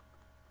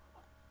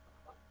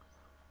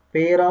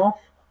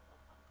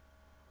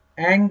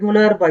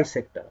angular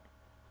bisector.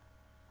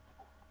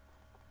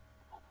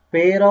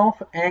 Pair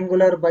of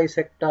angular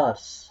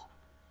bisectors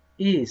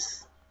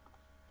is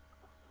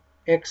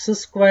x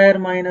square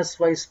minus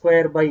y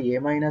square by a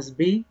minus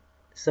b.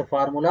 It's a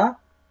formula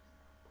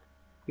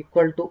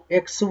equal to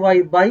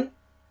xy by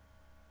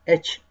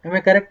h. Am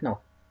I correct now?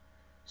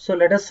 So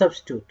let us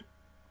substitute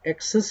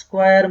x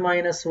square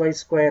minus y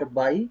square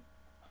by,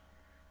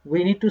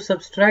 we need to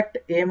subtract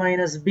a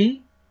minus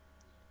b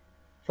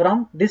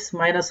from this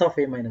minus of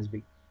a minus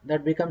b.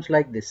 That becomes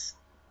like this,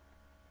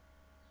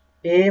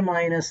 a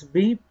minus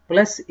b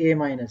plus a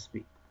minus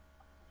b.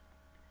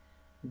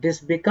 This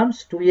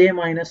becomes 2a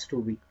minus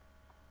 2b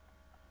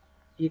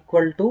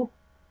equal to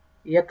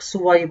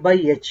xy by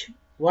h.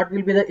 What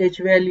will be the h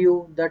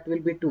value? That will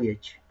be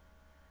 2h.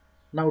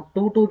 Now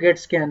 2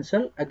 gets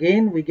cancelled.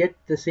 Again we get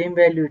the same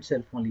value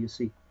itself only. You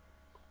see,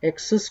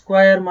 x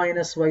square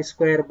minus y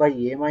square by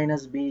a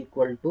minus b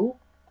equal to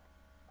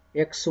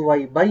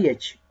xy by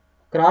h.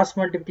 Cross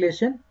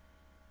multiplication,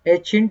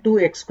 h into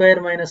x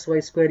square minus y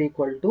square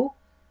equal to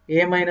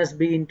a minus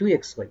b into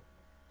xy.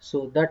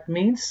 So that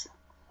means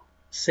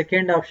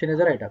second option is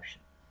the right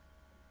option.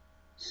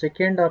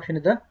 Second option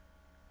is the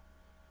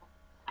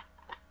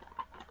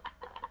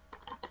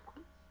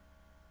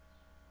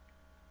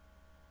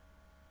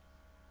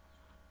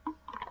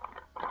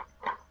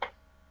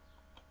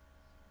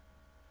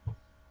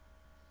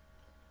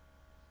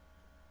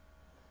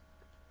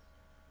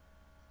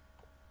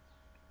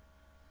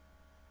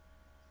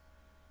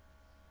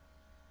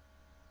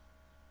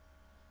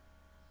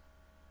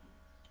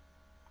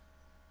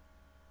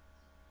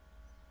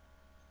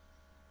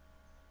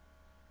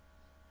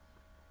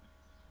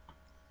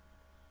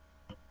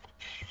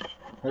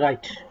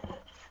right.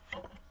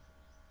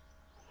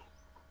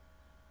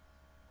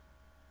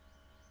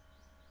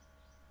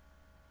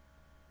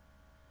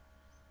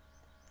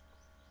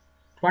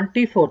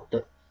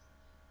 24th.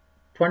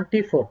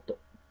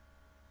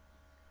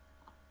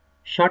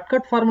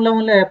 Shortcut formula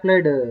only I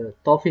applied,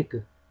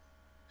 Taufik.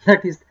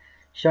 That is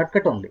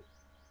shortcut only.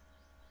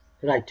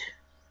 Right.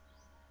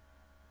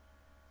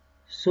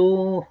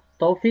 So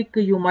Taufik,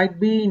 you might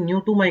be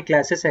new to my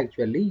classes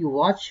actually. You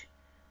watch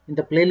in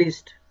the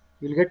playlist.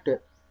 You'll get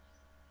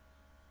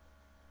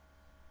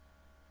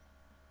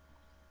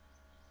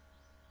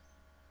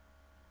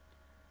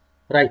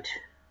right.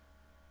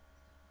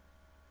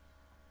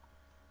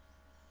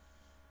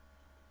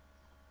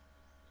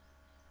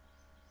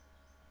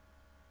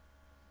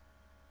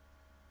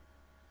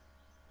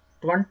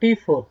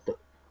 Twenty-fourth.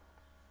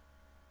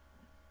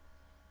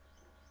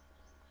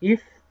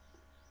 If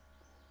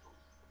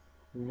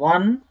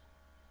one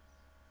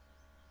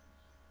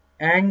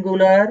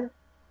angular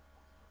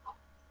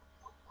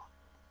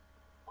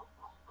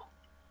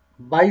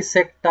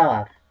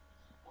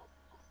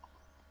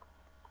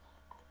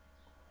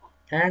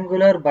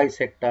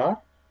bisector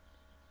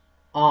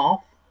of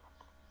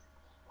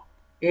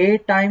a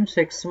times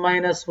x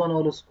minus 1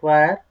 whole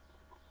square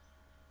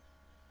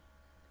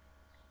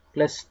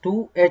plus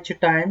 2h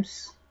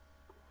times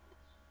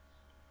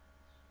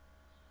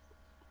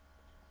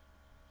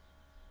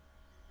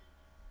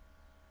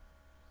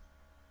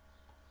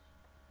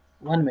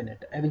one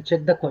minute, I will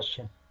check the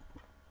question.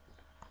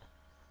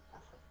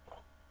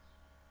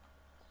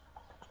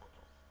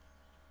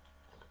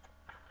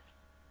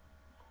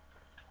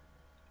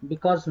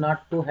 Because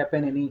not to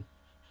happen any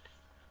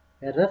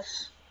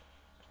errors.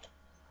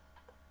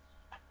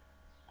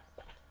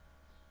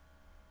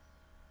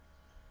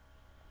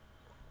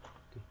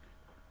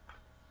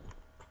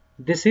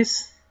 This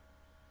is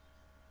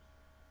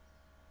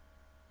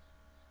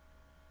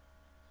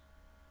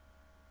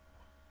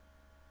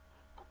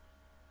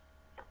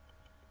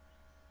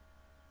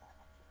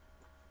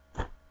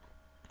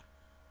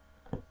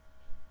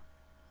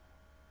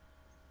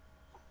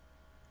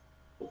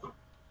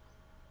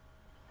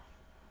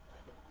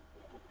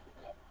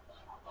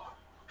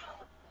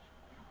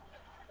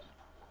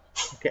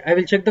okay. I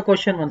will check the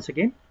question once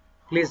again.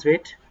 Please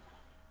wait.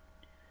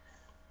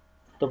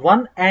 The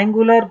one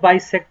angular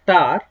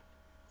bisector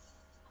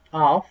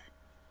of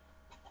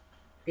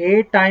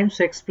a times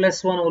x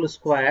plus 1 whole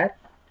square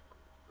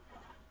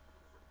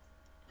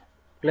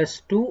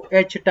plus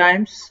 2h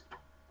times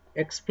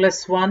x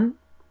plus 1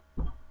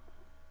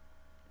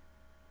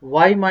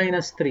 y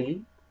minus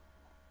 3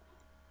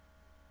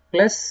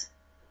 plus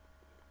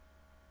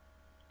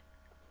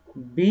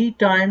b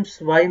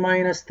times y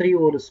minus 3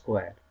 whole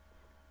square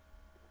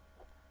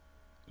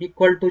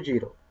equal to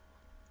 0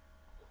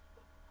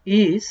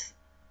 is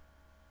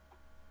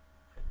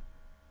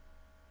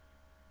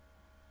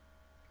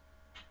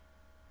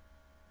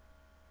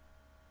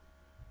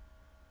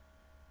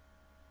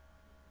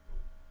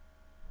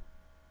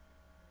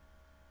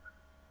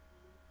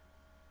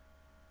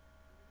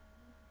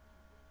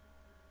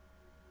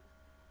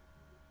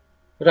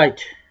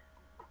right,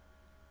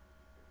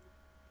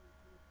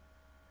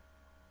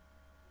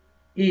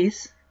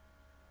 is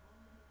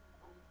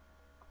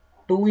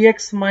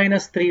 2x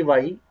minus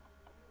 3y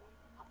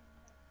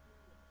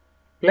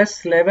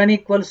plus 11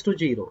 equals to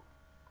 0.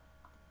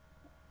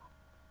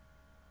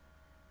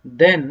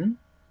 Then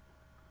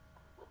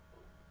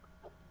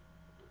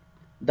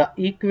the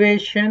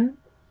equation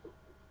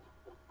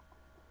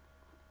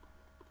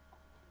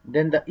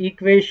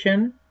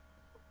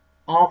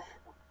of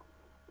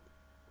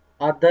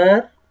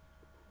other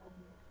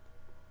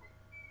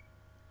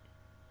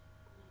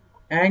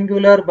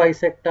angular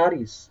bisector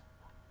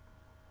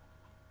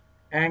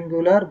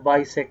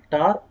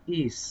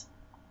is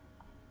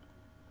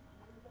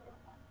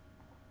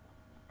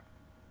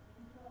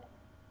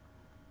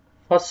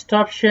first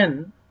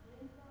option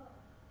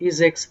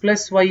is x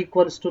plus y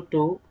equals to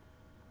 2,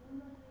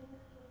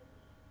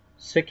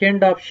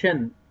 second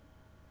option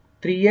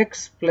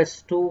 3x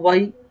plus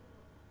 2y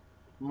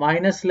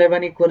minus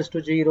 11 equals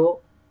to 0,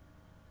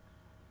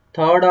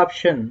 third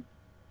option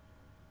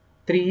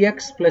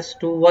 3x plus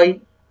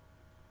 2y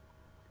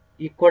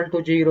equal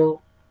to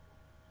 0,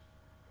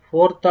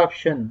 fourth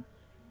option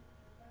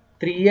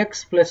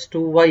 3x plus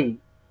 2y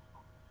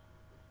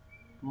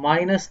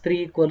minus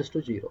 3 equals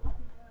to 0.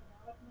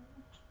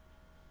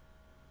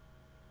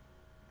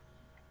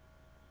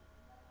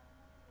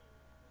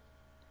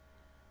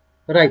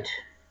 Right.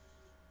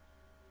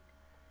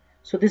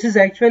 So this is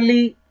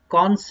actually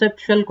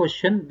conceptual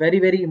question,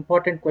 very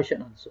important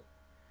question also.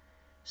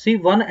 See,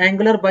 one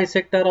angular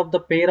bisector of the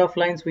pair of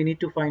lines we need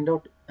to find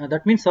out.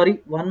 That means,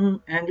 sorry,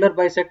 one angular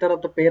bisector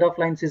of the pair of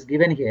lines is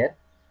given here,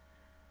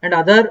 and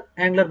other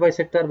angular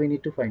bisector we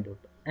need to find out.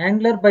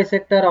 Angular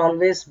bisector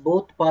always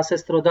both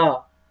passes through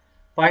the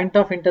point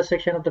of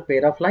intersection of the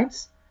pair of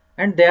lines,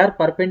 and they are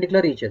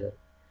perpendicular each other.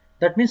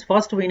 That means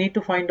first we need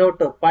to find out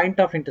the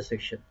point of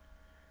intersection.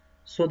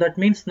 So that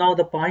means now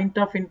the point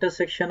of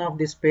intersection of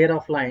this pair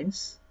of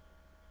lines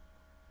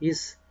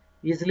is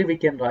easily we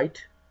can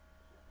write.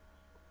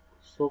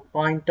 So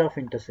point of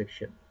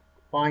intersection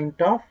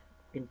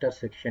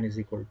is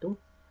equal to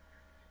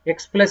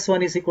x plus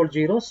 1 is equal to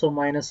 0. So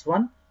minus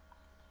 1,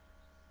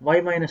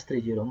 y minus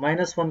 3 0,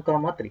 minus 1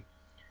 comma 3.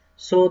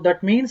 So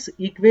that means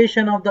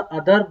equation of the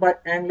other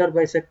angular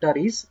bisector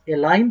is a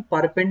line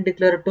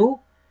perpendicular to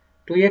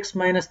 2x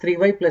minus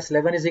 3y plus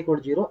 11 is equal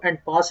to 0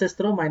 and passes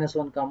through minus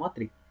 1 comma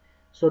 3.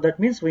 So that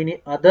means we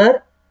need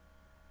other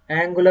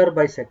angular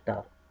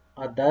bisector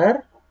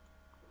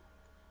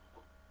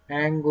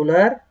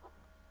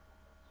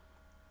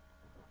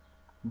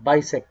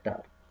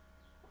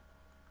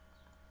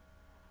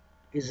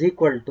is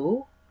equal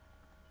to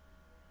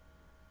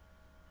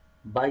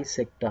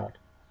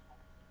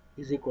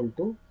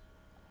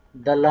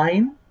the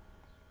line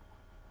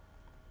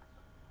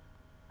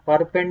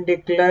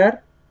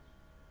perpendicular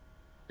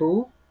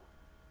to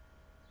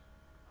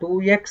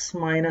 2x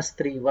minus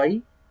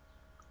 3y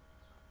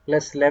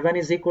plus 11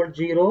 is equal to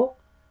 0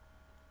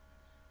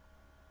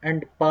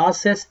 and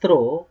passes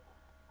through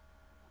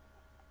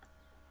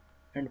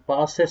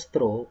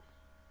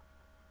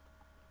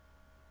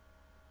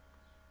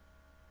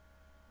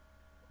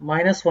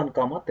minus 1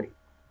 comma 3.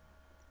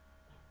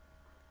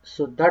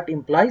 So that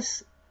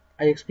implies,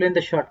 I explain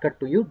the shortcut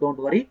to you, don't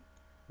worry.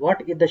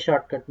 What is the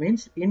shortcut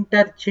means?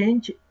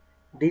 Interchange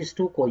these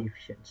two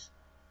coefficients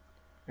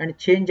and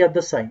change of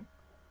the sign.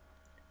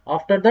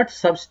 After that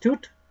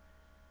substitute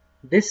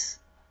this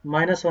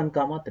minus 1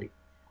 comma 3.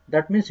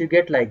 That means you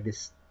get like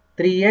this,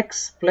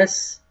 3x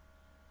plus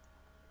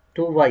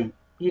 2y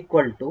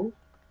equal to,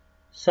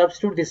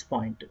 substitute this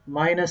point,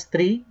 minus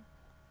 3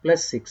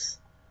 plus 6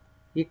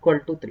 equal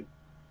to 3.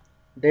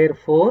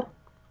 Therefore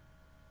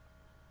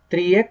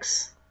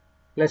 3x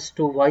plus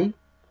 2y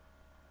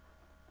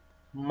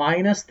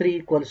minus 3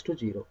 equals to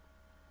 0.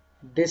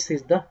 This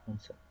is the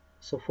answer.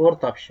 So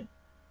fourth option.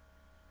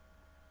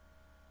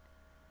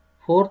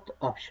 Fourth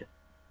option.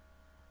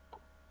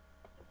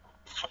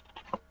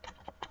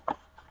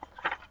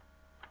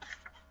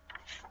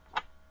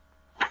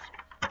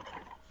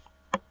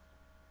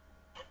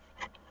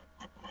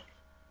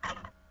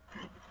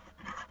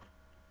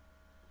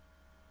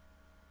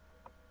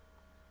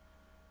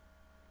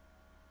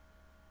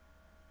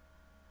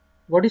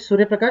 What is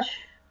Surya Prakash?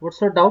 What's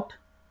your doubt?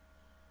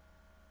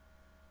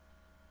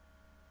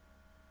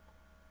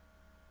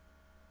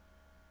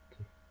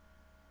 Okay.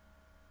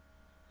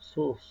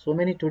 So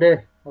many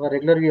today, our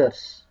regular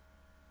viewers.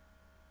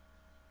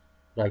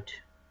 Right.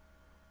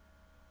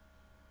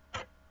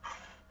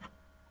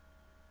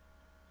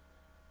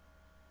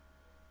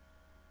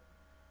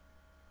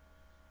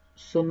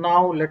 So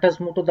now let us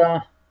move to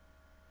the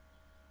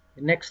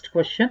next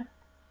question.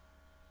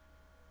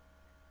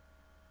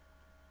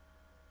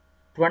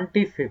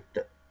 25th.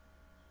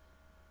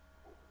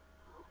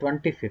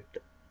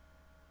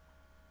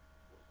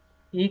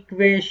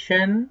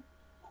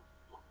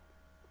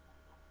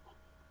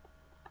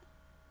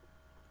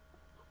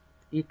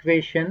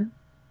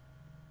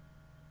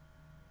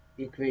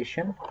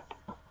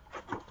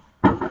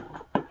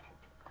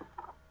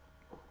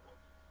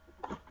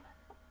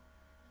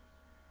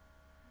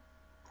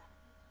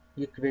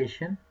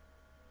 Equation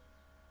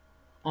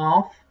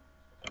of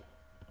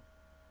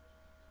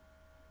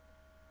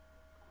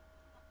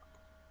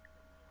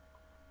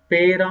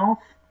pair of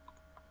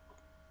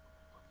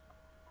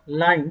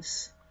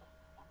lines,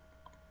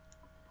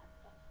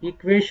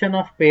 equation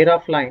of pair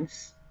of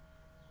lines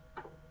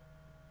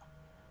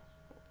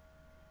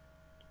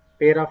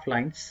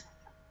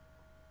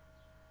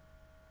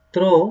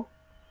through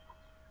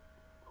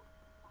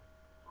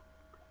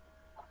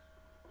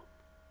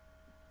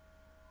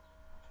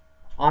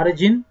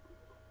origin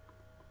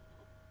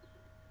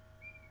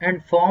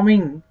and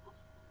forming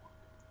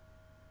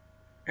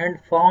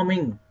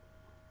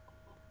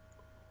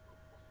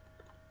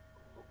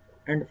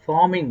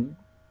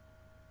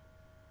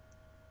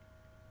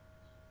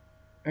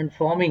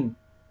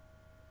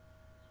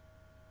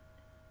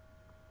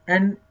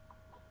an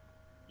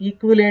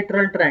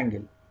equilateral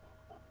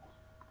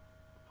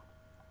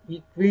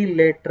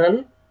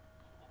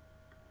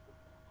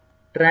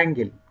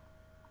triangle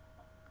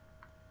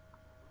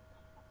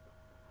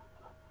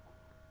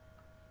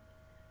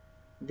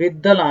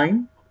with the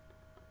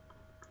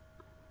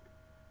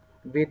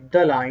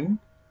line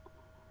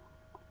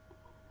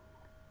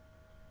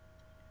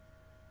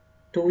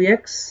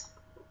 2x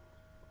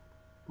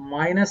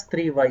minus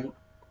 3y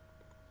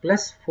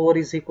plus 4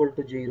 is equal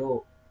to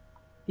 0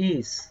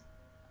 is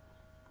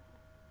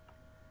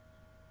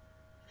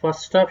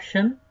first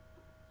option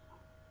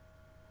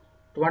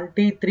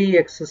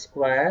 23x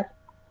square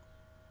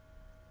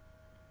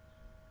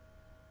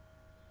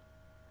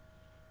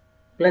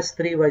plus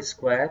 3y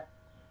square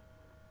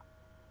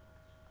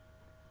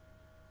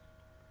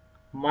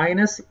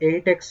minus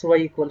 8xy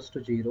equals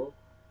to 0.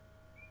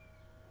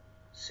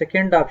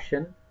 Second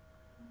option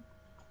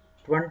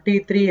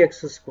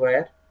 23x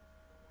square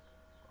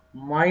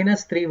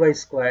minus 3y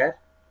square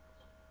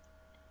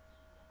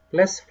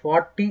plus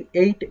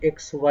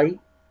 48xy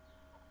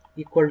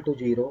equal to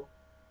 0.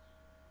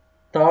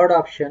 Third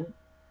option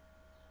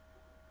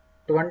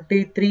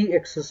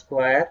 23x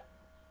square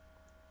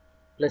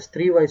plus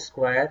 3y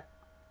square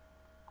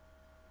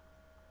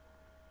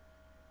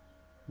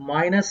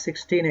minus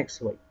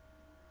 16xy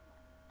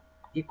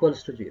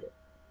equals to 0.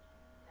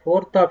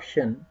 Fourth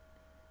option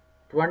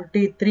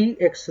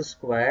 23x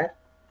square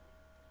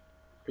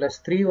plus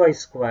 3y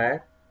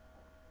square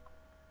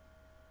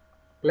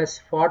plus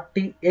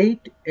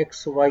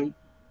 48xy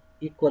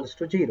equals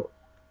to 0.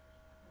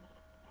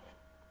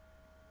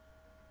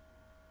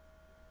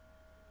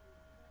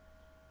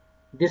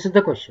 This is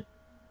the question.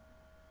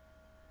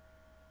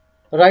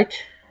 Right?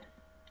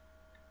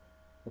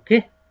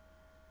 Okay.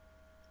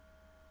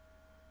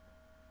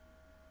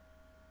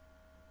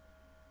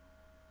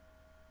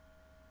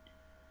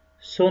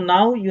 So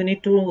now you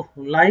need to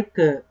like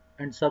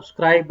and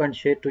subscribe and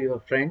share to your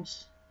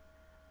friends.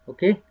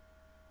 Okay.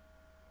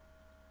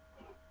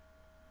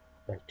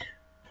 Right.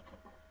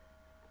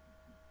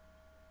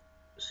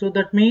 So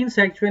that means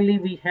actually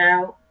we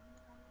have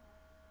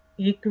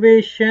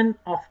equation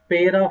of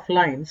pair of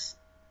lines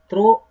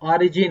through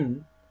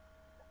origin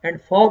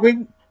and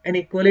forming an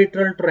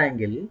equilateral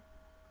triangle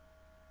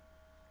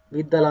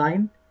with the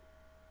line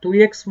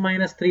 2x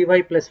minus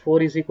 3y plus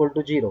 4 is equal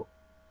to 0.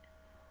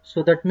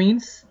 So that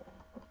means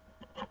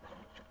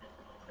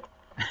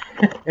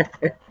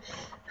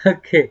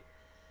okay,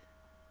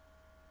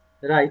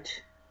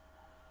 right.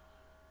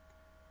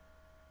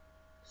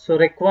 So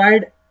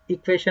required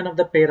equation of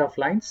the pair of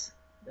lines,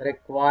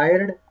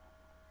 required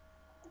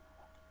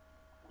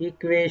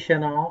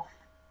equation of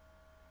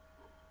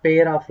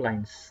pair of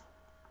lines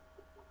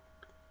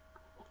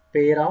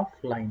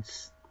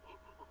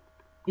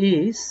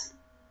is,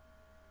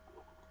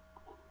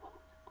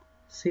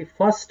 see,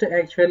 first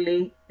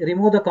actually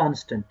remove the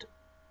constant,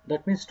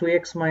 that means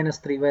 2x minus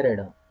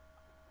 3y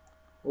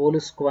whole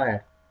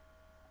square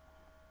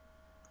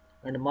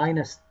and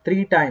minus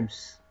 3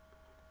 times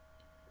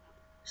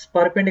is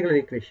perpendicular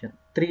equation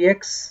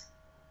 3x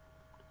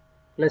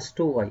plus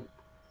 2y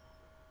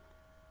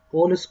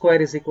whole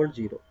square is equal to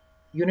 0.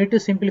 You need to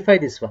simplify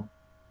this one.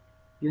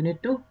 You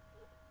need to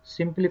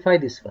simplify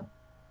this one.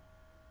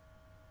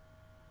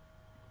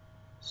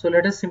 So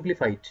let us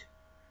simplify it.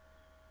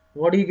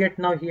 What do you get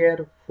now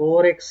here?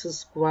 4x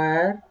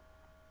square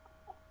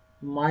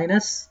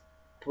minus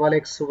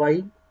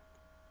 12xy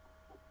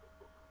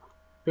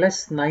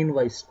plus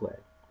 9y square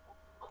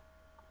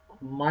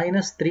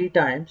minus 3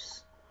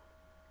 times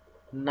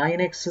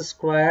 9x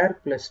square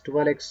plus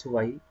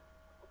 12xy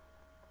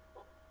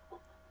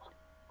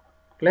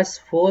plus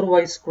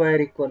 4y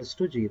square equals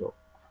to 0.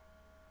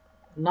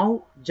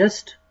 Now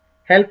just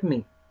help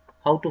me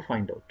how to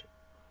find out.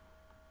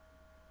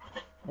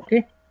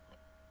 Okay.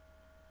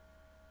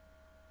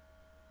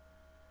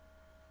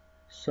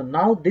 So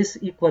now this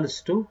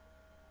equals to,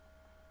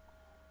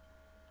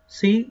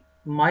 see,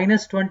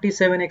 minus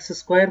 27x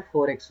square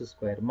 4x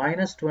square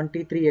minus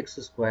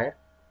 23x square,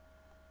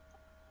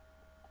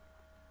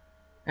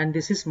 and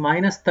this is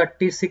minus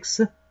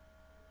 36,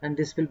 and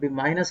this will be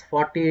minus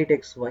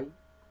 48xy.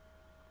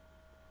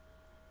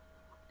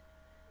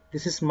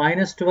 This is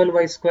minus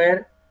 12y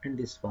square, and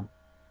this one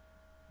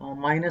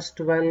minus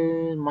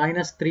 12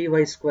 minus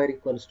 3y square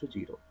equals to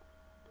 0.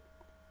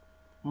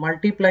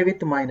 Multiply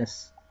with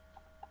minus,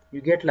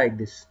 you get like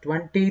this: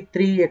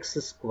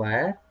 23x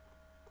square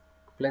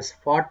plus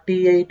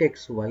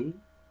 48xy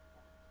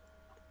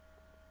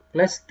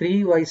plus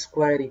 3y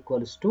square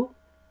equals to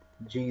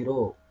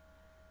 0.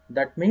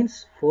 That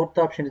means fourth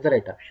option is the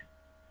right option.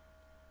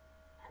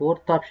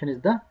 Fourth option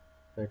is the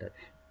right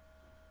option.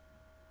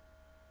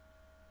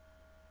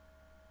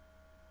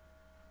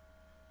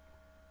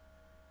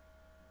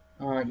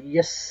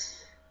 Yes.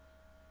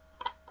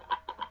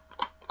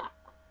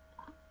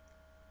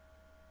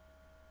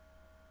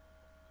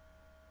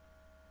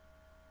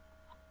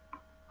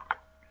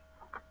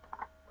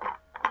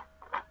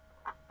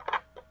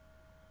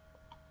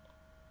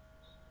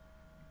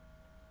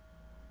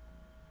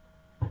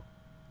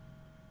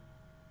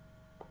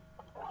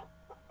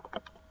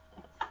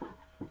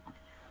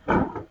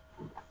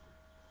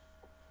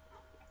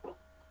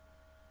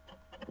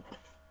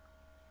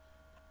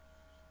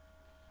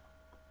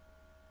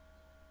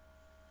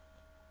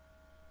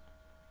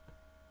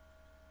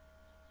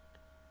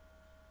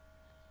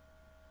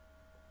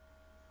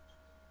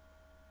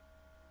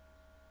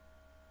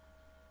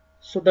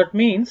 So that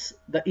means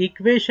the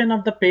equation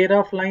of the pair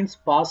of lines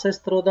passes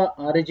through the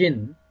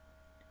origin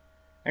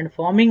and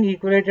forming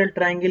equilateral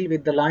triangle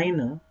with the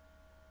line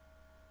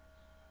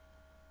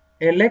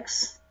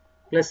Lx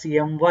plus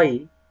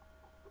My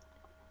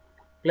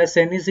plus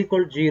n is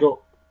equal to 0.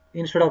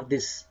 Instead of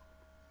this,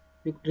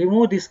 you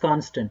remove this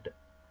constant.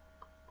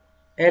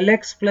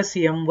 Lx plus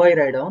My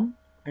write down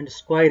and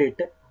square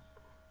it,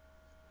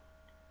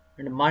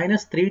 and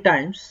minus 3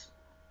 times,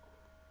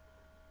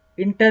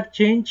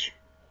 interchange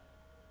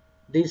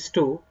these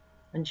two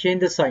and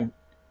change the sign.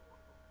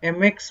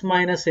 Mx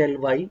minus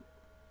Ly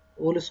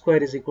whole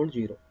square is equal to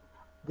 0.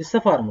 This is the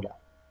formula.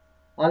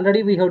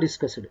 Already we have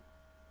discussed it.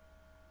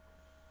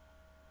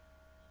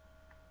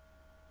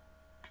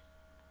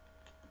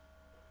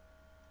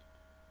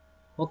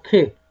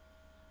 Okay.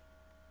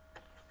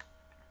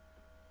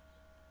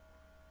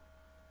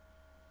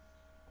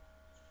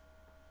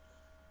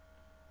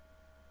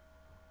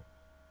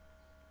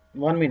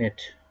 One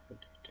minute.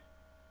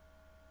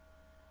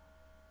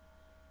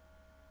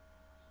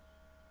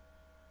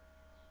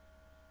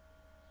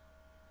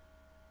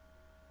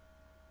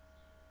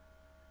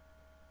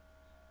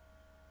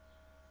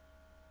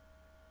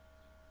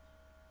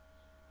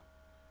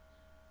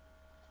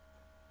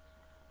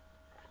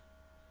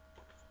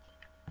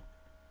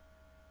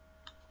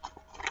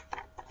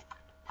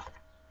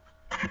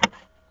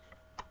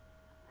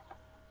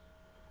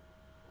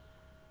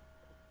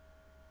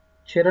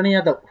 Charan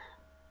Yadav.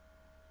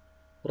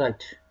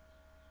 Right.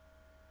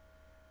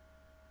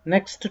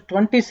 Next,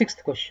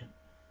 26th question.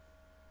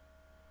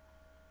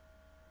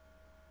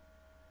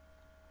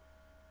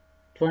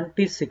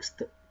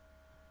 26th.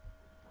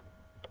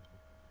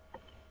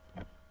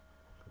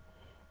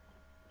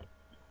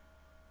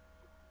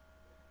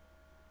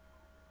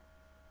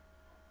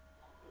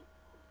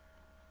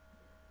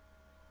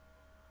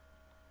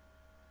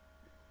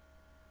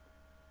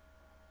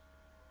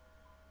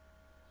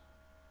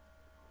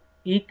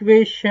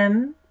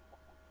 Equation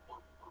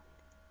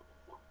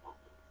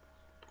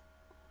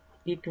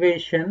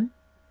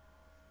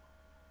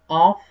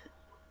of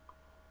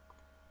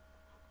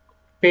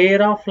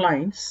pair of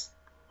lines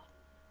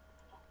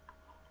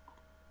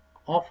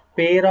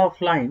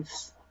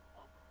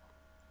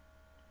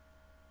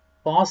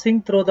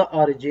passing through the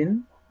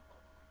origin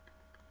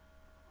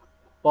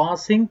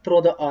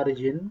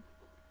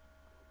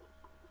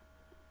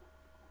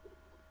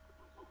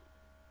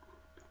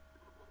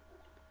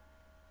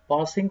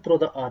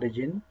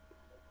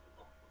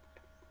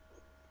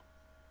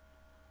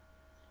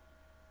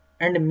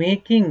and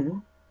making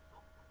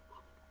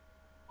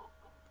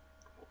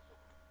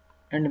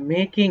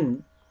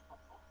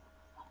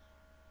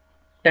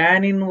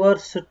tan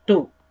inverse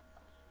 2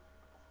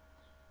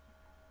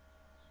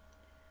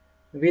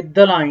 with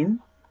the line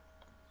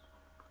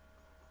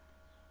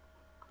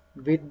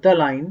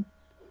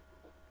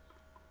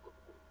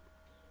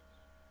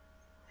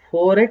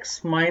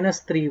 4x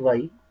minus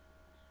 3y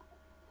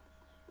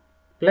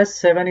plus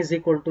 7 is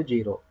equal to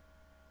 0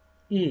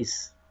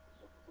 is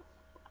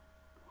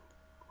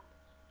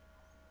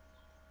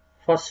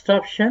first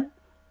option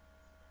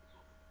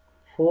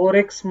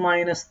 4x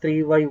minus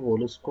 3y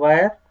whole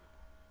square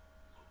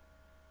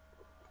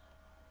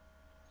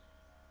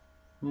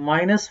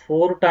minus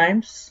 4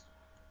 times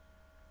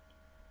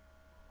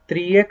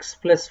 3x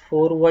plus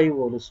 4y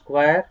whole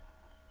square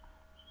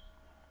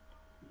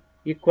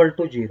equal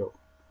to 0.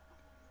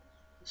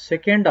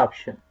 Second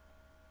option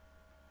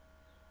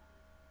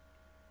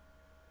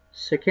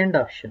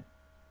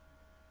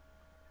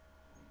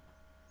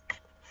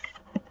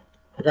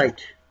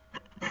right.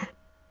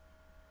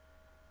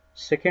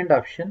 Second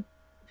option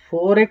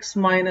 4x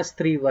minus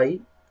 3y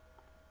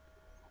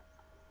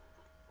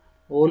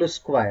whole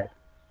square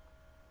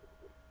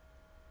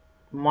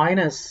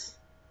minus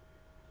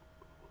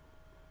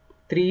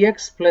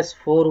 3x plus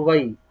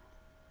 4y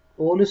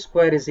whole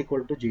square is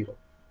equal to 0.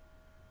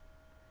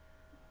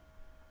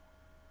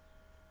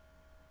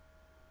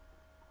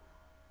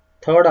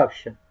 Third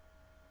option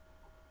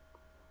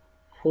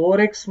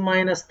 4x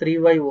minus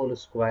 3y whole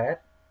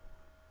square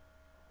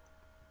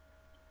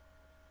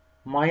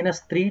minus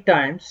 3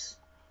 times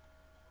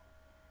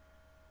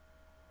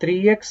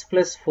 3x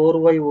plus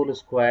 4y whole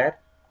square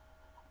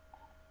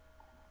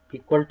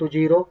equal to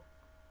 0.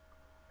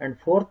 And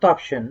fourth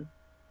option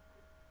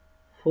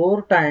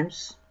 4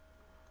 times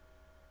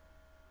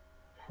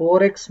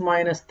 4x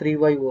minus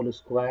 3y whole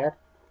square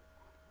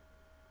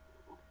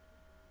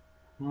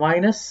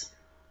minus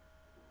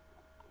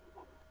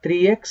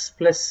 3x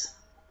plus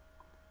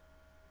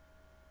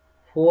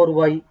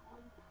 4y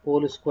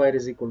whole square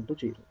is equal to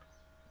 0.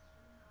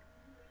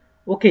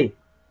 Okay,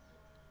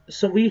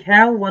 so we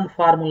have one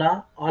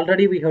formula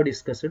already we have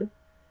discussed.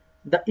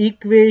 The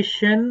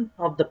equation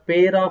of the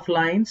pair of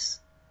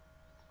lines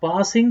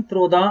passing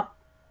through the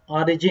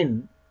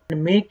origin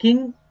and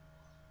making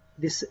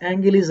this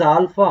angle is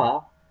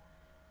alpha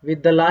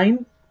with the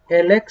line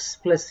Lx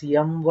plus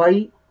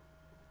My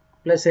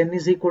plus n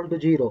is equal to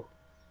 0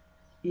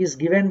 is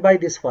given by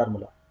this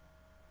formula.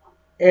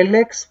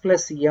 Lx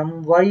plus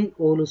My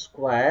whole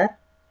square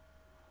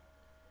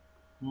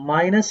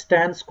minus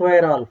tan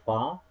square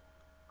alpha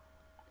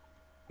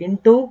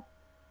into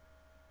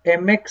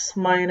mx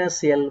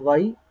minus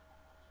Ly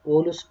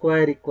whole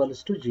square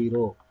equals to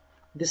 0.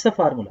 This is the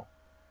formula.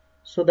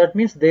 So that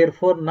means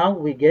therefore now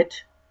we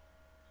get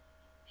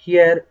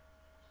here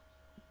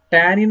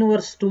tan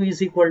inverse 2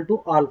 is equal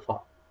to alpha.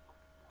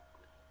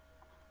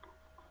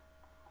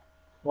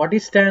 What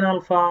is tan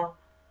alpha?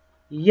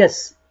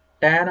 Yes,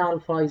 tan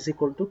alpha is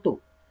equal to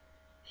 2.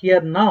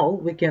 Here now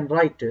we can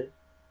write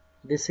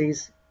this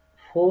is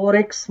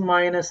 4x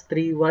minus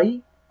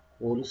 3y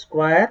whole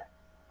square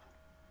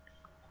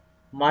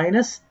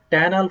minus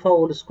tan alpha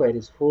whole square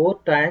is 4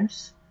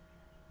 times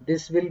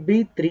this will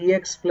be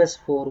 3x plus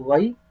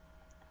 4y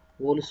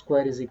whole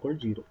square is equal to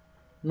 0.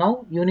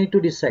 Now you need to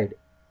decide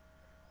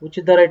which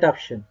is the right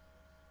option.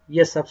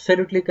 Yes,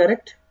 absolutely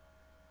correct.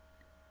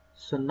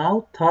 So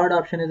now third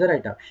option is the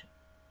right option.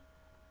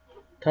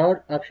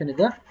 Third option is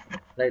the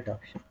right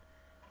option.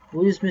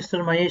 Who is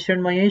Mr. Mahesh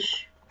and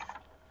Mahesh?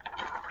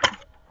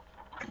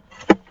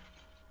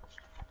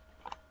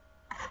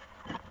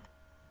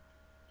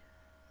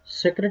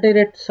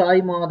 Secretariat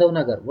Sai Madhav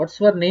Nagar. What's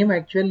your name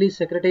actually?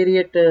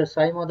 Secretariat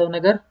Sai Madhav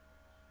Nagar.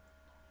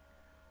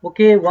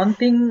 Okay, one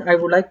thing I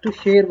would like to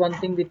share one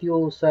thing with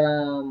you,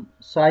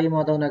 Sai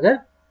Madhav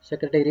Nagar,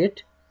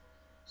 Secretariat.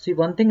 See,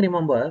 one thing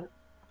remember,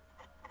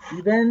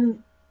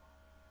 even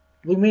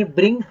we may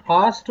bring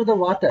horse to the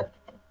water.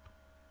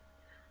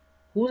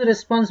 Whose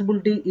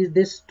responsibility is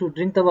this to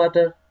drink the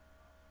water?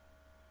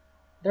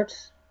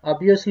 That's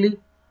obviously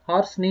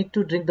horse need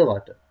to drink the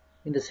water.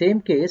 In the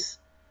same case,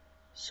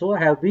 so I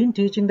have been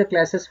teaching the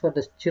classes for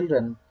the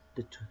children,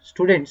 the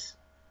students,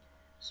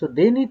 so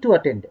they need to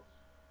attend.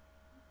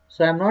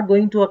 So I am not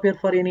going to appear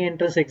for any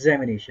entrance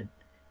examination.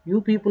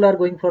 You people are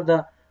going for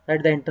the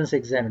entrance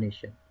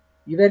examination.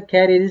 Your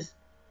career is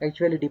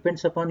actually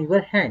depends upon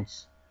your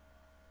hands.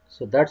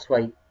 So that's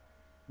why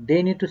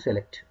they need to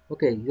select.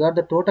 Okay, you are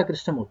the Tota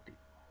Krishnamurthy.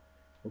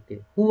 Okay,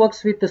 who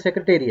works with the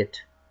secretariat?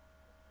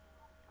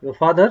 Your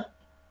father?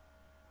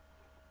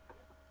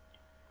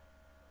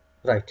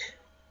 Right.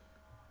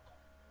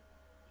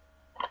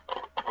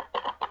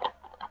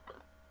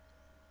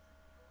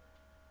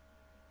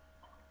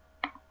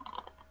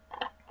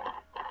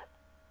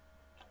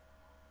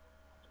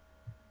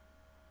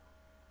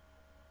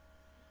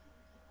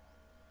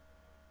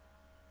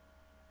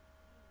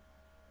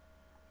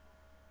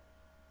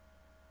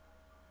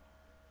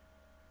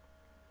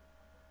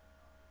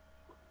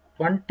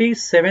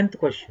 Twenty-seventh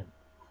question.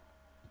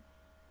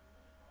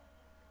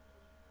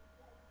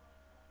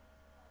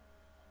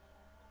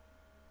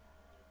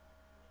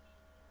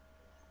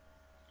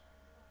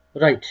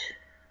 Right.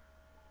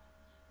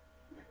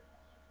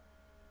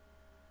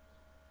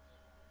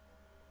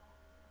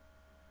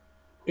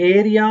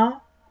 area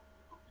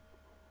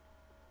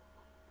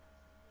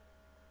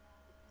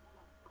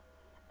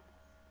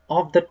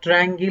of the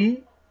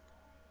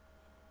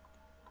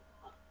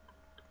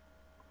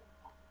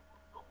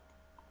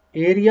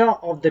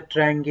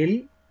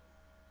triangle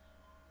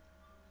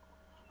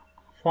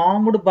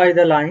formed by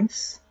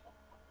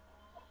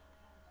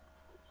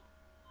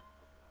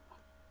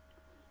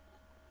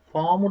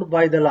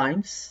the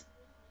lines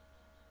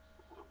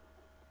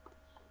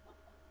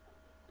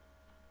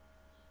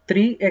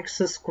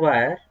 3x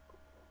square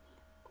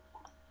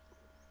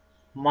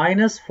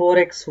minus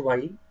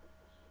 4xy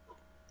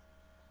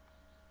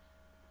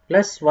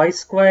plus y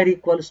square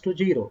equals to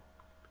 0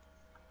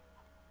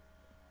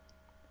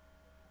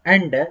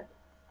 and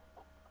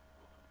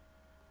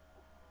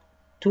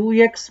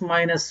 2x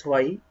minus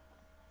y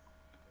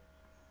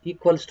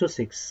equals to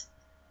 6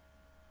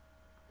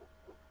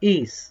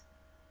 is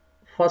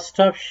first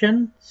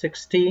option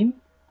 16,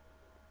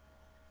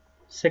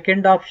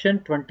 second option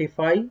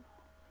 25,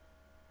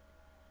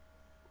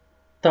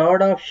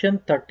 third option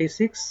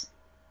 36,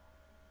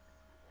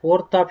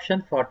 fourth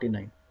option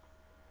 49.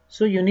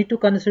 So you need to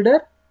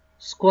consider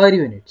square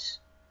units.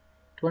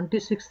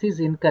 26th is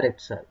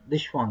incorrect, sir.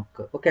 Dishwank.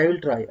 Okay, I will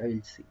try. I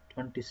will see.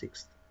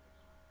 26th.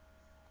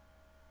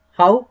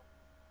 How?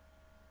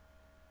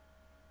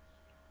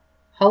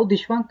 How,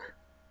 Dishwank?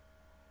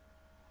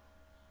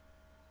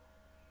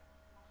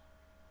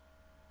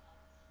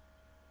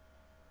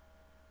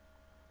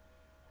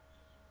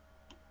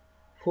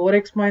 Four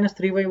x minus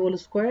 3y whole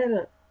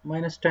square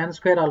minus tan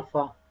square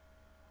alpha.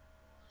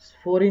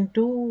 4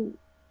 into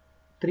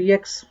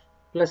 3x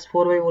plus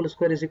 4y whole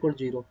square is equal to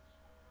 0.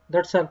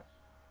 That's all.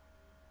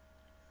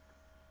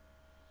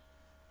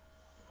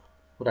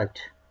 Right.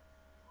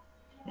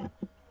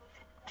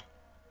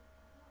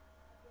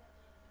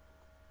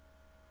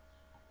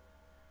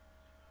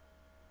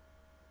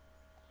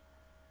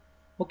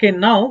 Okay,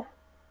 now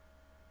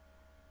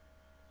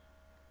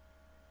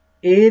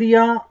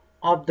area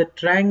of the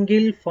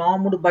triangle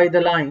formed by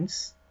the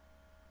lines,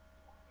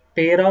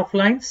 pair of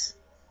lines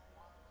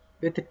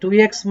with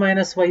 2x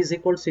minus y is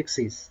equal to 6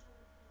 is.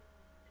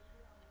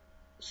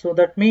 So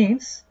that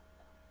means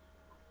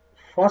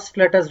first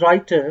let us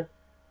write a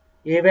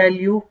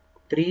value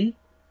 3,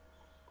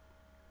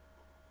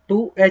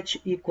 2h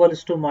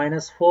equals to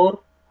minus 4,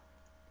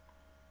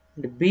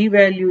 and b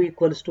value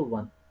equals to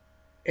 1,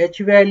 h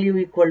value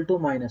equal to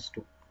minus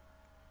 2.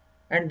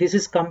 And this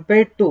is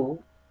compared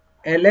to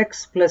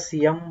lx plus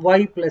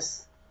my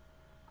plus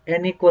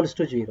n equals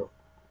to 0.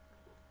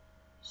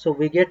 So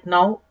we get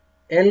now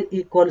L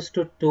equals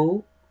to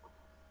 2,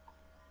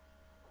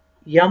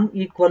 m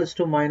equals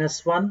to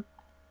minus 1,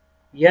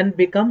 n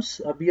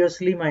becomes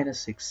obviously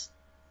minus 6.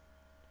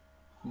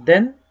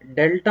 Then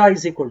delta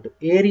is equal to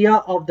area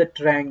of the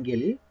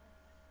triangle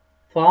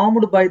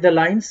formed by the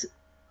lines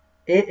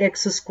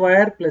ax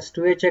square plus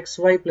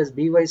 2hxy plus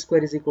by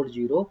square is equal to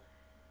 0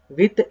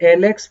 with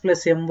lx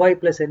plus my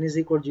plus n is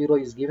equal to 0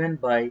 is given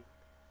by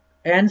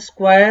n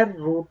square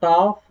root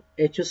of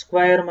h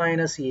square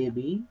minus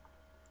ab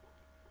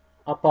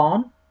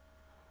upon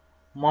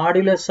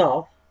modulus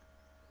of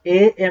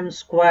am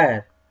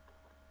square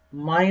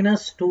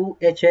minus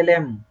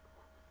 2hlm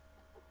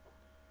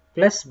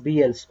plus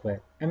bl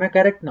square. Am I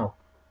correct now?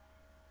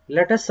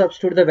 Let us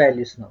substitute the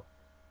values now.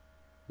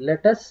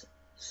 Let us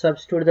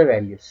substitute the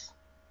values.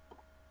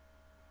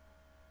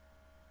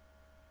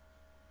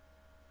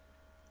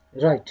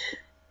 Right.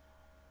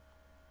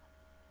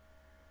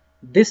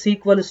 This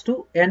equals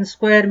to n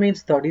square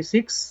means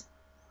 36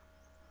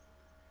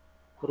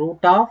 root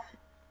of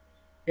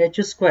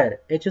h square.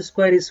 H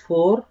square is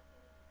 4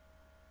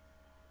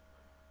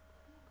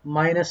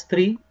 minus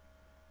 3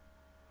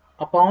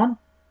 upon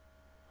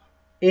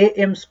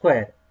am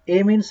square.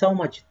 A means how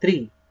much?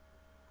 3.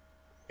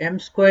 M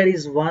square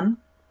is 1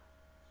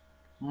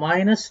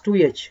 minus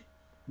 2h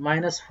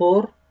minus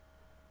 4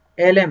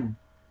 lm.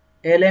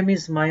 Lm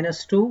is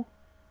minus 2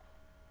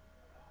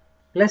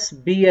 plus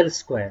bl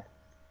square.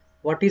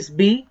 What is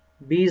b?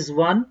 B is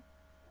 1.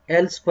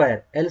 L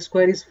square. L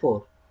square is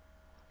 4.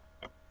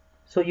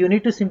 So you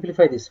need to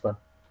simplify this one.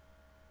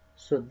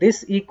 So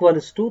this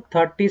equals to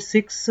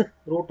 36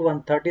 root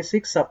 1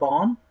 36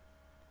 upon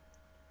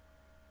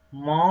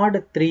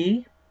mod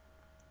 3.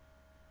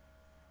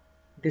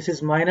 This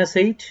is minus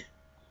 8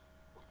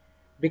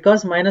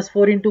 because minus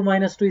 4 into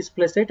minus 2 is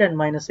plus 8 and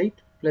minus 8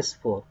 plus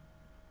 4.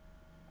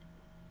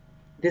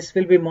 This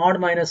will be mod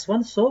minus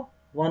 1, so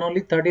 1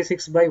 only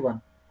 36 by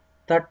 1.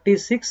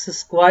 36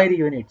 square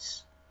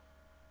units.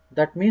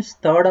 That means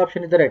third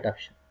option is the right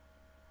option.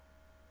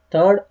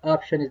 Third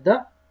option is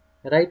the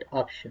right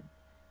option.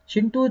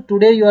 Chintu,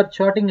 today you are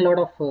charting a lot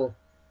of,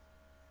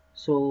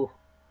 so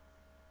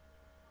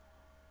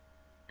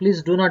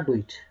please do not do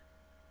it.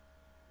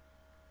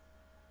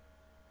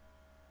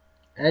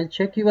 I'll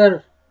check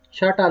your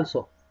chart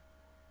also.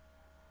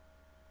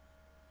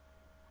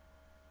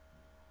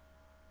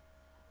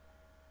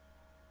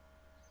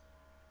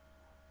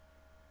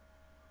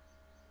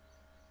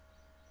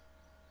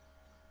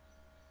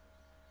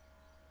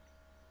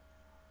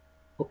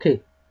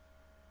 Okay.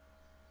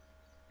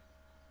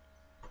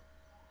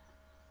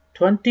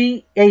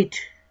 28.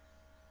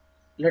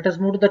 Let us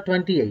move to the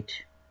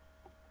 28.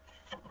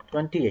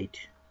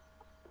 28.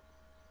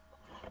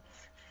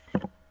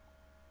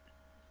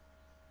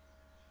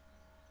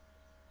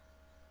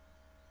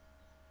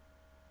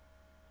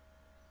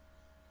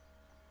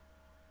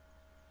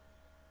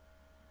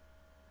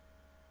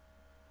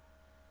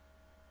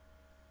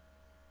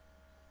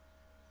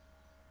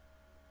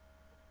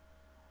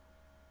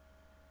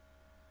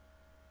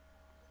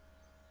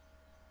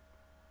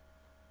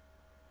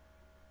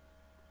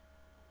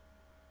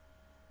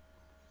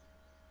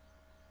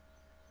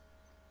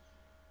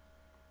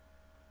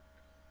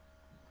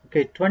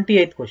 Okay,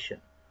 28th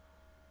question.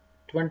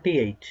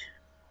 28.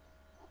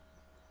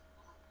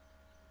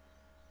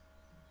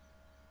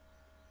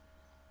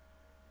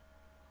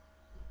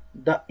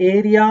 The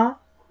area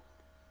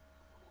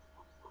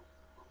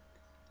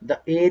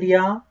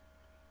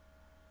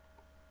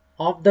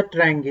of the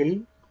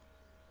triangle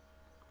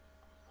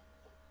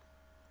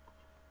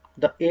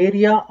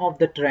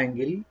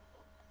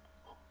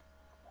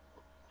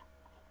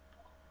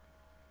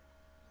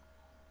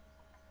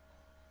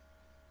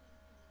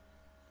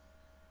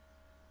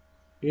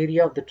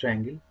area of the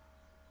triangle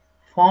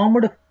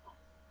formed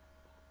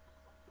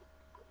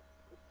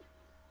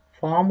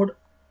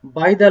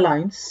by the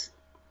lines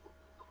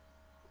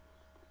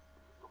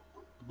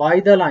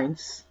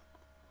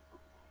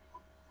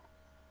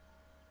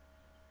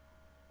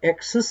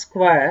x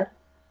square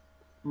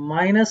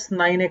minus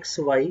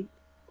 9xy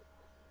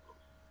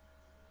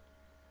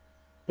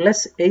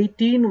plus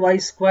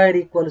 18y square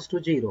equals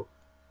to 0,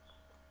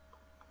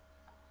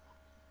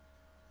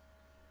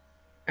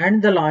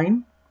 and the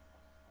line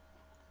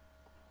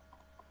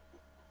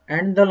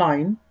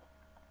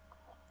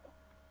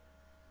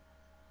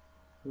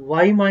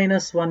y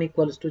minus 1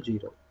 equals to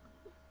 0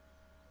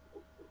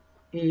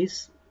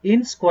 is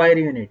in square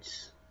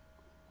units.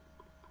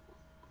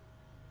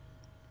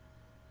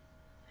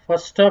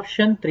 First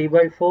option 3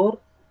 by 4,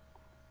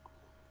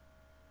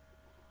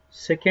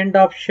 second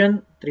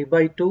option 3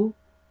 by 2,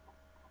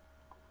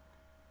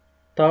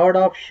 third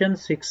option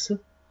 6,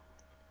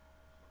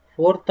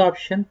 fourth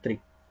option 3.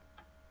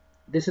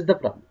 This is the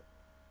problem.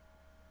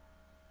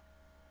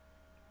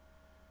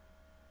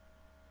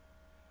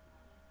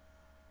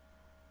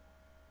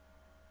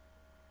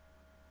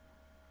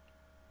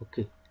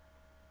 Okay.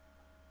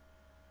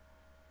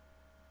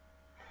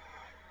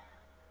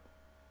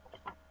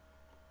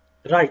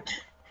 Right.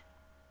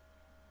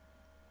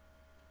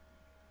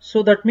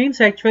 So that means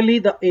actually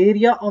the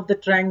area of the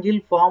triangle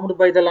formed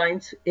by the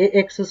lines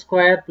ax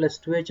square plus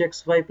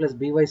 2hxy plus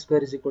by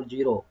square is equal to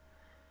 0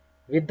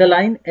 with the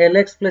line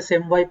lx plus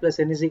my plus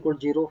n is equal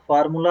to 0,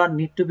 formula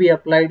need to be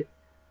applied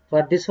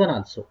for this one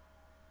also.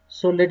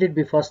 So let it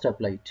be first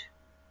applied.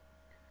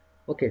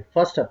 Okay,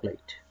 first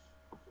applied.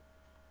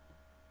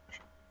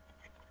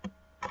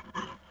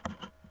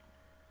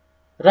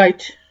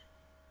 Right.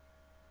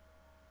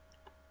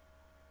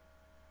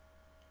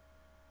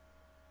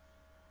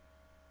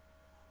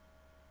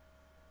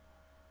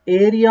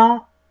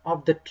 Area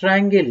of the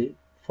triangle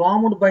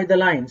formed by the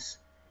lines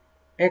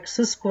x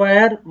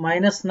square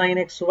minus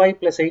 9xy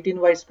plus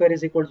 18y square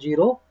is equal to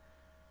 0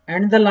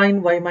 and the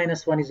line y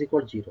minus 1 is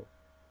equal to 0.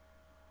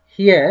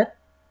 Here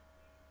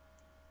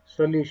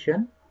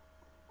solution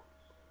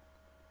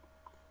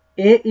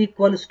a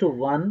equals to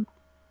 1,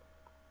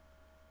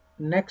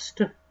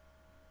 next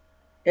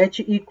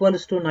h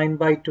equals to 9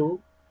 by 2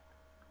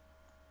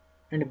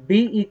 and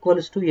b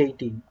equals to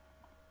 18.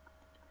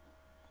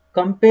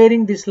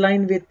 Comparing this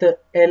line with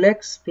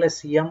lx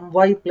plus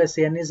my plus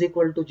n is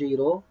equal to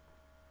 0,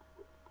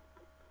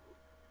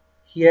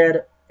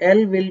 here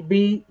L will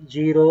be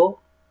 0,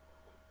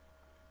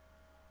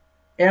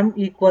 m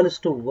equals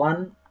to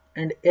 1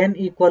 and n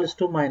equals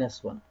to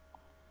minus 1.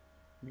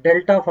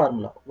 Delta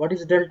formula. What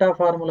is delta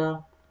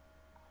formula?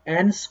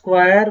 N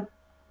square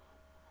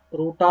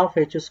root of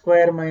h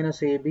square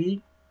minus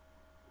ab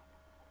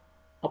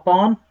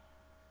upon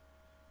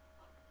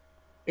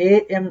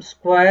am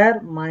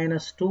square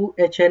minus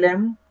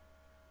 2hlm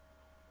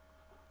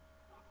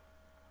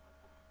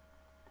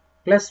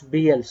plus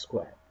bl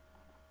square.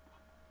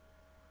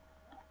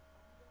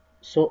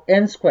 So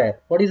n square,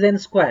 what is n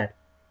square?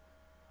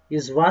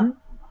 Is 1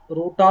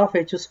 root of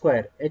h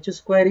square. H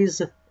square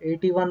is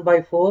 81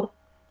 by 4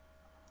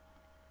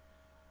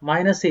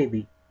 minus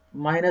ab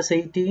minus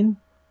 18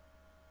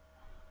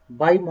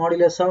 by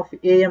modulus of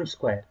am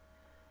square.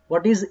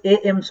 What is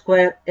am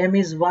square? M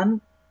is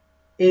 1,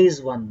 a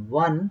is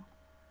 1,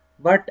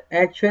 but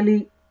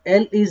actually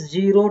L is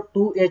 0,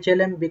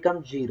 2hlm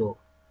becomes 0.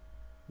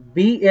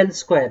 bl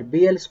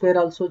square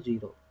also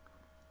 0.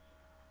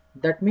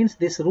 That means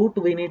this root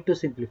we need to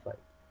simplify.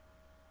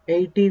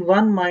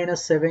 81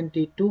 minus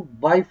 72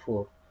 by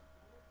 4.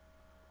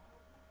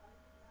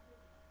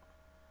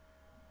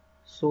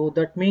 So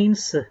that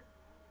means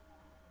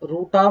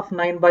root of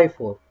 9 by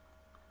 4.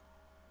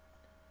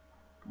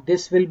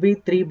 This will be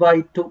 3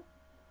 by 2.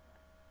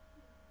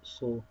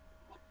 So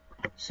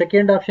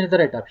second option is the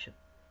right option.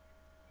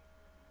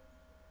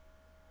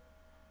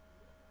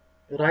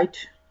 Right,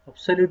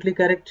 absolutely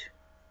correct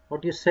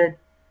what you said.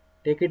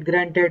 Take it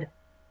granted.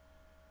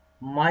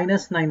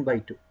 Minus 9 by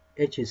 2.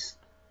 H is.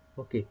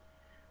 Okay.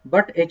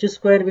 But H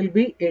square will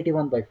be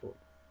 81 by 4.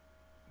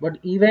 But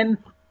even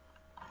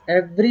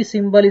every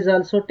symbol is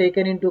also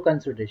taken into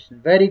consideration.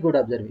 Very good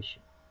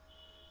observation.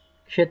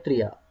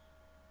 Kshatriya.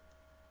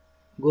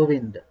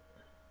 Govind.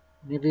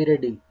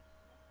 Niviredi.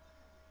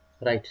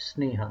 Right.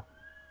 Sneha.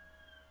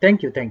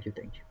 Thank you. Thank you.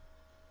 Thank you.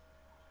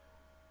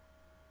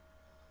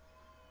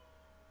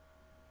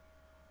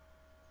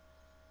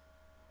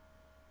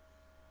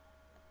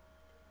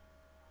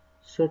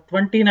 So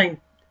 29th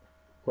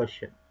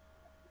question.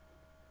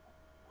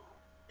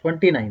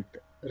 29th.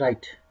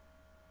 Right.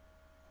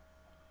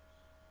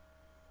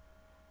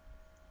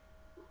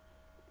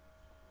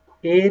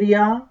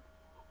 Area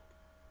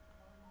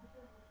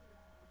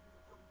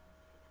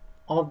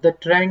of the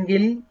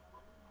triangle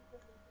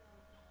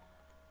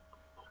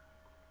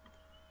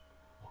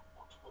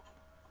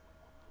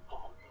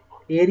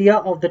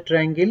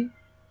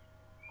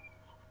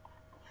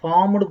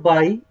formed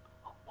by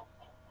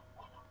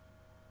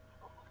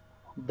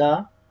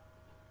the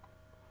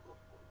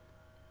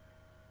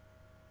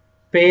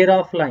pair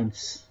of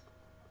lines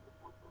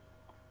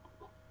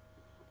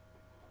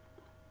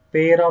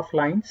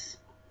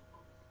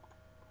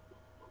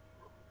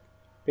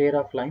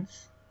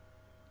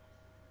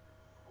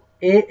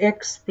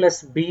ax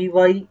plus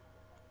by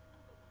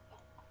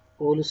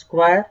whole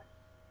square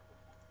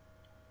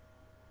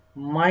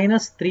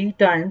minus 3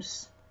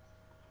 times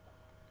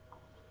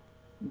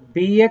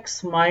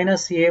bx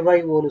minus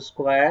ay whole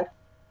square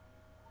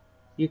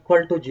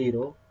equal to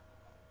 0,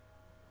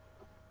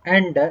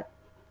 and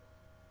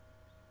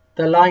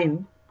the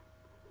line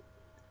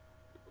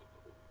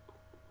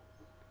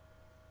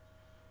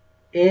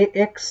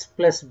ax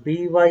plus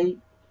by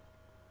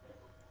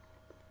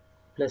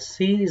plus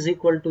c is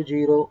equal to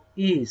 0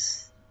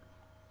 is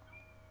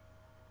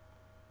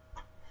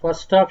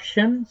first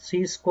option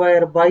c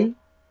square by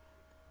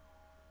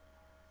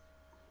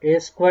a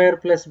square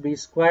plus b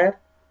square,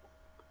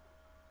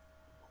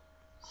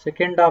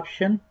 second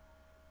option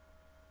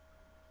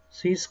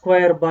c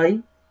square by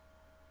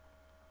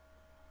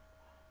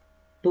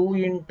 2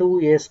 into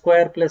a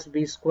square plus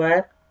b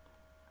square,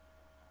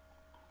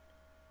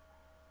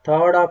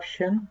 third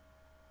option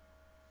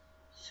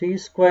c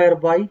square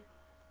by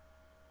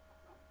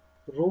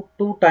root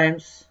 2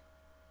 times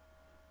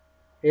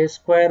a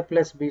square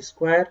plus b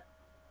square,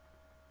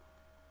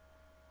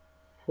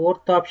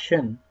 fourth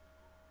option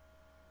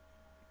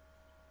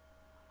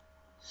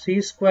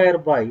c square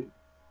by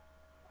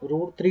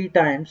root 3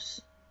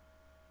 times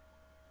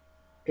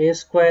a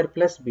square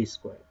plus b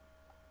square.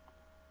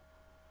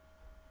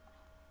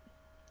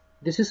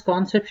 This is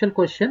conceptual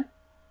question.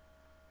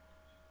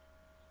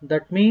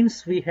 That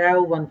means we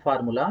have one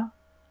formula.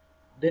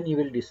 Then you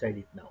will decide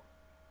it now.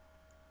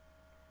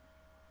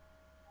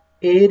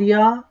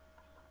 Area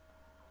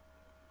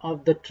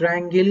of the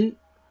triangle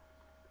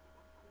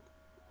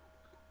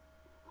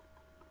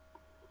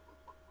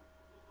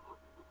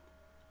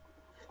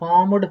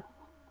formed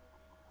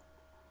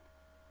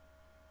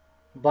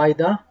by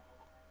the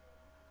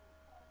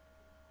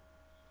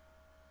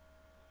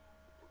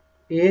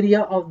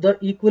area of the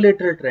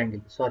equilateral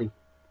triangle,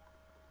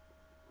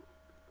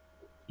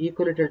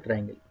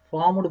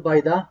 formed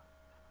by the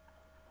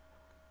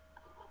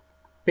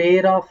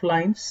pair of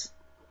lines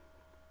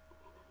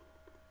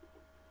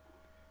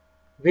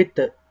with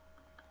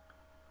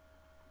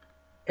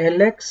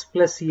lx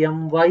plus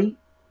my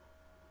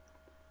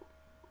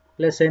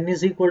plus n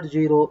is equal to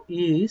 0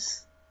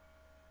 is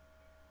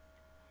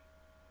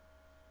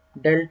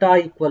delta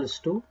equals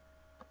to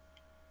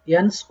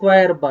n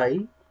square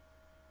by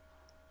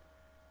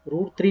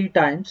root 3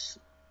 times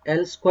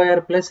L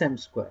square plus M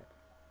square.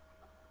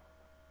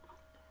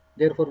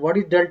 Therefore, what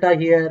is delta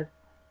here?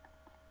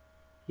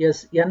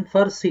 Yes, n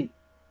for C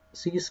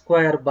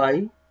square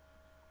by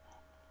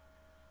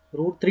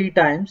root 3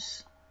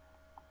 times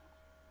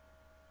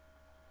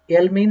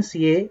L means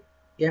A,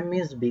 M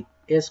means B,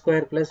 A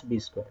square plus B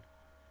square.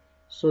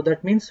 So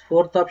that means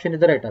fourth option is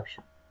the right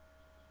option.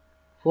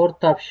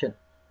 Fourth option.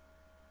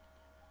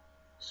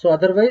 So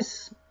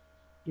otherwise,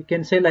 you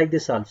can say like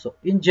this also.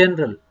 In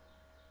general,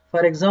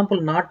 for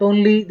example, not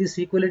only this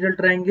equilateral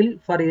triangle,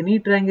 for any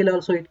triangle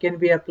also it can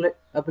be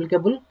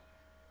applicable.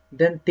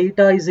 Then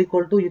theta is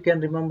equal to, you can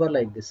remember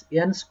like this,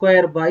 n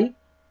square by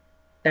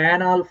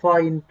tan alpha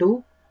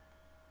into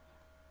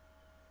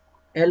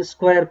L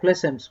square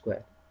plus M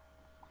square.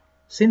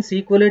 Since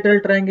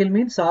equilateral triangle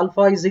means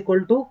alpha is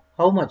equal to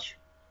how much?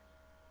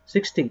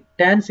 60.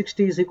 Tan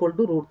 60 is equal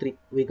to root 3.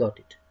 We got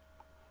it.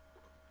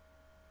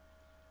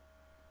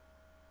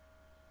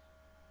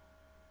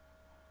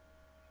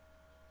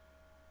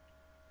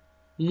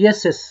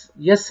 Yes.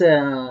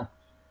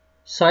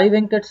 Sai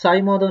Venkat,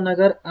 Sai Madhav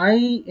Nagar,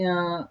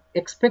 I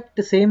expect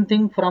the same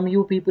thing from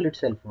you people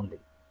itself only.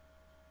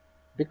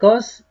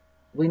 Because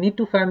we need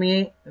to form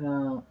a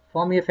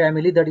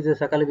family, that is a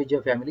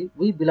SAKALAVIDYA family.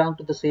 We belong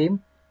to the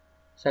same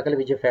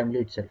SAKALAVIDYA family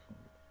itself.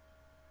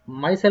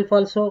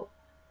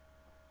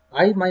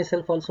 I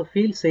myself also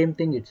feel same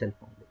thing itself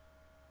only.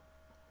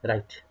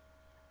 Right.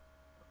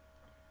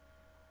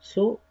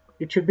 So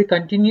it should be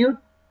continued,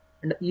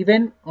 and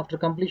even after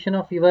completion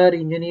of your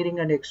engineering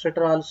and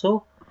etc.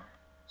 also,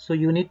 so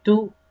you need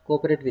to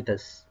cooperate with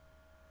us.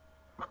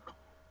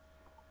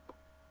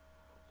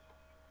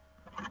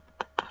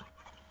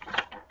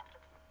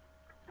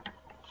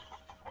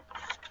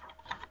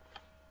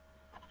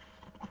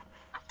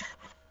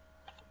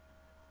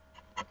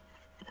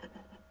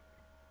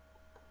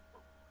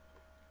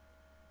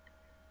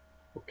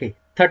 Okay,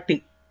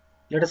 30.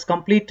 Let us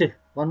complete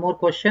one more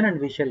question and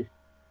we shall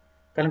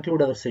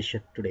conclude our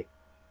session today.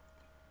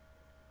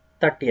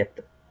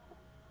 30th.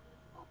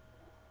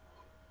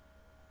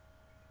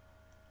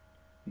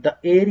 The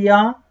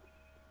area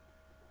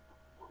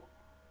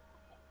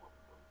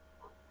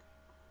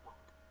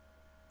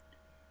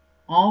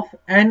of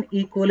an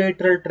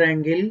equilateral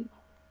triangle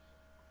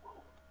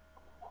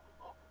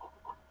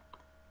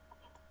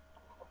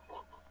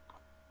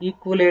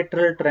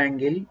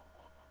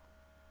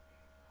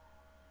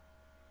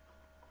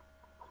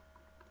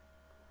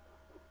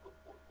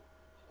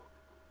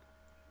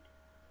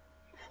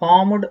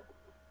formed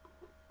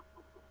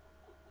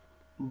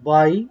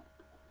by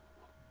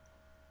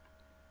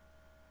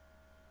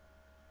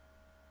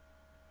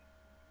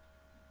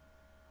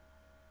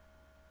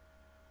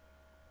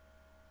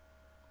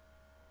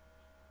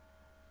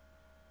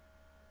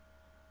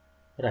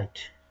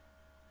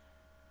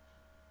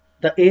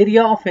the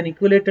area of an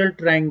equilateral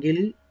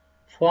triangle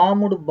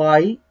formed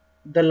by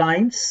the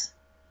lines,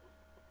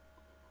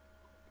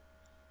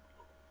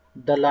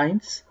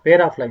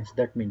 pair of lines,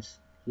 that means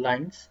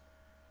lines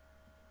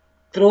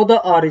through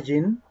the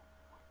origin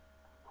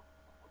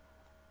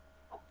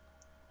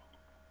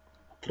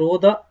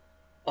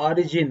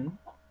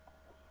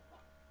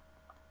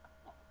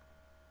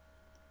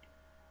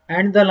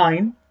and the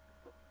line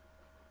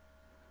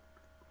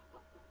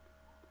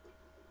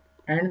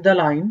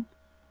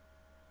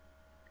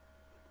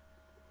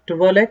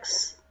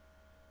 12x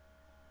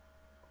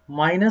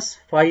minus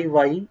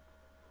 5y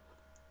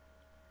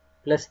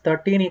plus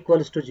 13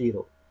 equals to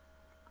 0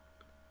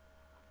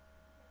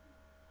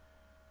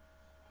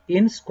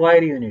 in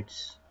square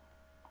units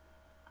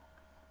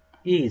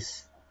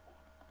is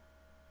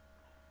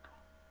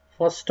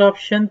first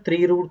option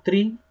 3 root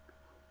 3,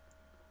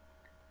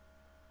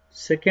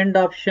 second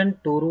option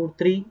 2 root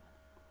 3,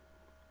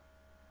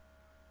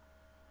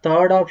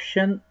 third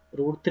option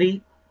root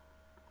 3,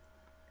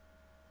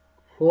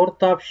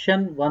 fourth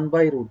option 1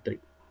 by root 3.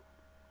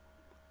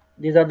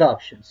 These are the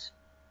options.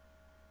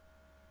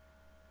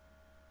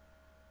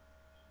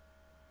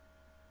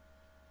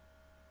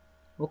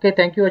 Okay,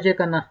 thank you Ajay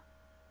Khanna.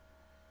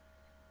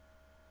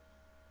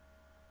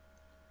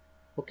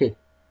 Okay,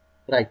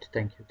 right,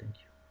 thank you.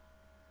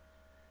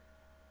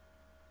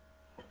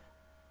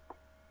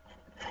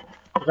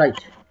 Right,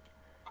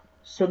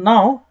 so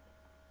now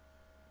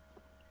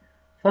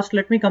first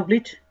let me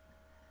complete.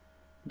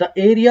 The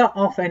area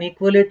of an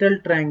equilateral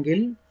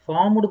triangle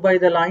formed by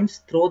the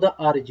lines through the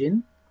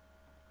origin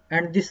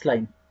and this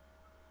line.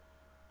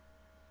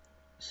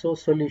 So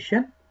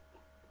solution,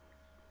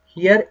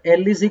 here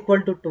L is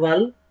equal to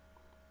 12,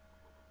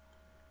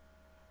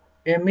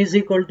 M is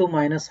equal to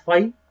minus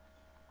 5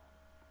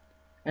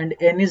 and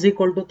N is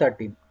equal to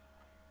 13.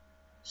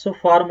 So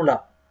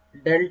formula,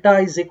 delta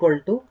is equal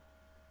to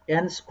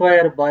N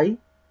square by,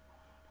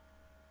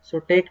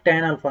 so take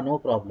tan alpha, no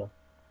problem,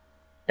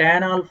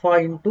 tan alpha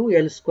into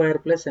L square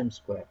plus M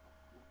square.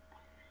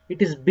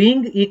 It is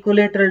being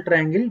equilateral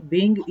triangle,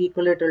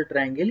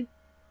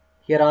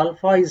 here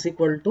alpha is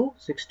equal to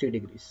 60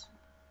 degrees.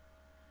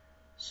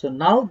 So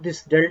now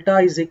this delta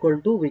is equal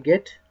to, we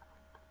get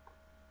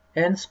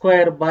N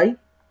square by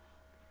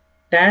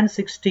tan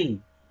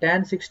 60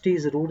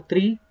 is root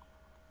 3,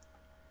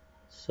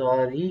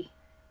 sorry,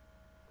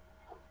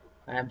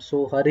 I am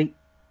so hurry.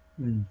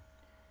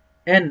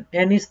 N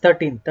is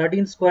 13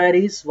 square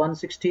is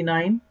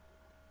 169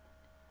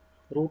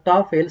 root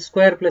of L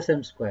square plus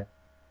M square,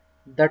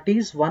 that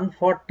is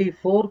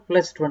 144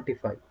 plus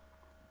 25.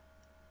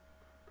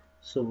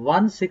 So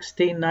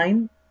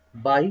 169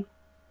 by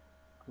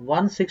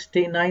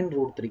 169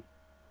 root 3,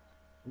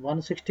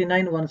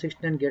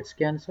 169 gets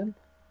cancelled,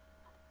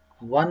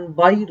 1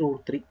 by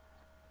root 3,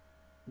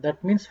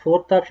 that means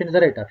fourth option is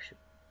the right option.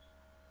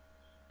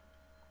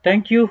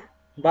 Thank you,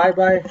 bye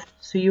bye,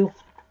 see you.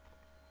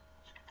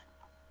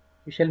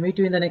 We shall meet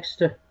you in the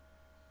next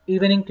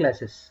evening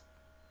classes.